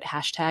too at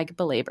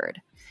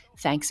 #belabored.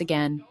 Thanks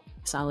again.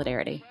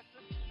 Solidarity.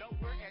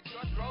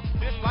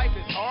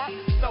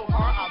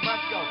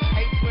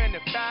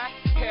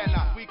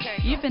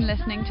 You've been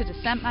listening to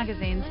Dissent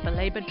Magazine's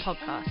Belabored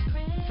podcast.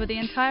 For the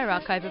entire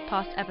archive of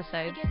past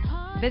episodes,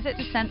 visit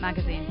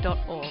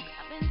dissentmagazine.org.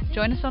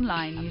 Join us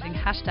online using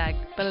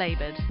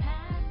 #belabored.